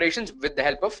 2 operations with the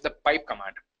help of the pipe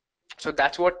command. So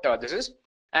that's what this is.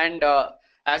 And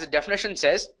as the definition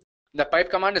says, the pipe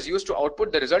command is used to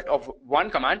output the result of one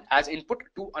command as input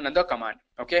to another command.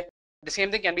 Okay, the same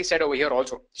thing can be said over here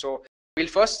also. So we'll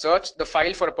first search the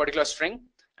file for a particular string,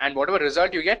 and whatever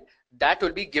result you get, that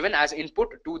will be given as input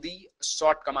to the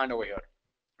sort command over here,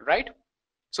 right?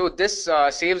 So this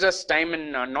saves us time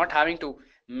in not having to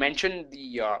mention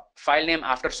the file name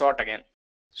after sort again.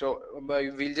 So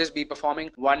we'll just be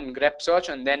performing one grep search,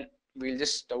 and then we'll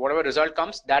just whatever result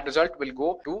comes, that result will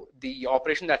go to the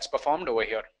operation that's performed over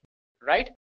here, right?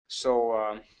 So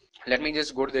let me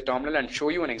just go to the terminal and show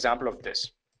you an example of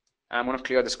this. I'm going to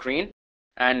clear the screen,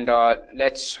 and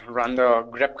let's run the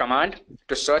grep command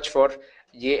to search for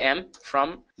am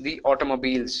from the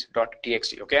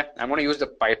automobiles.txt. Okay, I'm going to use the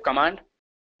pipe command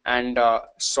and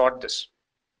sort this.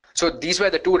 So these were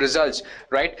the 2 results,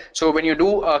 right? So when you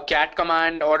do a cat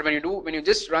command, or when you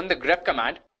just run the grep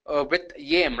command with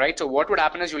am, right? So what would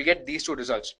happen is you'll get these 2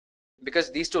 results,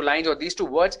 because these 2 lines or these 2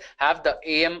 words have the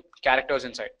am characters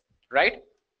inside, right?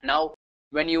 Now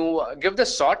when you give the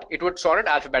sort, it would sort it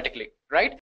alphabetically,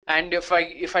 right? And if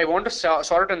I want to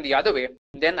sort it in the other way,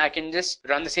 then I can just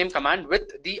run the same command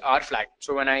with the r flag.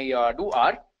 So when I do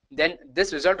r, then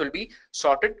this result will be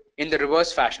sorted in the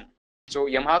reverse fashion. So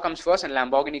Yamaha comes first and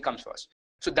Lamborghini comes first.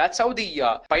 So that's how the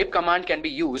pipe command can be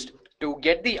used to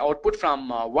get the output from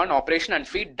one operation and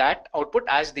feed that output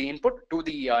as the input to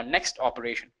the next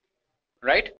operation,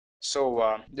 right?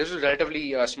 So this is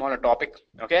relatively a smaller topic.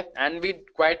 Okay, and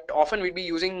quite often we'd be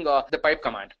using the pipe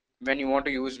command when you want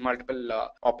to use multiple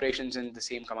operations in the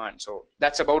same command. So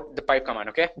that's about the pipe command.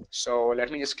 Okay, so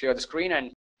let me just clear the screen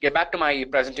and get back to my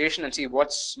presentation and see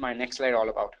what's my next slide all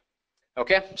about.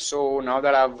 Okay, so now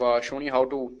that I've shown you how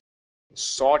to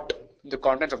sort the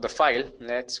contents of the file,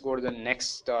 let's go to the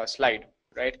next slide,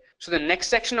 right? So the next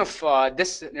section of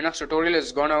this Linux tutorial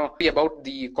is going to be about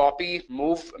the copy,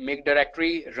 move, make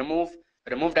directory, remove,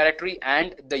 remove directory,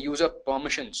 and the user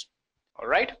permissions. All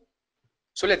right.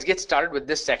 So let's get started with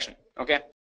this section. Okay.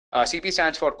 CP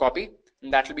stands for copy,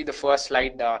 and that will be the first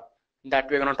slide that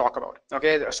we're going to talk about.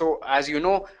 Okay. So as you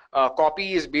know,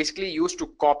 copy is basically used to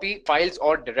copy files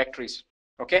or directories.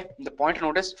 Okay. The point to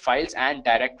notice files and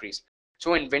directories.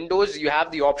 So in Windows, you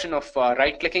have the option of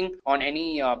right-clicking on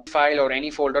any file or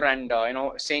any folder and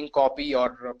saying copy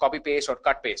or copy paste or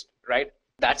cut paste. Right.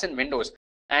 That's in Windows,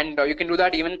 and you can do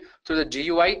that even through the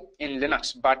GUI in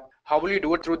Linux. But how will you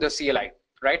do it through the CLI?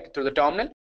 Right, through the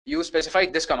terminal, you specify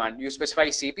this command. You specify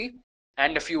CP,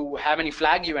 and if you have any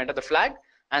flag, you enter the flag,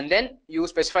 and then you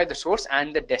specify the source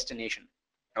and the destination.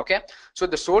 Okay, so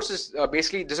the source is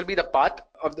basically this will be the path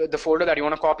of the folder that you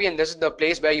want to copy, and this is the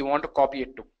place where you want to copy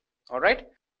it to. All right,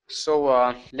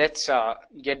 so let's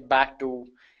get back to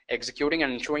executing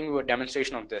and showing you a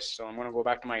demonstration of this. So I'm going to go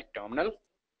back to my terminal.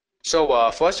 So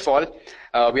first of all,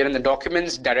 we are in the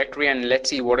documents directory, and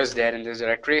let's see what is there in this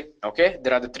directory. Okay,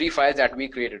 there are the three files that we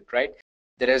created, right?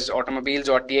 There is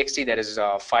automobiles.txt, there is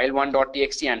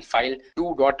file1.txt, and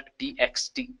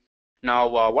file2.txt. Now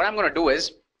what I'm going to do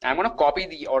is I'm going to copy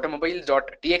the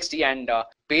automobiles.txt and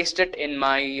paste it in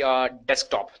my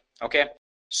desktop. Okay,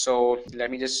 so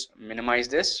let me just minimize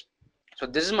this. So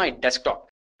this is my desktop,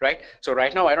 right? So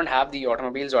right now I don't have the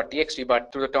automobiles.txt,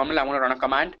 but through the terminal I'm going to run a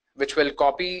command which will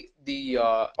copy the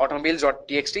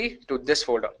automobiles.txt to this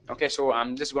folder. Okay, so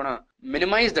I'm just going to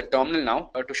minimize the terminal now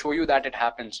to show you that it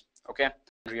happens, okay,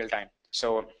 in real time.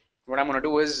 So what I'm going to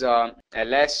do is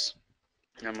ls,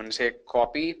 I'm going to say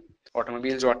copy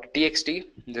automobiles.txt.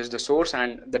 This is the source,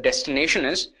 and the destination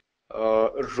is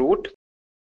root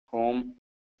home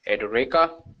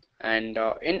Edureka, and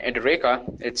in Edureka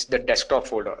it's the desktop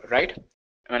folder, right?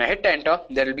 When I hit enter,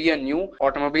 there will be a new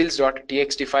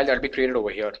automobiles.txt file that will be created over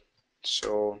here.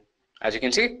 So as you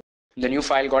can see, the new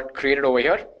file got created over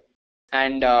here,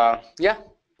 and yeah,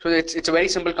 so it's a very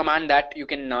simple command that you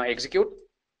can execute.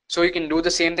 So you can do the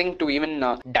same thing to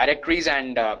even directories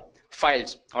and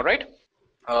files. All right.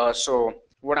 So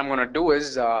what I'm going to do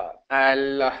is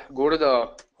I'll go to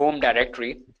the home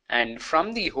directory, and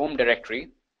from the home directory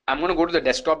I'm going to go to the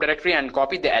desktop directory and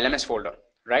copy the LMS folder,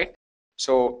 right?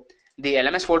 So the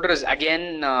LMS folder is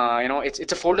again,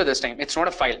 it's a folder this time. It's not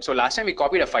a file. So last time we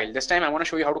copied a file. This time I want to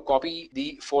show you how to copy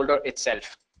the folder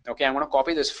itself. Okay, I'm going to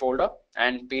copy this folder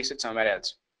and paste it somewhere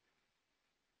else.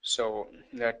 So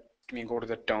let me go to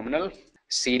the terminal,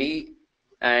 cd,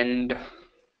 and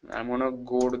I'm going to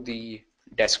go to the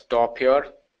desktop here.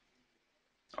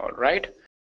 All right.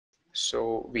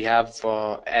 So we have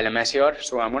LMS here.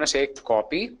 So I'm going to say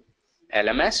copy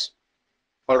LMS.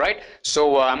 All right,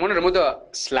 so I'm going to remove the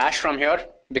slash from here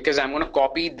because I'm going to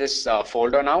copy this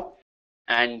folder now,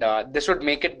 and this would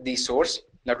make it the source.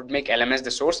 That would make LMS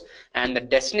the source, and the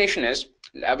destination is,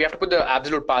 we have to put the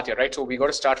absolute path here, right? So we got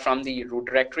to start from the root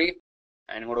directory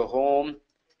and go to home,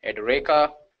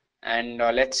 Edureka, and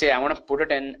let's say I want to put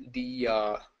it in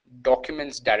the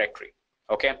documents directory.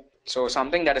 Okay, so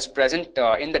something that is present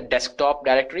in the desktop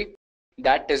directory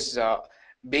that is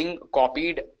being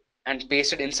copied and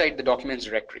pasted inside the documents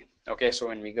directory. Okay, so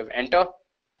when we give enter,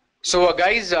 so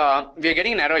guys, we are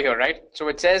getting an error here, right? So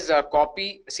it says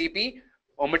copy CP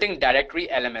omitting directory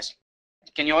LMS.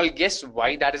 Can you all guess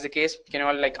why that is the case? Can you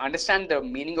all like understand the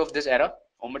meaning of this error,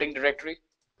 omitting directory?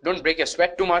 Don't break your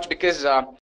sweat too much, because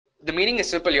the meaning is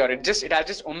simple here. It has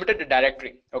just omitted the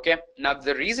directory. Okay, now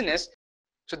the reason is,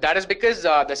 so that is because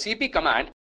the CP command,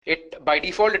 it by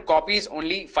default it copies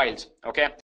only files. Okay,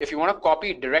 if you want to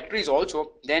copy directories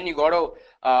also, then you got to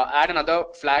add another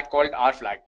flag called R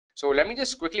flag. So let me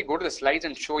just quickly go to the slides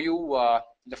and show you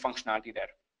the functionality there.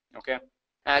 Okay,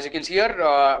 as you can see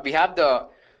here, we have the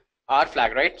R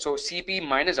flag, right? So CP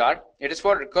minus R, it is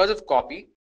for recursive copy,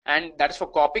 and that is for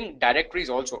copying directories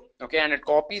also. Okay, and it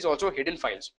copies also hidden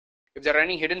files. If there are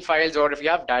any hidden files, or if you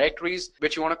have directories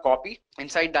which you want to copy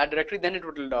inside that directory, then it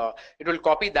will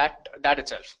copy that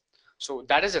itself. So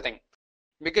that is the thing,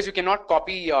 because you cannot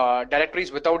copy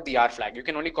directories without the R flag. You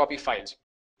can only copy files.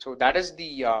 So that is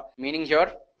the meaning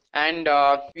here. And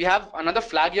we have another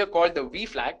flag here called the V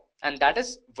flag, and that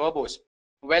is verbose.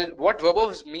 Well, what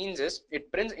verbose means is it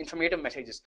prints informative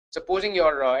messages. Supposing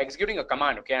you're executing a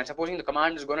command, okay, and supposing the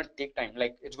command is going to take time,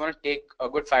 like it's going to take a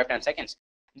good 5-10 seconds.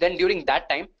 Then during that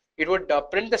time, it would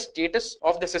print the status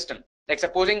of the system. Like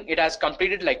supposing it has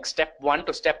completed like step 1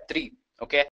 to step 3,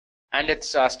 okay, and it's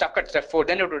stuck at step 4,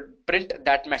 then it would print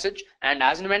that message, and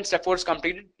as and when step 4 is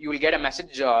completed, you will get a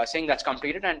message saying that's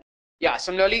completed. And yeah,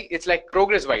 similarly, it's like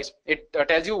progress wise. It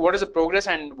tells you what is the progress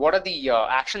and what are the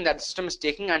action that the system is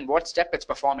taking and what step it's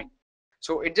performing.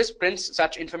 So it just prints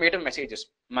such informative messages,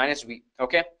 -v,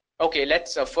 okay. Okay,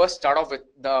 let's first start off with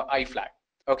the I flag.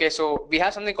 Okay, so we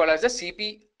have something called as the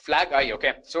CP flag I.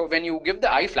 Okay, so when you give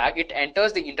the I flag, it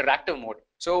enters the interactive mode.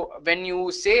 So when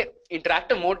you say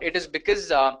interactive mode, it is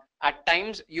because at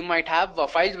times you might have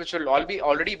files which will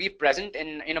already be present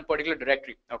in a particular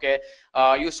directory. Okay,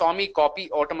 you saw me copy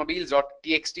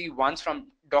automobiles.txt once from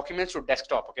documents to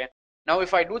desktop. Okay, now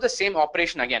if I do the same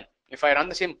operation again, if I run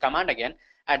the same command again,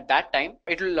 at that time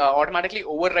it will automatically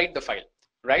overwrite the file,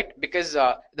 right? Because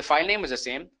the file name is the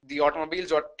same. The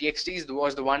automobiles.txt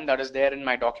was the one that is there in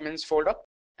my documents folder.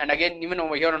 And again, even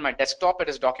over here on my desktop, it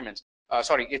is documents.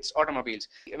 Sorry, it's automobiles.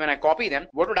 When I copy them,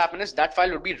 what would happen is that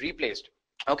file would be replaced.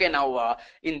 Okay, now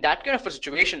in that kind of a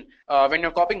situation, when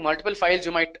you're copying multiple files,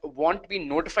 you might want to be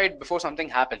notified before something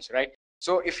happens, right?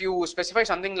 So if you specify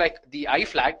something like the I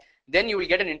flag, then you will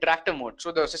get an interactive mode.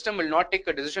 So the system will not take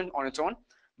a decision on its own,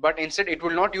 but instead it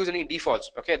will not use any defaults.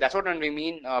 Okay, that's what we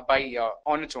mean by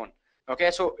on its own.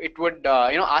 Okay, so it would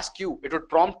ask you, it would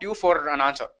prompt you for an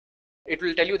answer. It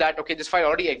will tell you that, okay, this file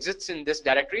already exists in this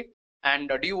directory,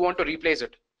 and do you want to replace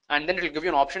it? And then it will give you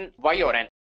an option Y or N.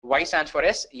 Y stands for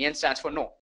yes, N stands for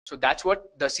no. So that's what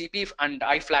the CP and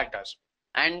I flag does.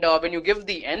 And when you give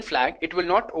the N flag, it will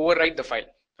not overwrite the file.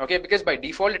 Okay, because by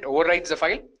default it overwrites the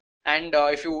file, and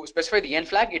if you specify the N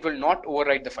flag, it will not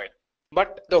overwrite the file.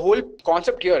 But the whole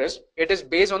concept here is it is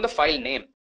based on the file name.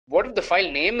 What if the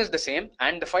file name is the same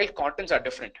and the file contents are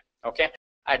different? Okay,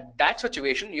 at that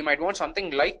situation you might want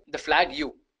something like the flag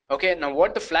U. Okay, now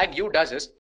what the flag U does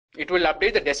is it will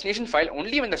update the destination file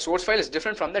only when the source file is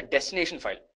different from the destination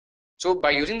file. So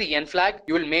by using the N flag,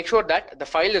 you will make sure that the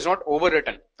file is not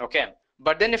overwritten. Okay,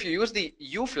 but then if you use the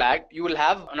U flag, you will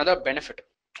have another benefit.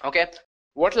 Okay,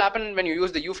 what will happen when you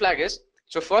use the U flag is,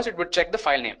 so first it would check the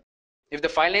file name. If the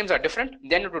file names are different,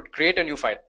 then it would create a new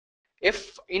file.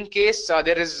 If in case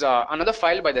there is another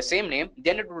file by the same name,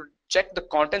 then it would check the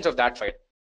contents of that file.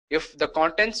 If the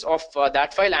contents of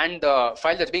that file and the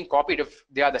file that's being copied, if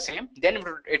they are the same, then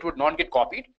it would not get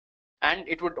copied, and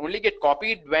it would only get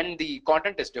copied when the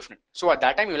content is different. So at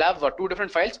that time you'll have two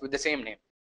different files with the same name.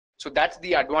 So that's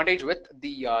the advantage with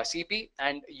the CP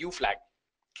and U flag.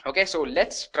 Okay, so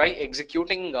let's try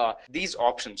executing these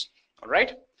options. All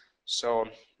right, so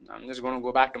I'm just going to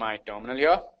go back to my terminal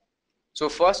here. So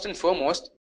first and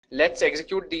foremost, let's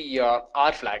execute the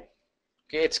R flag.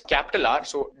 Okay, it's capital R,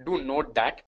 so do note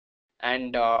that.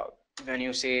 And when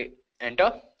you say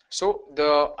enter, so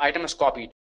the item is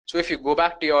copied. So if you go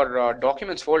back to your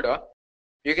documents folder,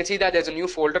 you can see that there's a new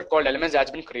folder called elements that's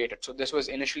been created. So this was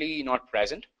initially not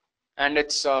present, and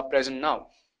it's present now.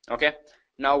 Okay,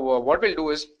 now what we'll do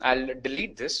is I'll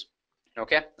delete this.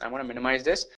 Okay, I'm going to minimize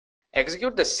this,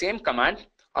 execute the same command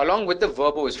along with the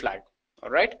verbose flag.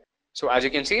 All right, so as you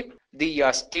can see, the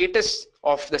status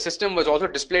of the system was also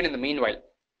displayed in the meanwhile,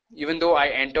 even though I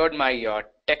entered my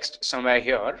text somewhere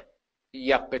here.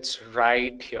 Yep, it's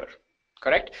right here.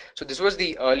 Correct. So this was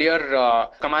the earlier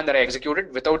command that I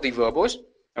executed without the verbose.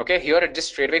 Okay, here it just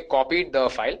straight away copied the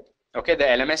file. Okay, the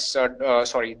LMS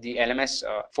the LMS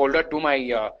folder to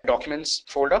my documents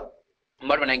folder.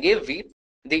 But when I gave V,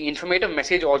 the informative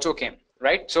message also came,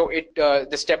 right? So it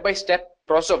the step-by-step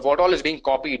process of what all is being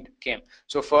copied came.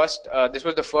 So first, this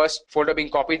was the first folder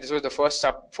being copied, this was the first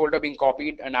subfolder being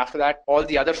copied, and after that, all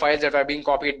the other files that are being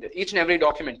copied, each and every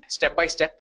document, step by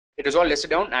step, it is all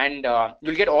listed down, and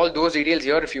you'll get all those details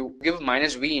here if you give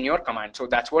 -v in your command. So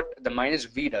that's what the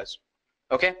 -v does.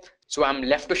 Okay, so I'm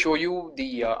left to show you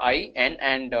the I, N,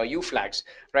 and U flags,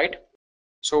 right?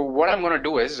 So what I'm going to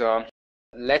do is,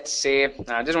 let's say,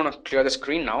 I just want to clear the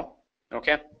screen now.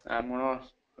 Okay, I'm going to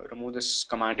remove this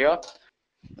command here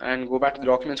and go back to the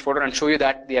documents folder and show you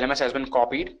that the LMS has been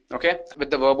copied, okay, with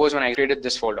the verbose when I created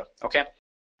this folder. Okay,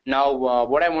 now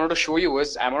what I wanted to show you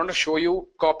is I wanted to show you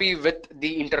copy with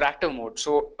the interactive mode.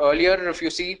 So earlier, if you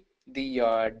see the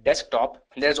desktop,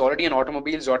 there's already an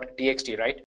automobiles.txt,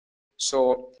 right?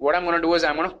 So what I'm going to do is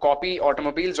I'm going to copy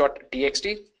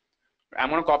automobiles.txt. I'm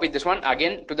going to copy this one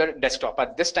again to the desktop.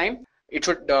 At this time, it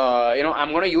should,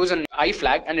 I'm going to use an I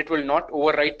flag, and it will not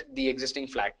overwrite the existing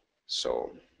flag.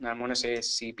 So I'm going to say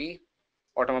cp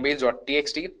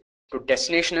automobiles.txt to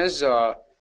destination is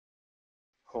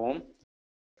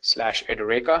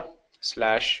home/edureka/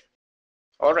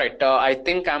 all right, I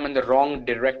think I'm in the wrong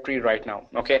directory right now.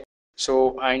 Okay,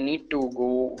 so I need to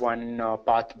go one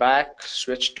path back,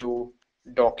 switch to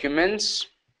documents.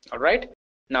 All right,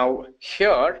 now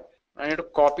here I need to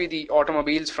copy the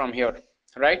automobiles from here,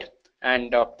 right,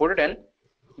 and put it in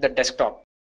the desktop.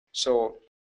 So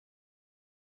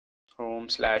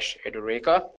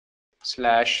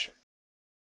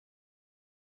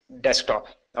home/edureka/desktop.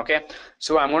 Okay,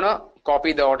 so I'm gonna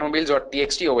copy the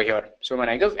automobiles.txt over here. So when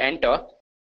I give enter,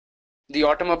 the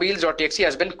automobiles.txt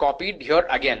has been copied here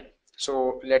again.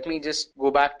 So let me just go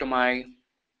back to my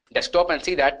desktop and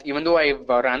see that even though I've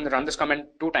run this command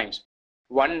 2 times,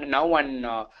 one now and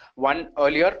one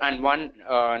earlier and one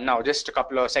now, just a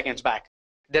couple of seconds back,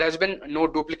 there has been no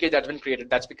duplicate that's been created.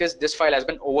 That's because this file has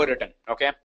been overwritten.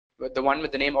 Okay, the one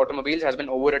with the name automobiles has been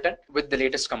overwritten with the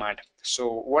latest command. So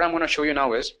what I'm going to show you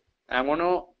now is I'm going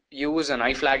to use an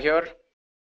iflag here.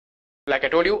 Like I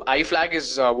told you, iflag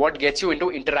is what gets you into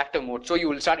interactive mode. So you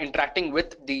will start interacting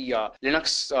with the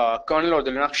Linux kernel or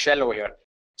the Linux shell over here.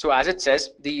 So as it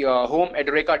says, the home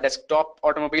Edureka desktop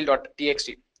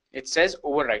automobile.txt, it says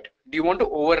overwrite. Do you want to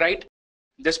overwrite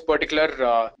this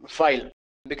particular file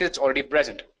because it's already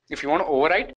present? If you want to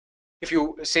overwrite, if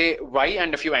you say Y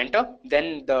and if you enter,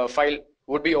 then the file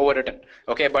would be overwritten.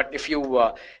 Okay, but if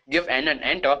you give N and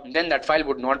enter, then that file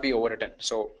would not be overwritten.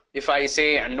 So if I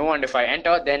say no and if I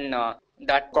enter, then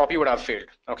that copy would have failed.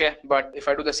 Okay, but if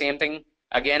I do the same thing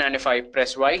again and if I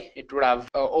press Y, it would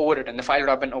have overwritten. The file would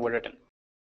have been overwritten.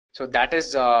 So that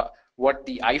is what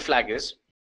the I flag is.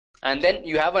 And then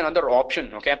you have another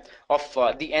option, okay,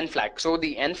 of the N flag. So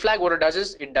the N flag, what it does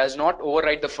is it does not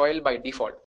overwrite the file by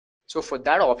default. So for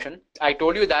that option, I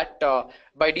told you that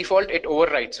by default it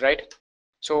overwrites, right?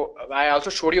 So I also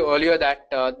showed you earlier that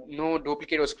no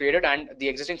duplicate was created and the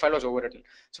existing file was overwritten.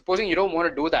 Supposing you don't want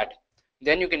to do that,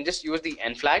 then you can just use the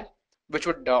N flag, which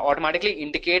would automatically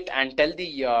indicate and tell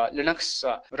the Linux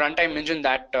runtime engine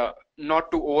that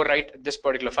not to overwrite this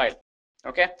particular file.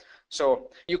 Okay, so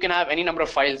you can have any number of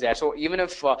files there. So even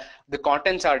if the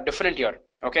contents are different here,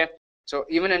 okay, so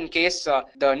even in case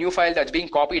the new file that's being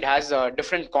copied has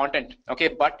different content, okay,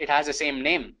 but it has the same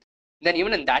name, then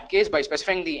even in that case, by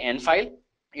specifying the N file,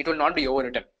 it will not be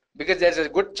overwritten, because there's a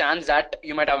good chance that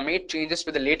you might have made changes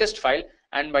to the latest file,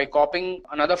 and by copying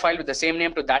another file with the same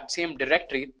name to that same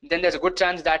directory, then there's a good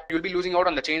chance that you'll be losing out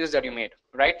on the changes that you made,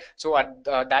 right? So at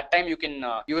that time you can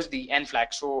use the N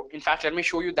flag. So in fact, let me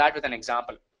show you that with an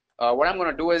example. What I'm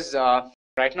going to do is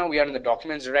right now we are in the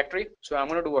documents directory, so I'm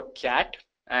going to do a cat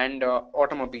and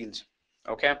automobiles.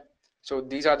 Okay, so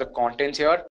these are the contents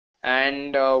here,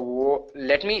 and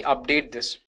let me update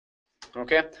this.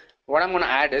 Okay, what I'm going to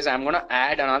add is I'm going to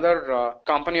add another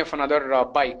company of another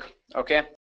bike. Okay,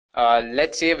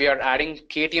 let's say we are adding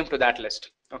KTM to that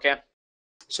list. Okay,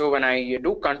 so when I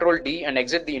do Control D and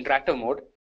exit the interactive mode,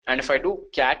 and if I do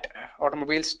cat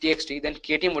automobiles txt, then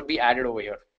KTM would be added over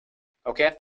here.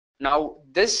 Okay, now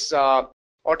this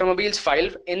automobiles file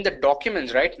in the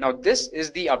documents, right now this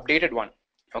is the updated one.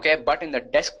 Okay, but in the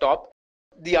desktop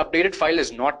the updated file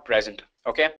is not present.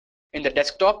 Okay, in the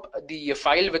desktop the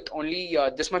file with only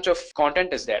this much of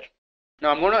content is there.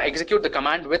 Now I'm going to execute the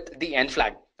command with the N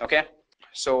flag. Okay,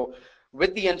 so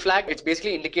with the N flag, it's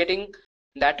basically indicating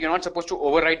that you're not supposed to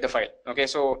overwrite the file. Okay,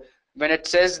 so when it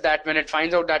says that, when it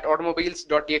finds out that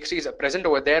automobiles.txt is present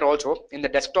over there also in the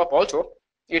desktop also,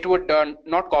 it would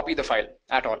not copy the file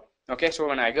at all. Okay, so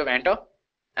when I give enter,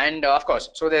 and of course,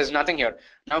 so there's nothing here.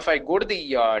 Now if I go to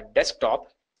the desktop,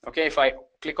 okay, if I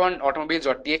click on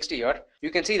automobiles.txt here, you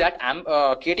can see that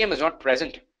KTM is not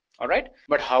present. All right,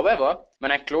 but however,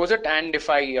 when I close it and if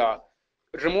I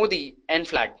remove the N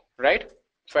flag, right,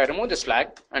 if I remove this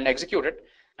flag and execute it,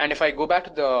 and if I go back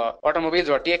to the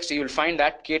automobiles.txt, you'll find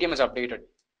that KTM is updated.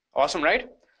 Awesome, right?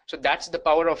 So that's the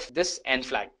power of this N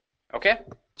flag. Okay,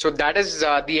 so that is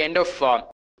the end of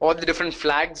all the different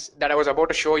flags that I was about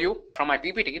to show you from my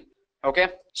PPT. Okay,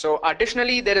 so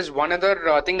additionally there is one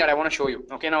other thing that I want to show you.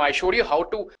 Okay, now I showed you how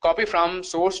to copy from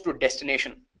source to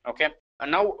destination. Okay,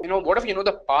 and now what if you know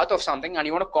the path of something and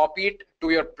you want to copy it to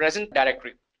your present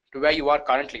directory, to where you are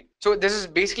currently. So this is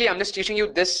basically, I'm just teaching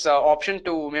you this option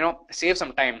to save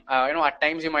some time. At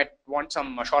times you might want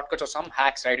some shortcuts or some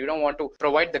hacks, right? You don't want to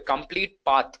provide the complete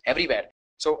path everywhere.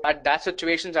 So at that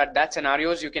situations, at that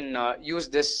scenarios, you can use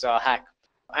this hack.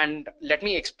 And let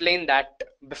me explain that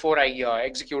before I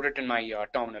execute it in my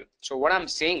terminal. So what I'm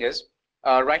saying is,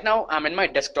 right now I'm in my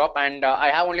desktop and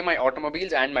I have only my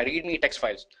automobiles and my readme text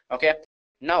files. Okay,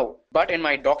 now but in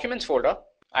my documents folder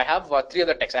I have 3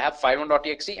 other texts. I have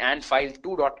file1.txt and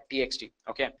file2.txt.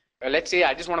 Okay, let's say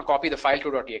I just want to copy the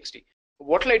file2.txt.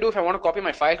 What will I do if I want to copy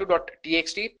my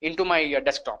file2.txt into my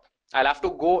desktop? I'll have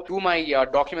to go to my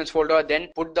documents folder, then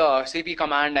put the cp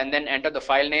command and then enter the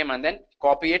file name and then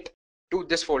copy it to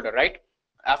this folder, right?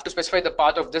 I have to specify the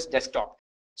path of this desktop.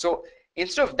 So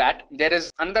instead of that, there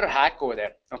is another hack over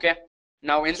there. Okay,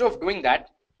 now instead of doing that,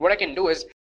 what I can do is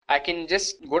I can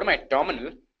just go to my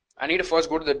terminal. I need to first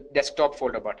go to the desktop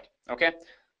folder button. Okay,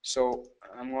 so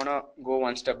I'm gonna go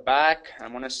one step back.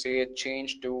 I'm gonna say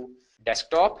change to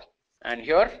desktop, And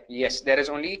here, yes, there is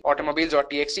only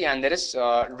automobiles.txt and there is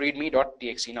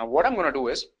readme.txt. Now what I'm going to do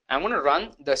is I'm going to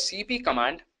run the cp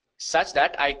command such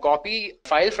that I copy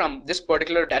file from this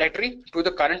particular directory to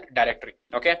the current directory.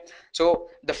 Okay, so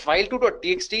the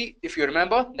file2.txt, if you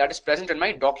remember, that is present in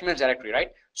my documents directory,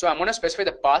 right? So I'm going to specify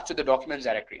the path to the documents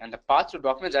directory, and the path to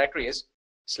documents directory is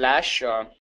 /home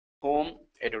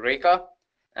Edureka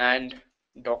and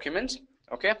documents.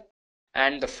 Okay,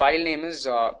 and the file name is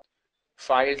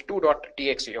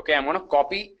file2.txt. okay, I'm going to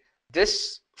copy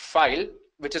this file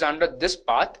which is under this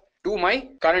path to my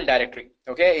current directory.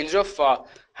 Okay, instead of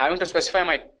having to specify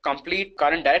my complete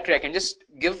current directory, I can just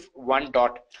give one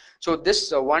dot. So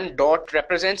this one dot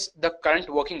represents the current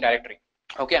working directory.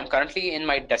 Okay, I'm currently in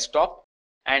my desktop,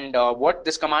 and what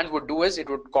this command would do is it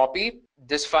would copy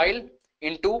this file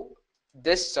into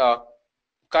this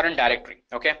current directory.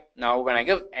 Okay, now when I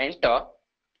give enter,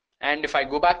 and if I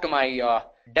go back to my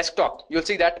desktop, you'll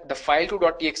see that the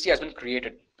file2.txt has been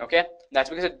created. Okay, that's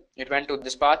because it went to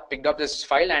this path, picked up this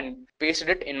file and pasted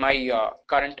it in my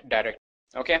current directory.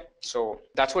 Okay, so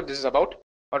that's what this is about.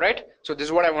 All right, so this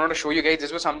is what I wanted to show you guys.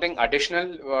 This was something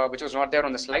additional which was not there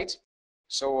on the slides.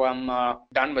 So I'm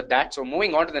done with that. So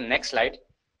moving on to the next slide.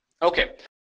 Okay,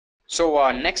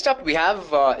 so next up we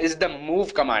have is the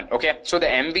move command. Okay, so the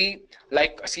MV,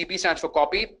 like CP stands for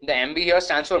copy, the MV here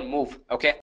stands for move.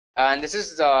 Okay, and this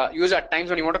is used at times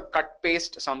when you want to cut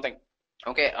paste something.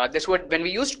 Okay, this would, when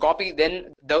we used copy,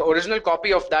 then the original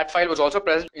copy of that file was also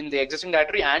present in the existing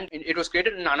directory and it was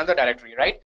created in another directory,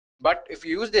 right? But if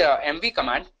you use the MV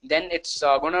command, then it's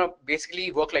going to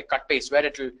basically work like cut paste, where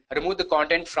it will remove the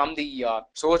content from the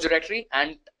source directory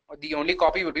and the only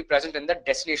copy will be present in the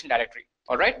destination directory.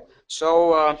 All right,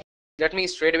 so let me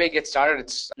straight away get started.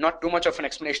 It's not too much of an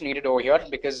explanation needed over here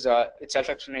because it's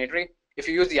self-explanatory. If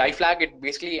you use the I flag, it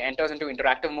basically enters into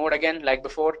interactive mode again like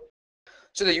before.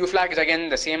 So the U flag is again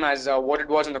the same as what it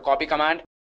was in the copy command.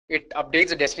 It updates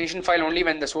the destination file only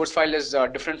when the source file is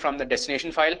different from the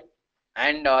destination file.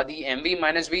 And the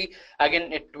mv-v,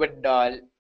 again, it would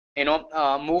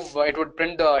move, it would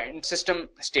print the system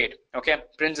state. Okay,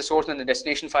 prints the source and the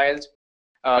destination files,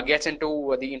 gets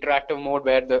into the interactive mode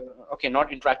where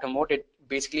not interactive mode, it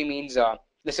basically means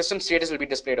the system status will be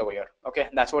displayed over here. Okay,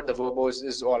 that's what the verbose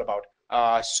is all about.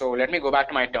 So let me go back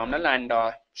to my terminal and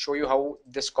show you how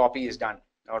this copy is done.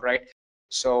 All right,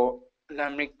 so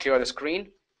let me clear the screen,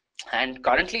 and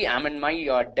currently I'm in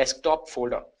my desktop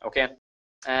folder. Okay,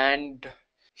 and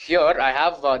here I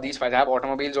have these files. I have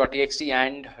automobiles.txt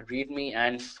and readme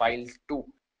and file2.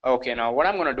 Okay, now what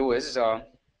I'm going to do is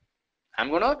I'm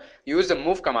going to use the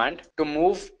move command to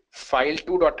move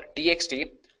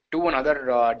file2.txt to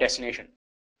another destination.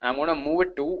 I'm going to move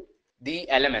it to the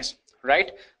LMS,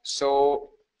 right?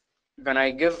 So when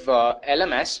I give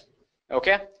LMS,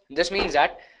 okay, this means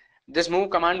that this move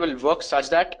command will work such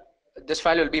that this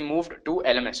file will be moved to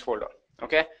LMS folder.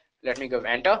 Okay, let me give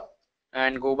enter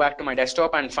and go back to my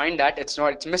desktop and find that it's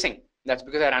missing. That's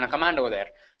because I ran a command over there.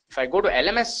 If I go to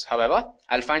LMS, however,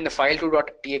 I'll find the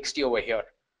file2.txt over here.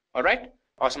 All right,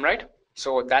 awesome, right?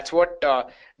 So that's what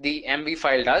the MV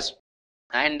file does.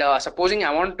 And supposing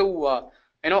I want to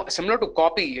similar to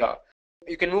copy,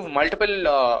 you can move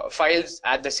multiple files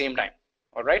at the same time.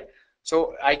 All right,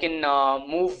 so I can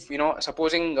move,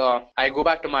 supposing I go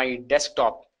back to my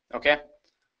desktop, okay,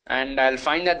 and I'll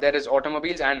find that there is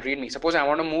automobiles and readme. Suppose I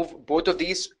want to move both of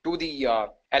these to the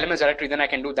LMS directory, then I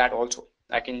can do that also.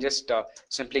 I can just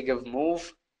simply give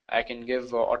move, I can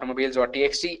give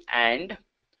automobiles.txt and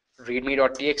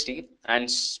readme.txt and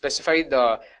specify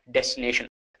the destination.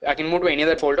 I can move to any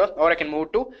other folder or I can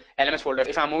move to LMS folder.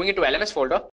 If I'm moving it to LMS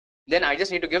folder, then I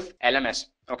just need to give LMS.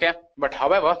 Okay, but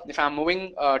however, if I'm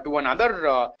moving to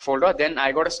another folder, then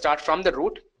I got to start from the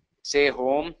root, say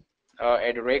home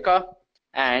Edureka,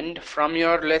 and from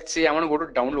here, let's say I want to go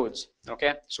to downloads.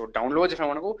 Okay, so downloads, if I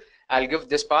want to go, I'll give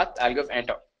this path, I'll give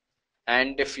enter.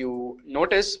 And if you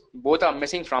notice, both are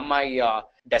missing from my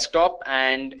desktop.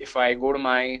 And if I go to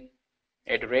my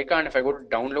Edureka and if I go to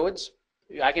downloads,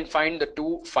 I can find the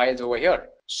two files over here.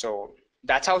 So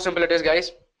that's how simple it is,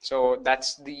 guys. So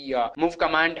that's the move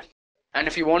command. And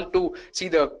if you want to see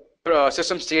the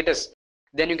system status,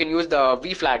 then you can use the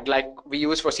V flag like we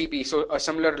use for CP. So a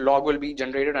similar log will be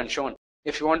generated and shown.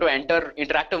 If you want to enter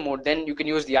interactive mode, then you can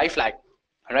use the I flag,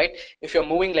 right? If you're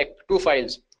moving like two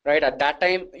files, right, at that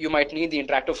time you might need the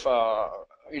interactive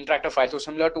file. So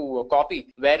similar to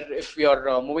copy, where if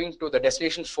you're moving to the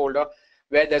destinations folder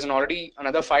where there's already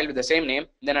another file with the same name,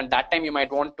 then at that time you might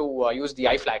want to use the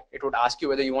I flag. It would ask you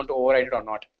whether you want to override it or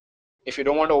not. If you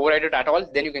don't want to override it at all,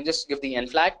 then you can just give the N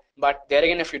flag. But there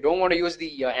again, if you don't want to use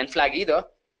the N flag either,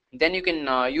 then you can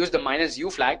use the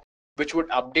 -U flag, which would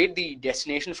update the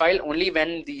destination file only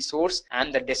when the source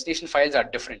and the destination files are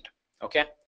different. Okay,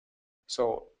 so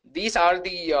these are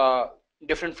the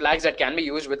different flags that can be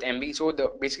used with MV. So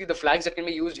basically the flags that can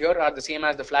be used here are the same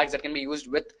as the flags that can be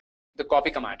used with the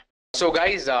copy command. So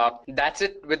guys, that's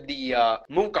it with the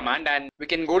move command, and we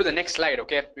can go to the next slide.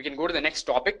 Okay, we can go to the next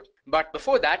topic, but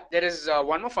before that there is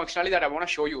one more functionality that I want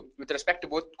to show you with respect to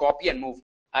both copy and move.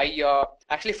 I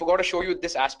actually forgot to show you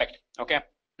this aspect. Okay,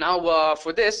 now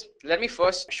for this, let me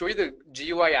first show you the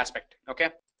GUI aspect. Okay,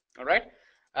 all right,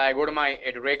 I go to my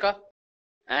Edureka,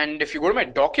 and if you go to my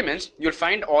documents, you'll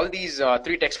find all these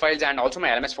 3 text files and also my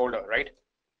LMS folder, right?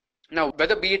 Now,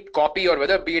 whether be it copy or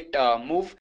whether be it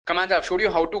move commands, I've showed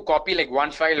you how to copy like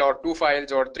 1 file or 2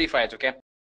 files or 3 files. Okay,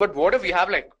 but what if you have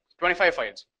like 25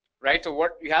 files, right? So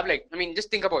what you have, like, I mean, just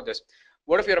think about this.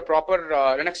 What if you're a proper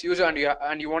Linux user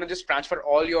and you want to just transfer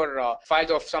all your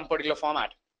files of some particular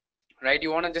format, right?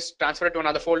 You want to just transfer it to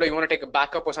another folder, you want to take a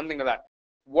backup or something like that.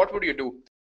 What would you do?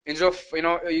 Instead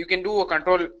of, you can do a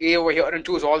control A over here and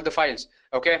choose all the files,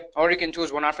 okay? Or you can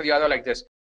choose one after the other like this.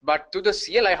 But to the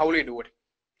CLI, how will you do it?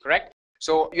 Correct?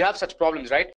 So you have such problems,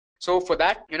 right? So for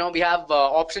that, we have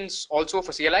options also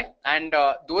for CLI, and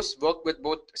those work with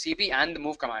both CP and the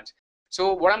move commands.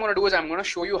 So what I'm going to do is I'm going to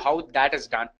show you how that is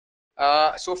done.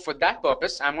 So for that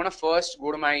purpose, I'm going to first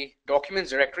go to my documents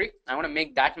directory. I want to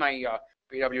make that my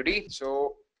PWD.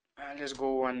 So I'll just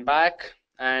go on back,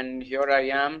 and here I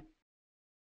am.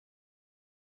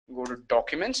 Go to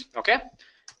documents. Okay,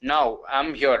 now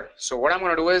I'm here. So what I'm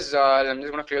going to do is I'm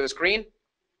just going to clear the screen.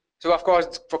 So of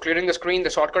course, for clearing the screen, the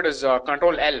shortcut is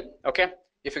Control L. Okay,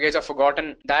 if you guys have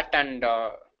forgotten that, and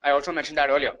I also mentioned that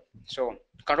earlier. So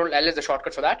Control L is the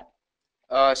shortcut for that.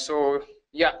 So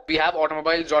yeah, we have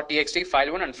automobiles.txt,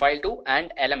 file 1 and file 2,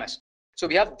 and LMS. So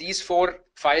we have these 4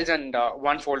 files and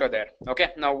 1 folder there. Okay,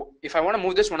 now if I want to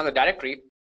move this one to the directory,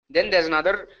 then there's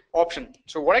another option.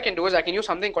 So what I can do is I can use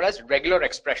something called as regular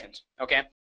expressions. Okay,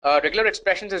 regular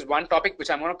expressions is one topic which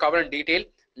I'm going to cover in detail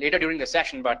later during the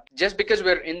session, but just because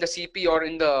we're in the CP or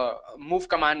in the move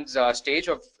commands stage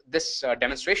of this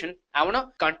demonstration, I want to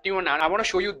continue and I want to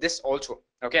show you this also.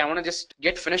 Okay, I want to just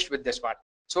get finished with this part,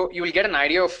 so you will get an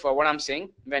idea of what I'm saying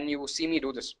when you see me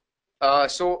do this.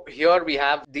 So here we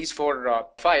have these 4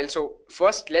 files. So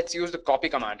first let's use the copy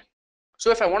command. So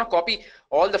if I want to copy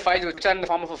all the files which are in the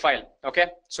form of a file,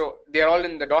 okay, so they're all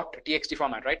in the .txt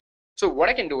format, right? So what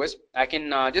I can do is I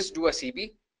can just do a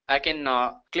CP. I can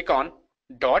click on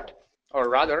dot, or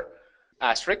rather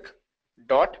asterisk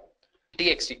dot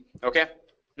txt. Okay,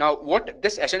 now what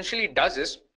this essentially does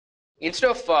is, instead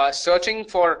of searching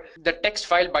for the text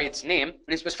file by its name,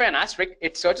 when you specify an asterisk,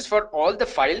 it searches for all the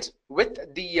files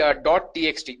with the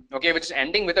 .txt, okay, which is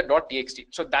ending with a .txt.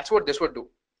 So that's what this would do.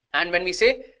 And when we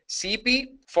say CP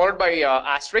followed by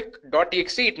asterisk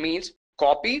 .txt, it means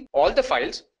copy all the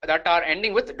files that are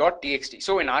ending with .txt.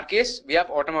 So in our case, we have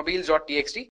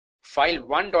automobiles.txt,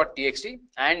 file1.txt,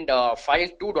 and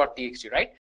file2.txt, right?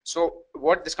 So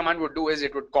what this command would do is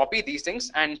it would copy these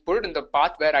things and put it in the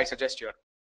path where I suggest here.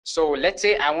 So let's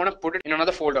say I want to put it in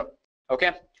another folder.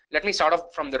 Okay, let me start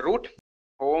off from the root,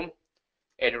 home,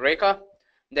 Edureka.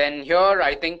 Then here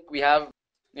I think we have,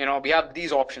 we have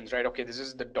these options, right? Okay, this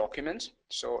is the documents.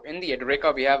 So in the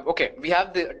Edureka we have, okay, we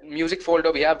have the music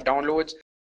folder, we have downloads,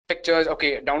 pictures.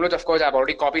 Okay, downloads, of course I've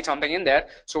already copied something in there.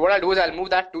 So what I'll do is I'll move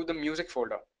that to the music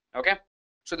folder. Okay,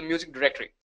 so the music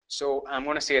directory. So I'm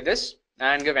going to say this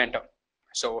and give enter.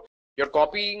 So your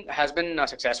copying has been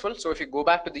successful. So if you go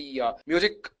back to the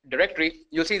music directory,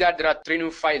 you'll see that there are 3 new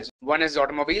files. One is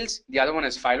automobiles, the other one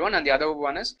is file 1, and the other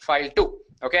one is file 2.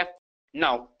 Okay,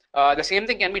 now the same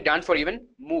thing can be done for even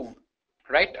move,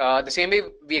 right? The same way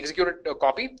we executed a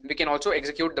copy, we can also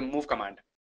execute the move command.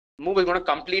 Move is going to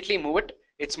completely move it.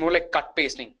 It's more like cut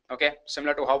pasting, okay,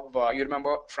 similar to how you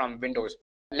remember from Windows.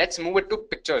 Let's move it to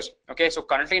pictures. Okay, so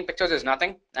currently in pictures is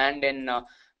nothing, and in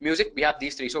music we have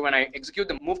these 3. So when I execute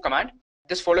the move command,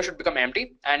 this folder should become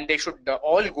empty and they should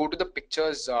all go to the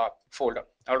pictures folder.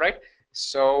 All right,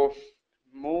 so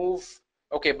move.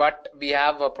 Okay, but we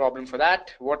have a problem for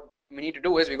that. What we need to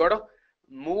do is we got to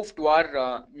move to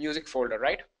our music folder,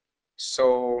 right?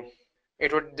 So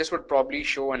this would probably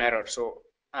show an error. So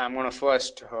I'm going to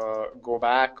first go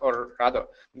back, or rather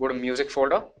go to music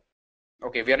folder.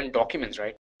 Okay, we are in documents,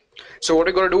 right? So what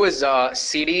we're going to do is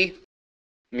cd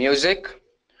music.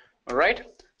 All right,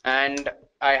 and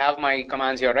I have my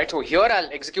commands here, right? So here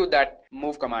I'll execute that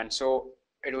move command. So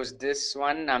it was this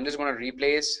one. I'm just going to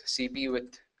replace cp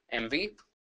with mv.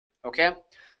 Okay,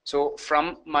 so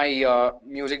from my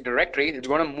music directory, it's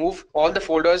going to move all the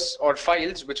folders or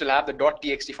files which will have the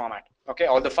 .txt format. Okay,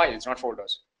 all the files, not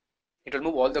folders. it will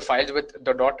move all the files with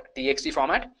the .txt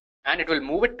format, and it will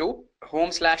move it to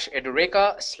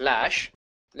home/edureka/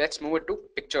 let's move it to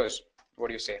pictures. What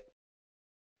do you say?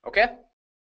 Okay,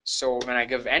 so when I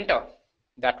give enter,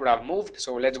 that would have moved.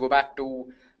 So let's go back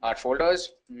to our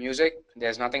folders, music,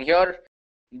 there's nothing here.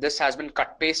 This has been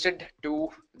cut pasted to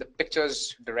the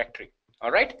pictures directory.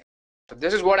 All right, so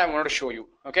this is what I wanted to show you.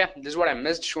 Okay, this is what I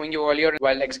missed showing you earlier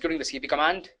while executing the cp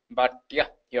command, but yeah,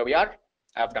 here we are.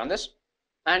 I've done this.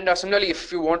 And similarly,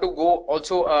 if you want to go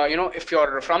also, if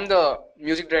you're from the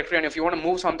music directory and if you want to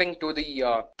move something to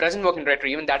the present working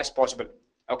directory, even that is possible.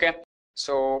 Okay,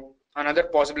 so another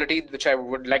possibility which I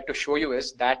would like to show you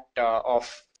is that of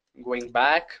going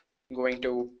back, going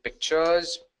to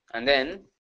pictures, and then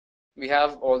we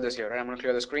have all this here. Right? I'm going to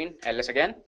clear the screen, ls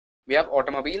again. We have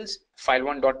automobiles,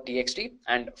 file1.txt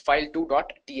and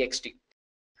file2.txt,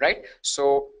 right?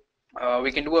 So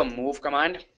we can do a move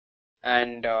command,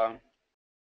 and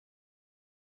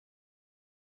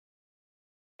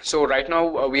so right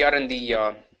now we are in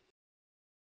the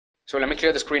so let me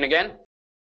clear the screen again.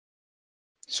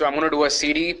 So I'm going to do a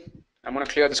cd, I'm going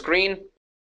to clear the screen,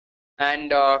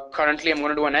 and currently I'm going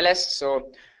to do an ls.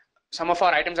 So some of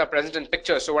our items are present in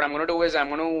pictures, so what I'm going to do is I'm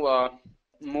going to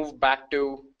move back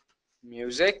to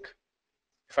music.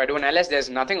 If I do an ls, there's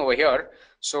nothing over here,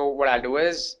 so what I'll do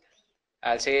is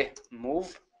I'll say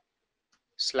move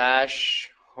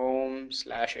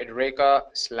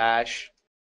 /home/edureka/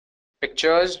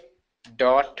 pictures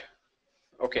dot,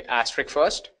 okay, asterisk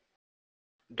first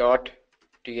dot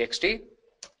txt,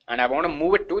 and I want to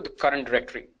move it to the current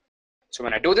directory. So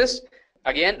when I do this,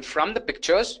 again from the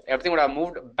pictures, everything would have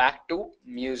moved back to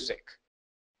music.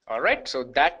 All right, so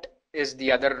that is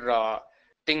the other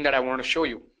thing that I want to show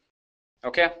you.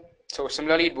 Okay, so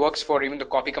similarly it works for even the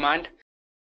copy command.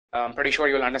 I'm pretty sure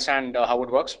you'll understand how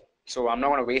it works, so I'm not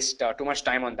going to waste too much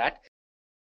time on that.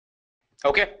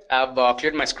 Okay, I've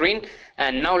cleared my screen,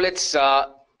 and now let's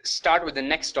start with the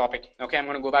next topic. Okay, I'm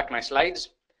going to go back to my slides,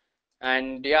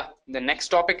 and yeah, the next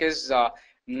topic is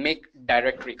make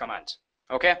directory commands.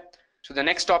 Okay, so the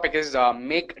next topic is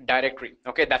make directory.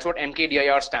 Okay, that's what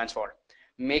mkdir stands for,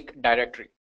 make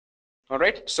directory. All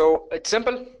right, so it's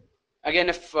simple. Again,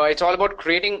 if it's all about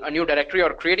creating a new directory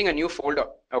or creating a new folder.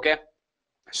 Okay,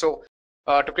 so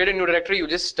to create a new directory, you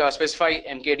just specify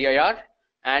mkdir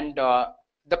and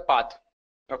the path.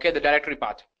 Okay, the directory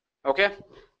path. Okay,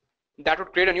 that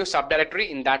would create a new subdirectory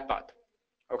in that path.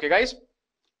 Okay, guys.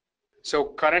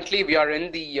 So currently we are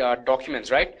in the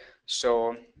documents, right?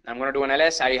 So I'm going to do an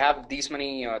ls. I have these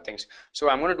many things. So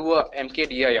I'm going to do a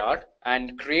mkdir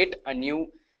and create a new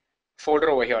folder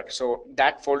over here. So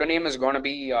that folder name is going to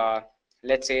be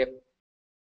let's say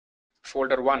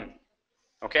folder 1.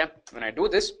 Okay, when I do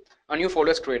this, a new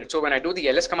folder is created. So when I do the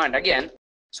ls command again,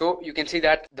 so you can see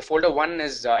that the folder 1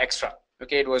 is extra.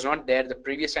 Okay, it was not there the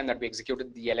previous time that we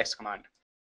executed the ls command.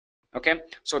 Okay,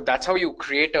 so that's how you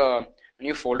create a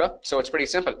new folder. So it's pretty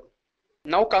simple.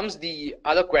 Now comes the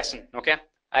other question. Okay,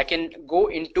 I can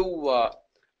go into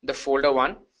the folder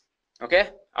 1. Okay,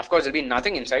 of course there'll be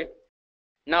nothing inside.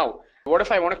 Now what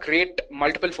if I want to create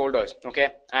multiple folders, okay,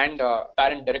 and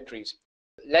parent directories?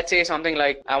 Let's say something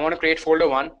like I want to create folder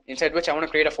 1, inside which I want to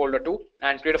create a folder 2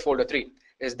 and create a folder 3.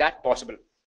 Is that possible?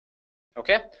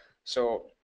 Okay, so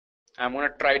I'm going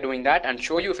to try doing that and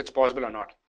show you if it's possible or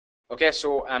not. Okay,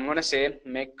 so I'm going to say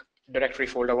make directory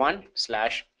folder 1 /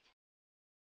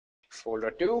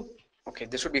 folder 2. Okay,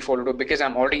 this would be folder 2 because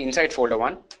I'm already inside folder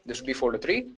 1. This would be folder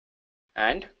 3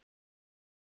 and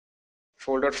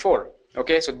folder 4.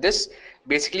 Okay, so this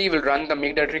basically will run the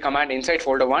make directory command inside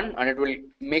folder 1 and it will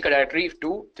make a directory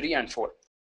 2, 3 and 4.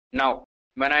 Now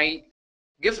when I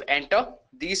give enter,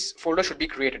 these folders should be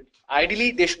created.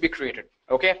 Ideally they should be created.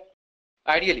 Okay,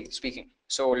 ideally speaking.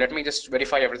 So let me just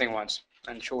verify everything once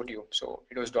and show it to you. So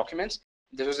it was documents.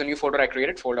 This was the new folder I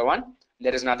created, folder 1.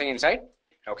 There is nothing inside.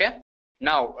 Okay,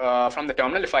 now from the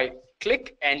terminal, if I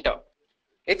click enter,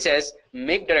 it says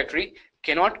make directory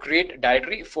cannot create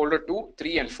directory folder 2,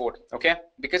 3 and 4. Okay,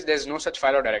 because there's no such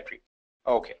file or directory.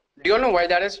 Okay, do you all know why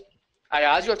that is? I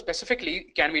asked you all specifically,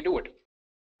 can we do it?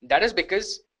 That is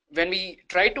because when we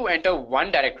try to enter one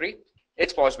directory,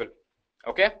 it's possible.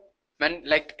 Okay, when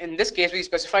like in this case we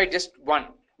specified just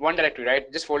one directory,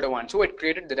 right? Just folder 1, so it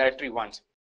created the directory once.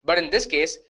 But in this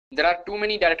case there are too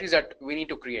many directories that we need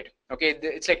to create. Okay,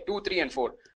 it's like 2, 3 and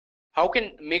 4. How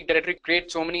can make directory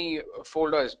create so many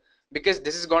folders? Because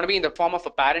this is going to be in the form of a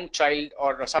parent, child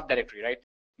or a subdirectory, right?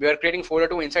 We are creating folder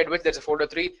 2 inside which there's a folder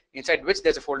 3, inside which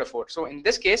there's a folder 4. So in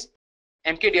this case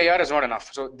mkdir is not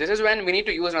enough. So this is when we need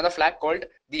to use another flag called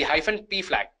the -p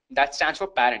flag. That stands for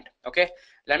parent. Okay,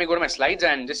 let me go to my slides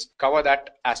and just cover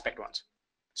that aspect once.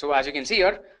 So as you can see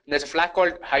here, there's a flag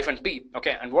called -p.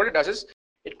 Okay, and what it does is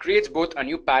it creates both a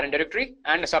new parent directory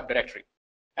and a subdirectory.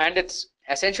 And it's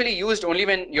essentially used only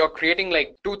when you're creating like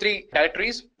 2-3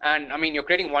 directories, and I mean you're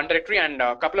creating one directory and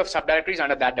a couple of subdirectories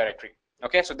under that directory.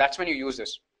 Okay, so that's when you use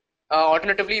this.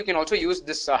 Alternatively, you can also use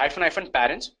this --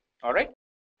 parents. All right,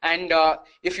 and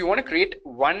if you want to create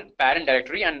one parent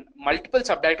directory and multiple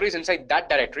subdirectories inside that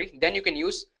directory, then you can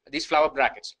use these flower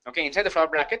brackets. Okay, inside the flower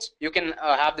brackets you can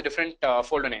have the different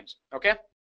folder names. Okay,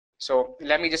 so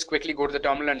let me just quickly go to the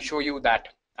terminal and show you that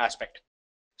aspect.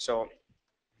 So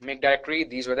make directory,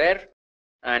 these were there,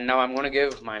 and now I'm going to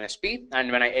give -p, and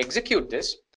when I execute this,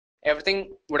 everything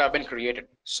would have been created.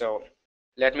 So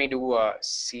let me do a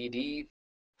cd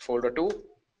folder 2.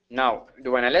 Now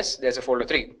do an ls, there's a folder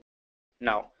 3.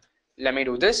 Now let me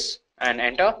do this and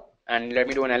enter, and let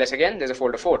me do an ls again, there's a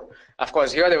folder 4. Of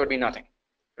course here there would be nothing,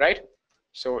 right?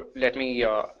 So let me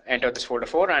enter this folder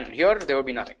 4, and here there would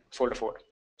be nothing, folder 4.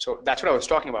 So that's what I was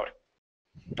talking about.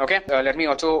 Okay, let me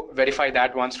also verify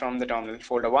that once from the terminal.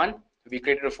 Folder 1, we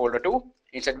created a folder 2,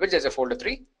 inside which there's a folder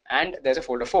 3 and there's a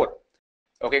folder 4.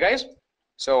 Okay guys,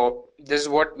 so this is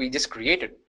what we just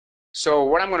created. So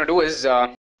what I'm going to do is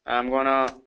I'm going to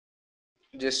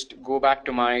just go back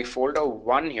to my folder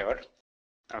 1 here.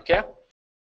 Okay,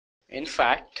 in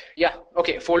fact, yeah,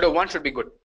 okay, folder 1 should be good.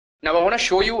 Now I want to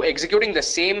show you executing the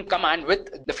same command with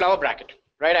the flower bracket,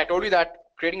 right? I told you that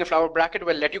creating a flower bracket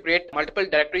will let you create multiple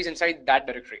directories inside that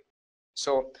directory.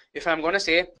 So if I'm going to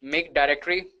say make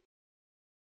directory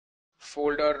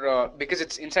folder, because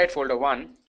it's inside folder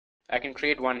 1, I can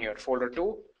create one here, folder 2,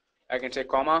 I can say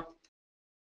comma,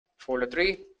 folder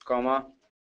 3, comma,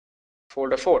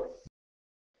 folder 4.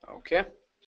 Okay,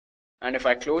 and if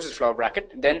I close this flower bracket,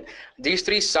 then these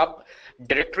 3 sub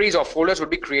directories or folders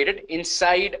would be created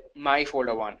inside my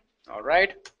folder 1. All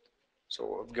right, so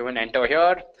given enter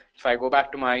here, if I go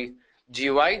back to my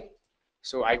GUI,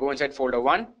 so I go inside folder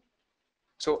 1.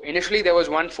 So initially there was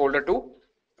one folder 2.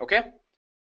 Okay,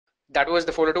 that was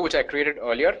the folder 2 which I created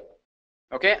earlier.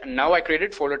 Okay, and now I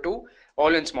created folder 2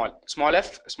 all in small f,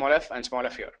 and small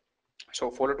f here.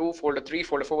 So folder 2, folder 3,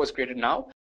 folder 4 was created now.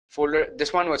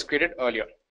 This one was created earlier.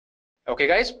 Okay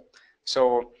guys,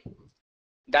 so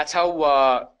that's how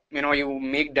you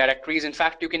make directories. In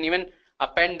fact, you can even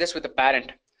append this with the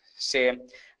parent. Say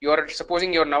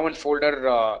supposing you're now in folder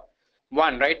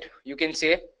 1, right? You can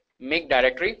say make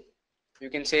directory, you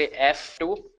can say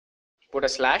f2, put a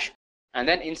slash, and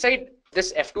then inside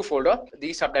this f2 folder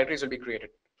these subdirectories will be created.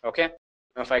 Okay,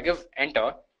 now if I give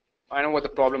enter, I know what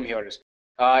the problem here is.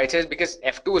 It says because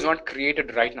f2 is not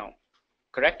created right now.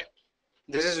 Correct,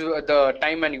 this is the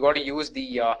time when you got to use the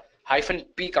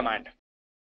 -p command,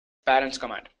 parents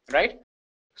command, right?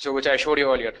 So which I showed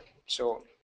you earlier. So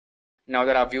now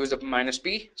that I've used the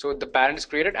 -p, so the parent is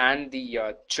created and the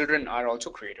children are also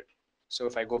created. So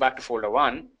if I go back to folder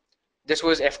 1, this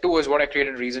was f2 is what I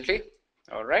created recently.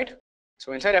 All right,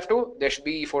 so inside f2 there should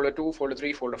be folder 2, folder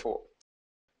 3, folder 4.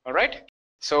 All right,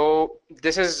 so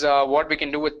this is what we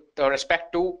can do with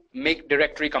respect to make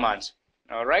directory commands.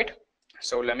 All right,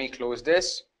 so let me close this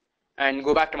and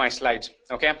go back to my slides.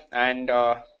 Okay, and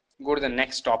go to the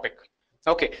next topic.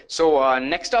 Okay, so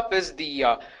next up is the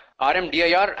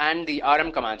rmdir and the rm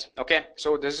commands. Okay,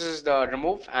 so this is the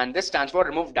remove, and this stands for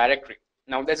remove directory.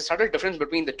 Now there's a subtle difference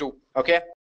between the two. Okay,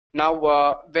 now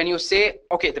when you say,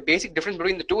 okay, the basic difference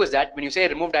between the two is that when you say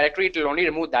remove directory, it will only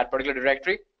remove that particular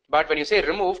directory. But when you say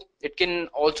remove, it can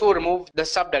also remove the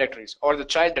subdirectories or the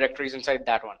child directories inside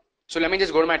that one. So let me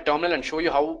just go to my terminal and show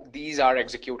you how these are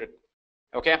executed.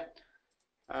 Okay,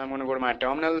 I'm going to go to my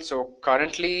terminal. So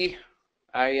currently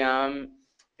I am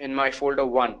in my folder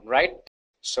 1, right?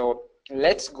 So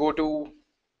let's go to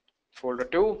folder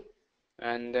 2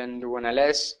 and then do an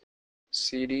ls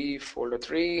cd folder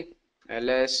 3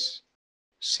 ls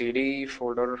cd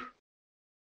folder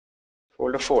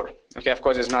 4. Okay, of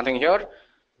course there's nothing here.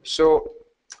 So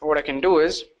what I can do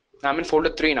is I'm in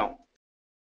folder 3 now.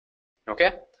 Okay,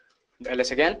 ls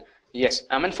again, yes,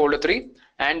 I'm in folder 3,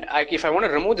 and if I want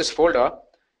to remove this folder,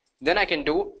 then I can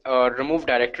do remove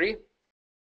directory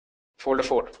folder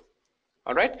 4.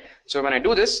 All right, so when I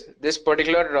do this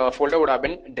particular folder would have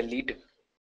been deleted.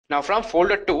 Now from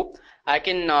folder 2 I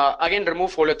can again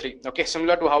remove folder 3. Okay,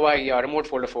 similar to how I removed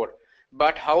folder 4.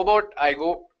 But how about I go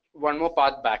one more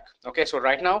path back? Okay, so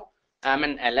right now I'm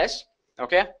in ls.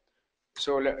 Okay, so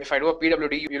if I do a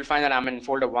pwd, you'll find that I'm in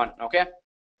folder 1. Okay,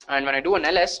 and when I do an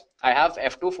ls, I have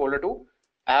f2 folder 2,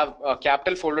 I have a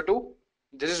capital folder 2.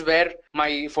 This is where my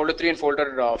folder 3 and folder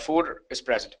 4 is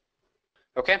present.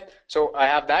 Okay, so I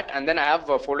have that, and then I have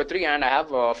folder 3 and I have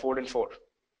folder 4.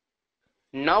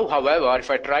 Now however, if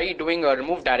I try doing a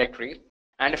remove directory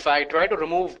and if I try to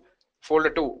remove folder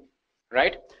 2,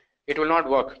 right, it will not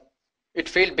work. It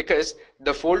failed because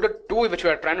the folder 2 which we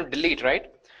are trying to delete, right,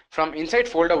 from inside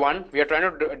folder 1 we are trying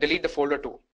to delete the folder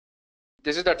 2.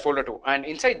 This is that folder 2, and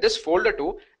inside this folder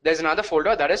 2 there's another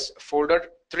folder, that is folder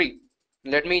 3.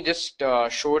 Let me just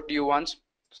show it to you once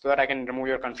so that I can remove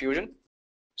your confusion.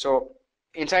 So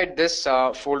inside this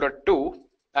folder 2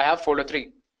 I have folder 3,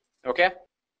 okay,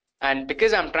 and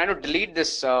because I'm trying to delete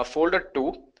this folder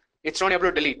 2, it's not able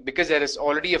to delete because there is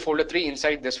already a folder 3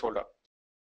 inside this folder.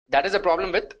 That is the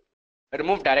problem with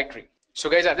remove directory. So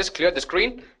guys, I've just cleared the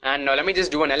screen, and let me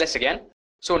just do an ls again.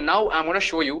 So now I'm going to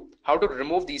show you how to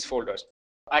remove these folders.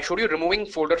 I showed you removing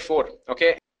folder 4,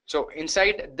 okay. So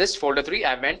inside this folder 3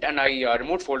 I went and I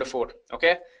removed folder 4,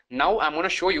 okay. Now I'm going to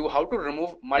show you how to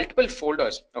remove multiple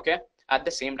folders, okay, at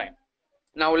the same time.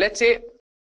 Now let's say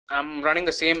I'm running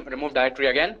the same remove directory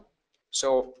again.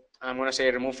 So I'm going to say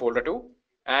remove folder 2,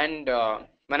 and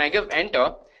when I give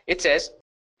enter, it says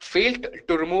failed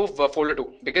to remove folder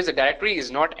 2 because the directory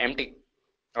is not empty,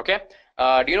 okay.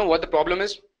 Do you know what the problem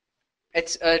is?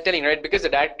 It's telling, right, because the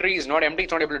directory is not empty,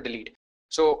 it's not able to delete.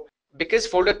 So because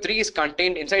folder 3 is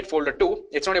contained inside folder 2,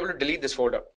 it's not able to delete this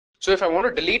folder. So if I want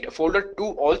to delete folder 2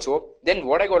 also, then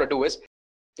what I got to do is,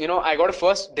 I got to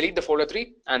first delete the folder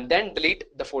 3 and then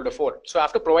delete the folder 4. So I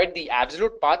have to provide the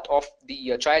absolute path of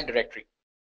the child directory.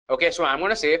 Okay, so I'm going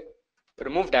to say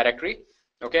remove directory,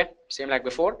 okay, same like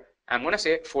before. I'm going to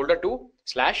say folder 2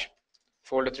 /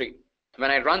 folder 3.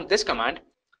 When I run this command,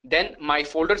 then my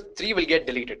folder 3 will get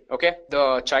deleted, okay.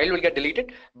 The child will get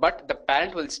deleted, but the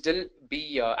parent will still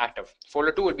be active.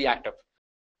 Folder 2 will be active,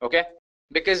 okay,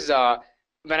 because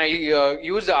when I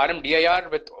use the rmdir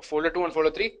with folder 2 and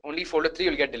folder 3, only folder 3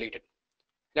 will get deleted.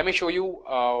 Let me show you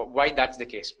why that's the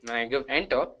case. When I give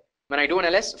enter, when I do an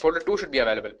ls, folder 2 should be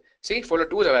available. See, folder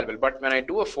 2 is available, but when I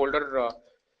do a folder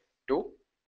 2,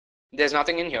 there's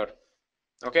nothing in here,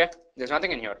 okay, there's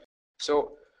nothing in here.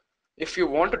 So if you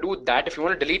want to do that, if you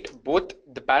want to delete both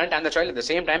the parent and the child at the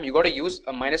same time, you got to use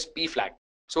a -p flag.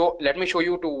 So let me show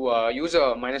you to use a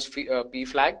 -p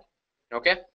flag,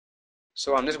 okay.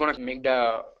 So I'm just going to make the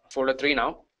folder 3 now,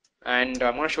 and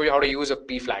I'm going to show you how to use a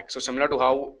p flag. So similar to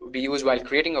how we use while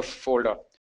creating a folder,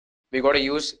 we got to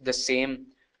use the same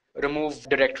remove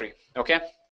directory, okay,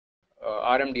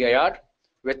 rmdir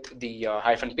with the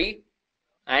 -p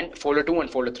and folder 2 and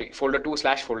folder 3, folder 2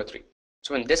 / folder 3.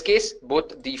 So in this case, both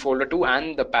the folder 2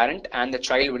 and the parent and the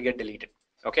child will get deleted,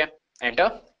 okay. Enter.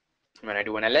 When I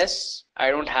do an ls, I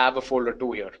don't have a folder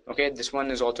 2 here, okay. This one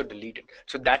is also deleted.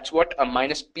 So that's what a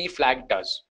 -p flag does.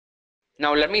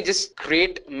 Now let me just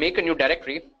make a new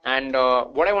directory, and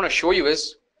what I want to show you is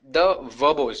the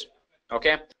verbos,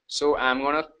 okay. So I'm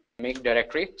going to make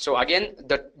directory. So again,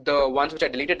 the ones which I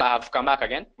deleted have come back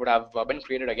again, would have been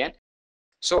created again.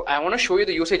 So I want to show you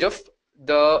the usage of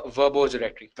the verbos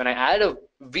directory. When I add a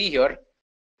v here,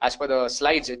 as per the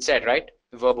slides it said, right,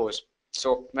 verbos. So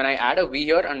when I add a v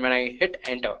here and when I hit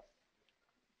enter,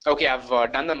 okay, I've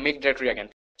done the make directory again.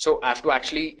 So I have to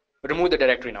actually remove the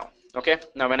directory now, okay.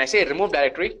 Now when I say remove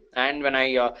directory and when I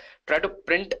try to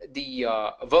print the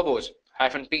verbos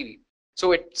 -pv, so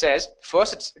it says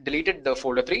first it's deleted the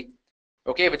folder 3,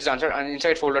 okay, which is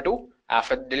inside folder 2.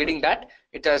 After deleting that,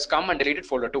 it has come and deleted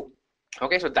folder 2.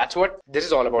 Okay, so that's what this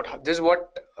is all about. This is what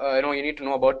you need to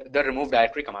know about the remove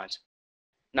directory commands.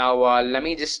 Now let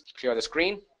me just clear the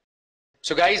screen.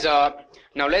 So guys,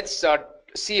 now let's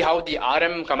see how the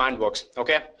rm command works,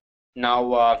 okay. Now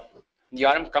the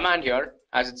rm command here,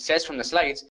 as it says from the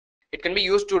slides, it can be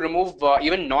used to remove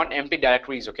even non-empty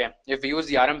directories, okay, if we use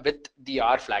the rm with the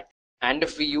r flag. And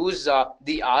if we use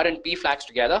the r and p flags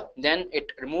together, then it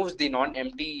removes the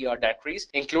non-empty directories,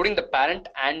 including the parent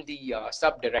and the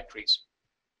subdirectories.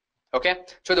 Okay,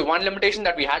 so the one limitation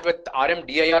that we had with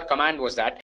rmdir command was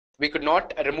that we could not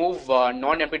remove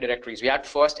non-empty directories. We had to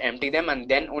first empty them and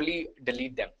then only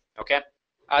delete them, okay.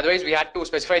 Otherwise we had to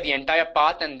specify the entire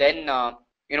path and then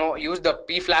use the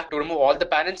p flag to remove all the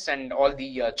parents and all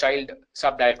the child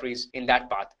subdirectories in that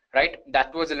path, right.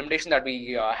 That was the limitation that we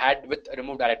had with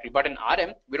remove directory. But in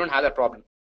rm we don't have that problem,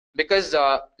 because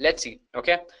let's see,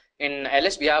 okay, in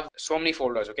ls we have so many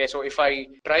folders, okay. So if I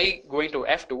try going to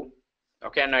f2,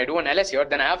 okay, and I do an ls here,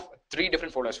 then I have 3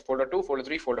 different folders: folder 2, folder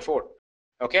 3, folder 4.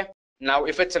 Okay, now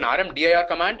if it's an rmdir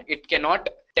command, it cannot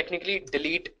technically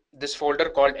delete this folder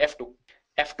called f2.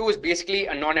 f2 is basically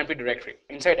a non-empty directory.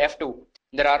 Inside f2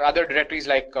 there are other directories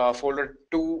like folder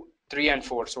 2, 3 and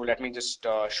 4. So let me just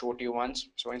show it to you once.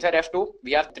 So inside f2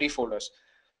 we have 3 folders: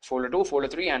 folder 2, folder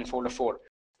 3 and folder 4.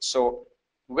 So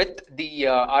with the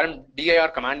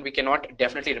rmdir command we cannot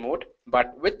definitely remove it,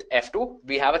 but with f2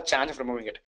 we have a chance of removing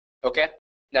it, okay.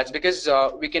 That's because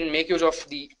we can make use of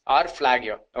the R flag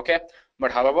here, okay?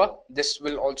 But however, this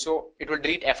will also, it will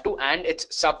delete F2 and its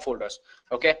subfolders,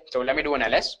 okay? So let me do an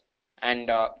ls, and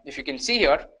if you can see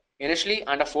here, initially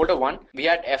under folder 1, we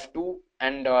had F2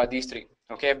 and these three,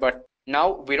 okay? But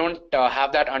now we don't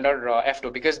have that under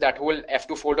F2 because that whole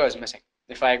F2 folder is missing.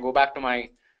 If I go back to my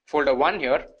folder 1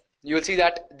 here, you'll see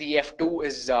that the F2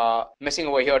 is missing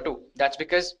over here too. That's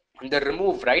because the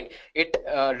remove, right? It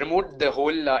removed the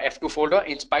whole F2 folder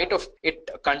in spite of it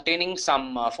containing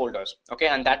some folders, okay?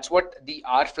 And that's what the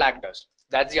R flag does.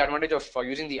 That's the advantage of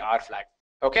using the R flag,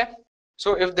 okay?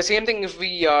 So if the same thing, if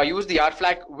we use the R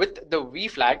flag with the V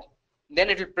flag, then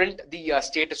it will print the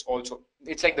status also.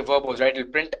 It's like the verbose, right?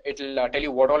 It'll print, it'll tell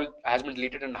you what all has been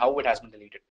deleted and how it has been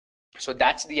deleted. So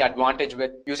that's the advantage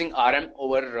with using RM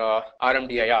over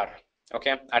rmdir,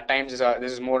 okay? At times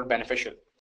this is more beneficial.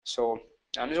 So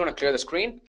I'm just going to clear the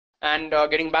screen, and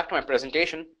getting back to my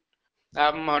presentation,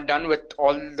 I'm done with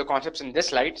all the concepts in this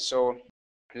slide. So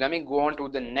let me go on to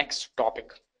the next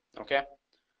topic, okay?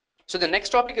 So the next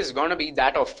topic is going to be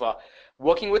that of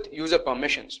working with user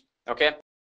permissions, okay?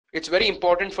 It's very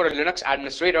important for a Linux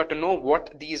administrator to know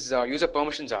what these user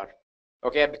permissions are,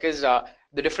 okay? Because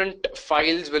the different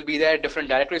files will be there, different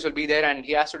directories will be there, and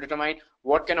he has to determine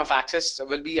what kind of access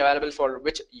will be available for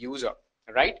which user,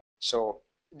 right? So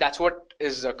that's what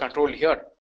is controlled here.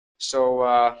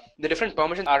 So the different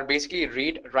permissions are basically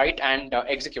read, write, and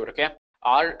execute, okay?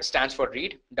 R stands for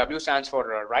read, W stands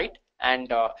for write,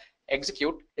 and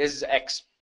execute is X,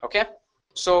 okay?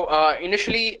 So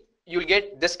initially you'll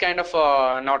get this kind of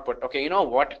an output. Okay, you know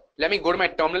what? Let me go to my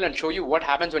terminal and show you what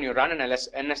happens when you run an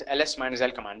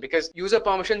ls-l command, because user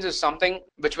permissions is something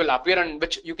which will appear and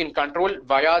which you can control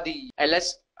via the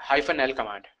ls-l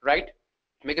command, right?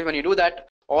 Because when you do that,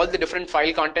 all the different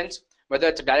file contents, whether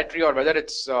it's a directory or whether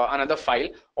it's another file,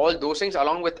 all those things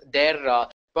along with their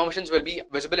permissions will be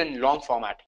visible in long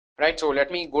format, right? So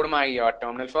let me go to my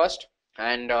terminal first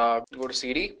and go to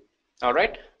cd. All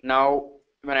right, now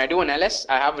when I do an ls,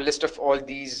 I have a list of all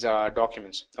these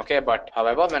documents, okay? But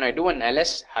however, when I do an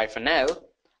ls-l,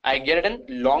 I get it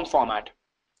in long format,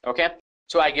 okay?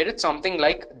 So I get it something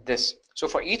like this. So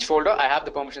for each folder, I have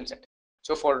the permission set.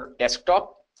 So for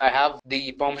desktop, I have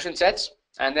the permission sets,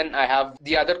 and then I have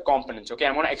the other components, okay?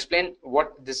 I'm going to explain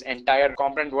what this entire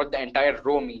component, what the entire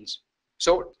row means.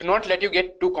 So to not let you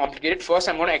get too complicated, first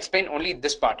I'm going to explain only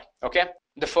this part, okay?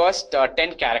 The first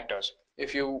 10 characters.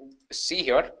 If you see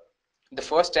here, the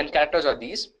first 10 characters are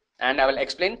these, and I will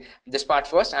explain this part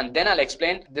first, and then I'll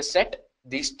explain this set,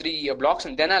 these three blocks,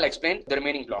 and then I'll explain the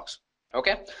remaining blocks,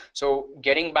 okay? So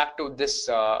getting back to this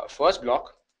first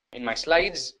block, in my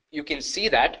slides, you can see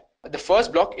that the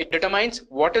first block, it determines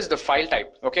what is the file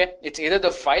type, okay? It's either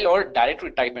the file or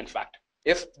directory type, in fact.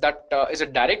 If that is a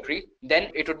directory,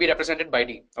 then it would be represented by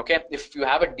D, okay? If you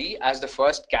have a D as the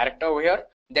first character over here,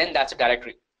 then that's a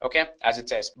directory, okay, as it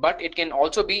says. But it can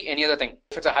also be any other thing.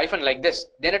 If it's a hyphen like this,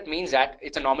 then it means that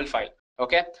it's a normal file,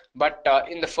 okay? But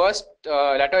in the first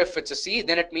letter, if it's a C,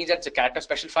 then it means that it's a character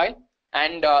special file.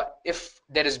 And if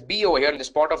there is B over here in the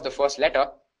spot of the first letter,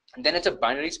 then it's a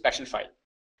binary special file.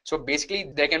 So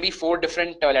basically, there can be 4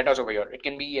 different letters over here. It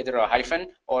can be either a hyphen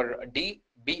or a D,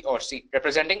 B, or C,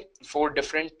 representing 4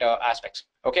 different aspects,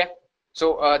 okay?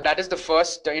 So that is the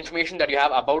first information that you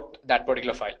have about that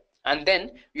particular file. And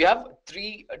then you have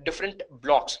 3 different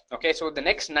blocks, okay? So the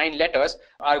next 9 letters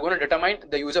are going to determine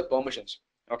the user permissions,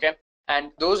 okay?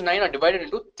 And those 9 are divided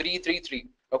into 3, 3, 3,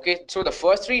 okay? So the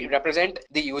first 3 represent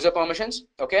the user permissions,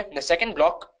 okay? The second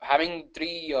block having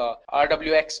 3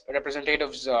 RWX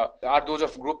representatives are those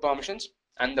of group permissions,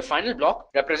 and the final block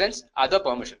represents other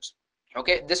permissions,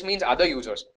 okay? This means other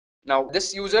users. Now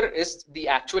this user is the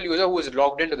actual user who is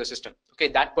logged into the system, okay?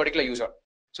 That particular user.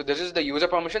 So this is the user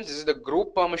permissions, this is the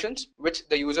group permissions which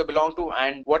the user belong to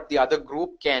and what the other group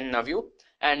can view,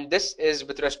 and this is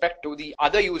with respect to the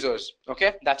other users,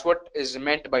 okay? That's what is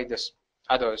meant by this,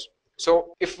 others.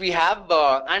 So if we have,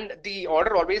 and the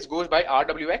order always goes by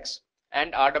RWX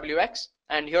and RWX,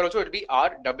 and here also it will be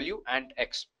RW and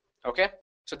X, okay?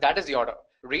 So that is the order,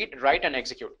 read, write, and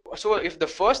execute. So if the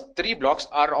first 3 blocks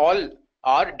are all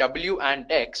R, W, and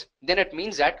X, then it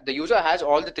means that the user has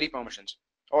all the 3 permissions,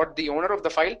 or the owner of the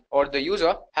file or the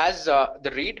user has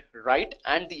the read, write,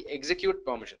 and the execute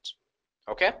permissions,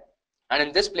 okay? And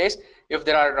in this place, if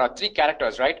there are 3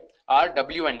 characters, right, R,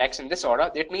 W, and X in this order,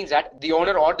 it means that the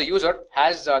owner or the user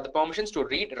has the permissions to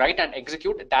read, write, and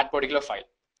execute that particular file,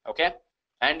 okay?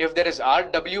 And if there is R,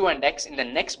 W, and X in the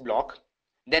next block,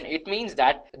 then it means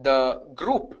that the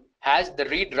group has the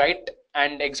read, write,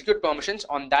 and execute permissions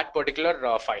on that particular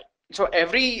file. So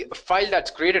every file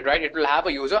that's created, right, it will have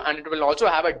a user and it will also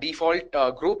have a default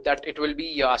group that it will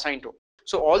be assigned to.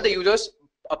 So all the users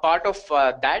a part of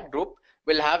that group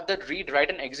will have the read, write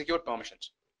and execute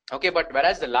permissions. Okay, but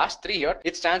whereas the last three here,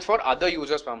 it stands for other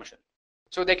users permission.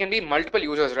 So there can be multiple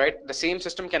users, right? The same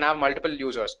system can have multiple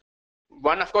users.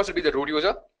 One of course will be the root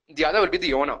user, the other will be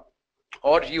the owner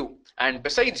or you, and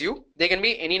besides you there can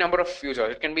be any number of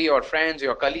users. It can be your friends,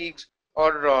 your colleagues,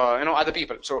 or other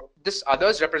people. So this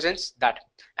others represents that.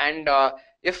 And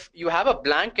if you have a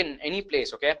blank in any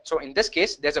place, okay, so in this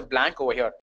case there's a blank over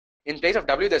here. In place of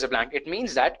W there's a blank. It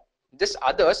means that this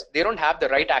others, they don't have the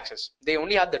write access, they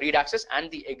only have the read access and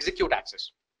the execute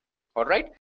access. All right.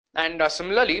 And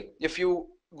similarly, if you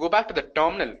go back to the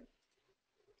terminal,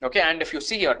 okay, and if you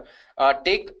see here,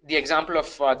 take the example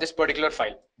of this particular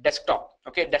file, desktop.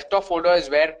 Okay, desktop folder is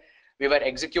where we were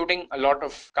executing a lot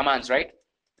of commands, right?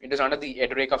 It is under the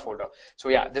Edureka folder. So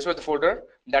yeah, this was the folder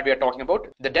that we are talking about.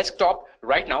 The desktop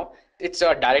right now, it's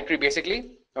a directory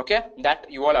basically, okay, that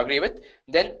you all agree with.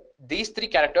 Then these three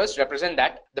characters represent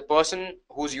that the person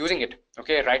who's using it.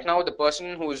 Okay, right now the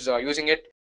person who's using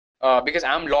it, because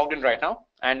I'm logged in right now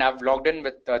and I've logged in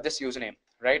with this username,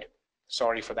 right?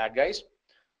 Sorry for that, guys.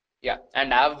 Yeah,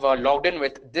 and I've logged in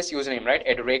with this username, right,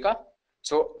 Edureka.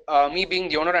 So me being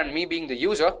the owner and me being the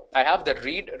user, I have the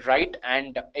read, write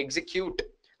and execute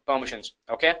permissions.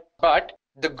 Okay, but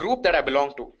the group that I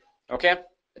belong to, okay,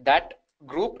 that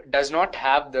group does not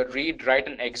have the read, write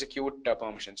and execute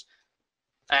permissions.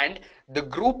 And the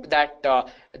group that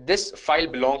this file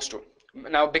belongs to,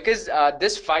 now because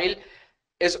this file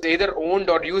is either owned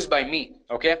or used by me,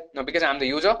 okay, now because I'm the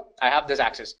user, I have this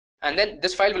access. And then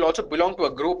this file will also belong to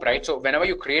a group, right? So whenever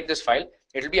you create this file,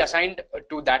 it will be assigned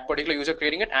to that particular user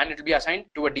creating it, and it will be assigned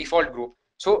to a default group.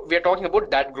 So we are talking about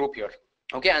that group here.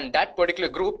 Okay, and that particular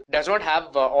group does not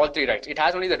have all three rights. It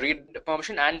has only the read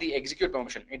permission and the execute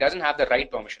permission. It doesn't have the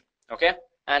write permission. Okay,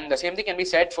 and the same thing can be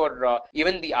said for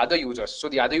even the other users. So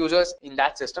the other users in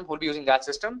that system who will be using that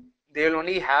system, they will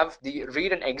only have the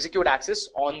read and execute access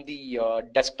on the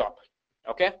desktop.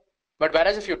 Okay. But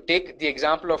whereas if you take the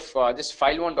example of this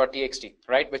file1.txt,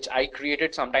 right, which I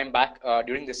created some time back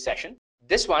during this session,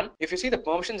 this one, if you see, the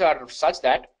permissions are such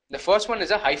that the first one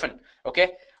is a hyphen.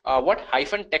 Okay, what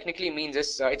hyphen technically means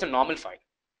is it's a normal file.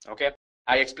 Okay,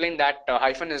 I explained that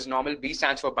hyphen is normal, B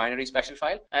stands for binary special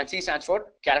file, and C stands for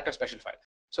character special file.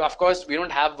 So of course we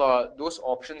don't have those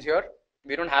options here.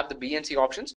 We don't have the B and C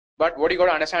options. But what you got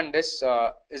to understand is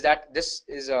that this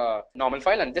is a normal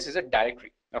file and this is a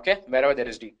directory. Okay, wherever there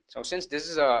is D. So since this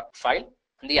is a file,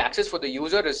 the access for the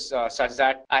user is such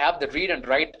that I have the read and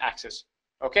write access.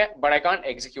 Okay, but I can't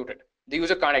execute it. The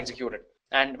user can't execute it.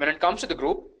 And when it comes to the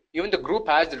group, even the group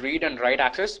has the read and write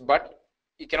access, but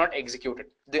you cannot execute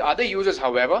it. The other users,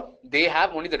 however, they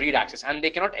have only the read access and they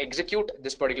cannot execute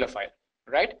this particular file,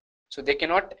 right? So they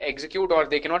cannot execute or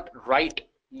they cannot write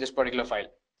this particular file.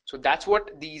 So that's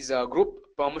what these group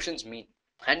permissions mean.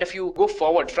 And if you go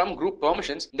forward from group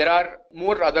permissions, there are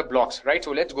more other blocks, right?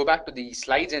 So let's go back to the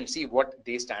slides and see what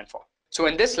they stand for. So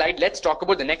in this slide, let's talk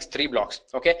about the next three blocks.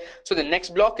 Okay, so the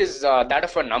next block is that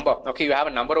of a number. Okay, you have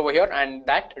a number over here and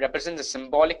that represents the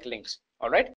symbolic links. All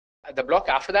right, the block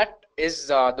after that is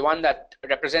the one that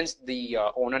represents the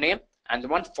owner name, and the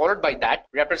one followed by that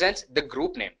represents the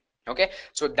group name. Okay,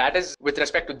 so that is with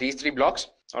respect to these three blocks.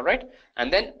 All right,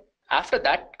 and then after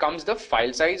that comes the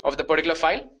file size of the particular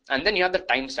file, and then you have the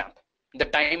timestamp, the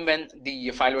time when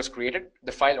the file was created,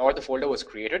 the file or the folder was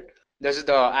created. This is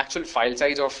the actual file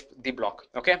size of the block.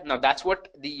 Okay, now that's what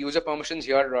the user permissions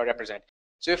here represent.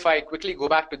 So if I quickly go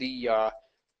back to the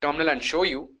terminal and show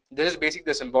you, this is basically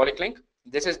the symbolic link.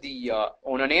 This is the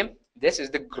owner name. This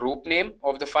is the group name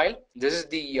of the file. This is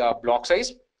the block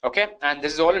size. Okay, and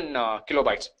this is all in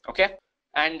kilobytes. Okay,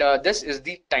 and this is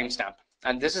the timestamp.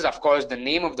 And this is of course the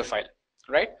name of the file,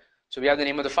 right? So we have the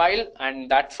name of the file, and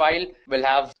that file will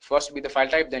have first be the file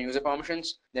type, then user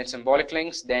permissions, then symbolic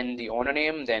links, then the owner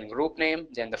name, then group name,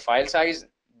 then the file size,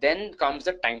 then comes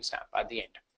the timestamp at the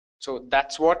end. So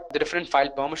that's what the different file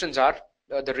permissions are,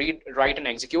 the read, write and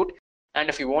execute. And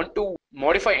if you want to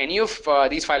modify any of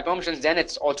these file permissions, then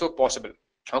it's also possible.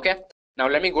 Okay, now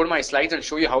let me go to my slides and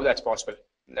show you how that's possible.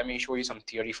 Let me show you some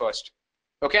theory first.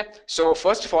 Okay, so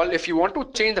first of all, if you want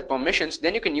to change the permissions,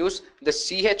 then you can use the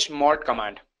chmod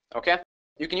command. Okay,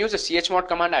 you can use the chmod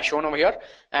command as shown over here,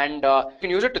 and you can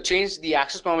use it to change the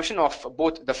access permission of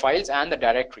both the files and the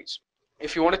directories.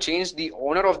 If you want to change the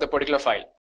owner of the particular file,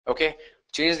 okay,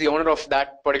 change the owner of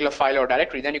that particular file or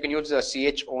directory, then you can use the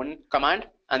chown command.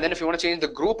 And then if you want to change the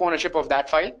group ownership of that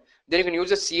file, then you can use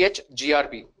the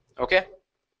chgrp. Okay,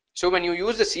 So when you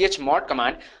use the chmod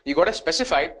command, you got to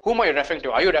specify whom are you referring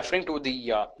to. Are you referring to the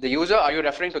user? Are you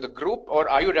referring to the group? Or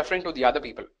are you referring to the other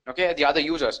people? Okay, the other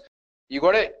users. You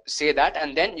got to say that,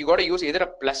 and then you got to use either a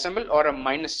plus symbol or a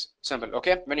minus symbol.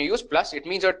 Okay, when you use plus, it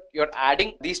means you're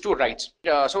adding these two rights.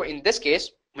 So in this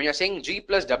case, when you're saying G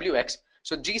plus WX,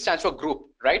 so G stands for group,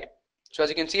 right? So as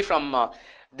you can see from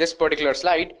this particular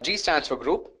slide, G stands for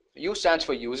group, U stands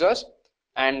for users,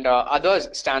 and others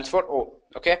stands for O.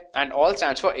 Okay, and all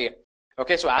stands for A.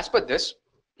 Okay, so as per this,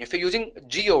 if you're using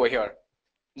G over here,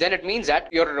 then it means that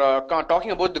you're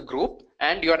talking about the group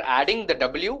and you're adding the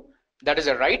W, that is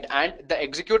a right, and the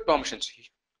execute permissions.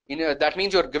 That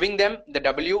means you're giving them the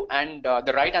W and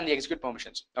the right and the execute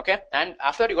permissions. Okay, and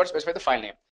after you got to specify the file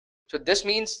name. So this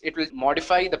means it will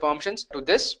modify the permissions to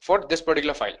this for this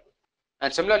particular file.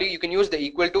 And similarly, you can use the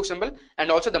equal to symbol and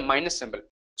also the minus symbol.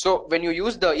 So when you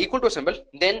use the equal to symbol,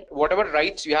 then whatever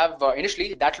rights you have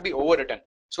initially, that will be overwritten.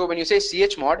 So when you say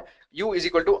chmod u is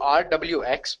equal to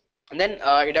rwx, and then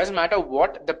it doesn't matter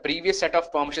what the previous set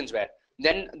of permissions were.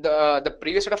 Then the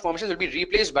previous set of permissions will be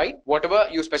replaced by whatever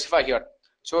you specify here.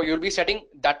 So you'll be setting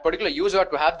that particular user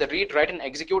to have the read, write, and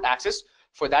execute access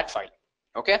for that file.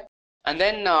 Okay, and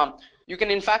then you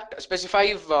can in fact specify,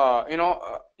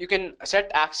 you can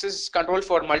set access control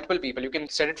for multiple people. You can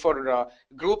set it for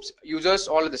groups, users,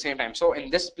 all at the same time. So in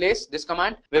this place, this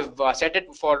command, we've set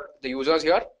it for the users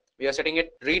here. We are setting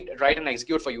it read, write, and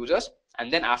execute for users.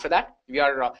 And then after that, we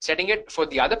are setting it for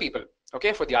the other people.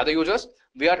 Okay, for the other users,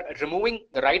 we are removing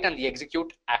the write and the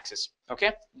execute access.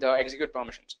 Okay, the execute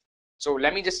permissions. So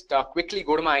let me just quickly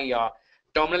go to my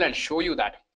terminal and show you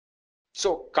that.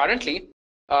 So currently,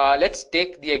 let's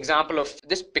take the example of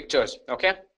this pictures.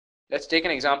 Okay, let's take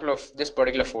an example of this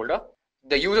particular folder.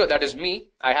 The user, that is me,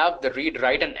 I have the read,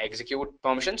 write, and execute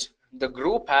permissions. The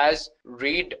group has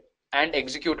read and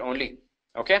execute only.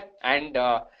 Okay, and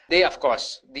they, of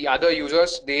course, the other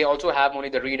users, they also have only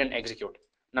the read and execute.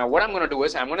 Now what I'm going to do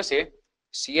is I'm going to say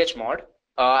chmod.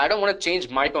 I don't want to change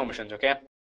my permissions. Okay,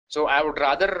 so I would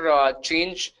rather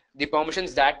change the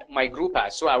permissions that my group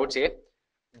has. So I would say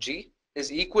G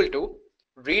is equal to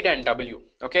read and W.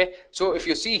 Okay, so if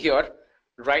you see here,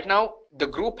 right now the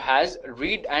group has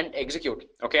read and execute.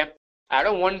 Okay, I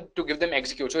don't want to give them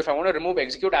execute. So if I want to remove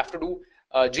execute, I have to do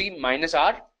G minus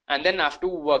R, and then I have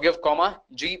to give comma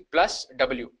G plus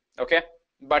W. Okay,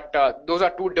 but those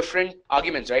are two different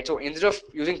arguments, right? So instead of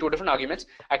using two different arguments,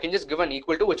 I can just give an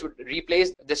equal to, which would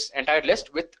replace this entire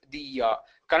list with the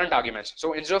current arguments.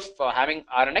 So instead of having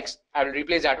R and X, I will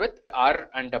replace that with R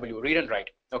and W, read and write.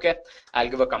 Okay, I'll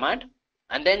give a command,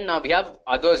 and then we have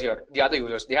others here, the other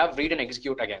users, they have read and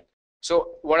execute again.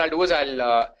 So what I'll do is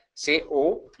I'll say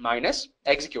O minus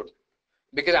execute,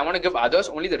 because I want to give others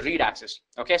only the read access.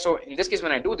 Okay, so in this case,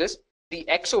 when I do this, the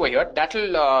X over here, that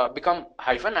will become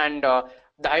hyphen, and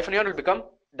the hyphen here will become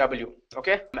W.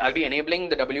 Okay, I'll be enabling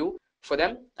the W for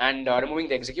them and removing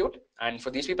the execute, and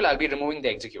for these people I'll be removing the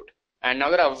execute. And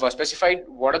now that I've specified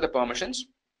what are the permissions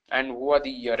and who are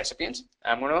the recipients,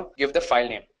 I'm going to give the file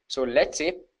name. So let's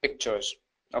say pictures.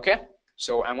 Okay,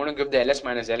 so I'm going to give the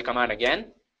ls-l command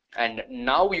again, and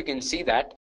now you can see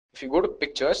that if you go to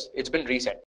pictures, it's been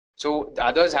reset. So the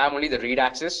others have only the read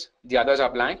access, the others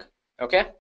are blank. Okay,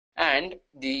 and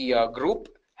the group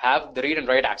have the read and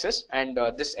write access, and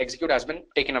this execute has been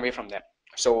taken away from them.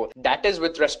 So that is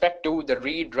with respect to the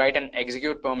read, write, and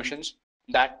execute permissions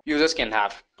that users can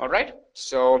have. All right,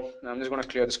 so I'm just going to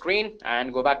clear the screen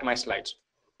and go back to my slides.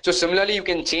 So similarly, you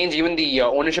can change even the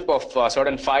ownership of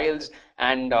certain files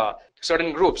and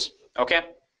certain groups. Okay,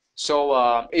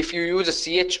 so if you use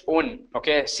a chown,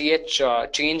 okay,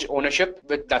 change ownership,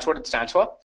 with that's what it stands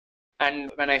for,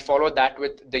 and when I follow that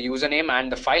with the username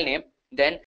and the file name,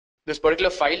 then this particular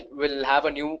file will have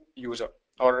a new user,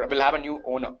 or will have a new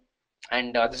owner,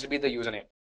 and this will be the username.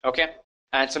 Okay,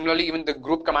 and similarly, even the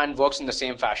group command works in the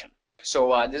same fashion.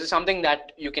 So this is something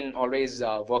that you can always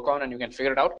work on, and you can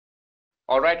figure it out.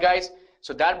 All right, guys,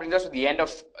 so that brings us to the end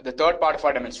of the third part of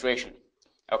our demonstration.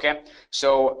 Okay,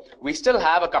 so we still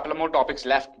have a couple of more topics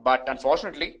left, but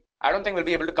unfortunately, I don't think we'll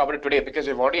be able to cover it today because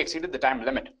we've already exceeded the time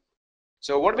limit.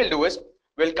 So what we'll do is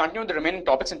we'll continue the remaining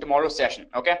topics in tomorrow's session.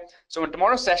 Okay, so in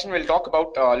tomorrow's session, we'll talk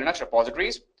about Linux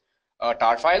repositories,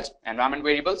 tar files, environment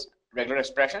variables, regular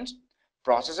expressions,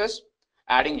 processes,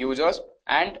 adding users,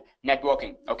 and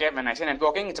networking. Okay, when I say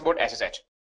networking, it's about SSH.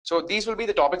 So these will be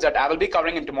the topics that I will be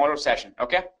covering in tomorrow's session.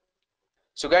 Okay,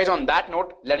 so guys, on that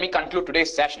note, let me conclude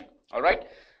today's session. All right,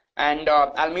 and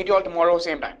I'll meet you all tomorrow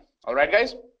same time. All right,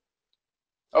 guys.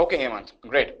 Okay, Hemant,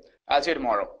 great. I'll see you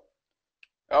tomorrow.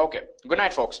 Okay, good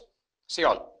night, folks. See you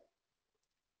all.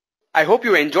 I hope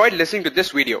you enjoyed listening to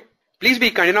this video. Please be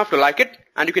kind enough to like it,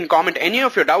 and you can comment any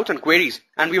of your doubts and queries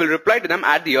and we will reply to them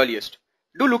at the earliest.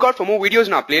 Do look out for more videos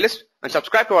in our playlist and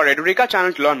subscribe to our Edureka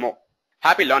channel to learn more.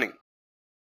 Happy learning!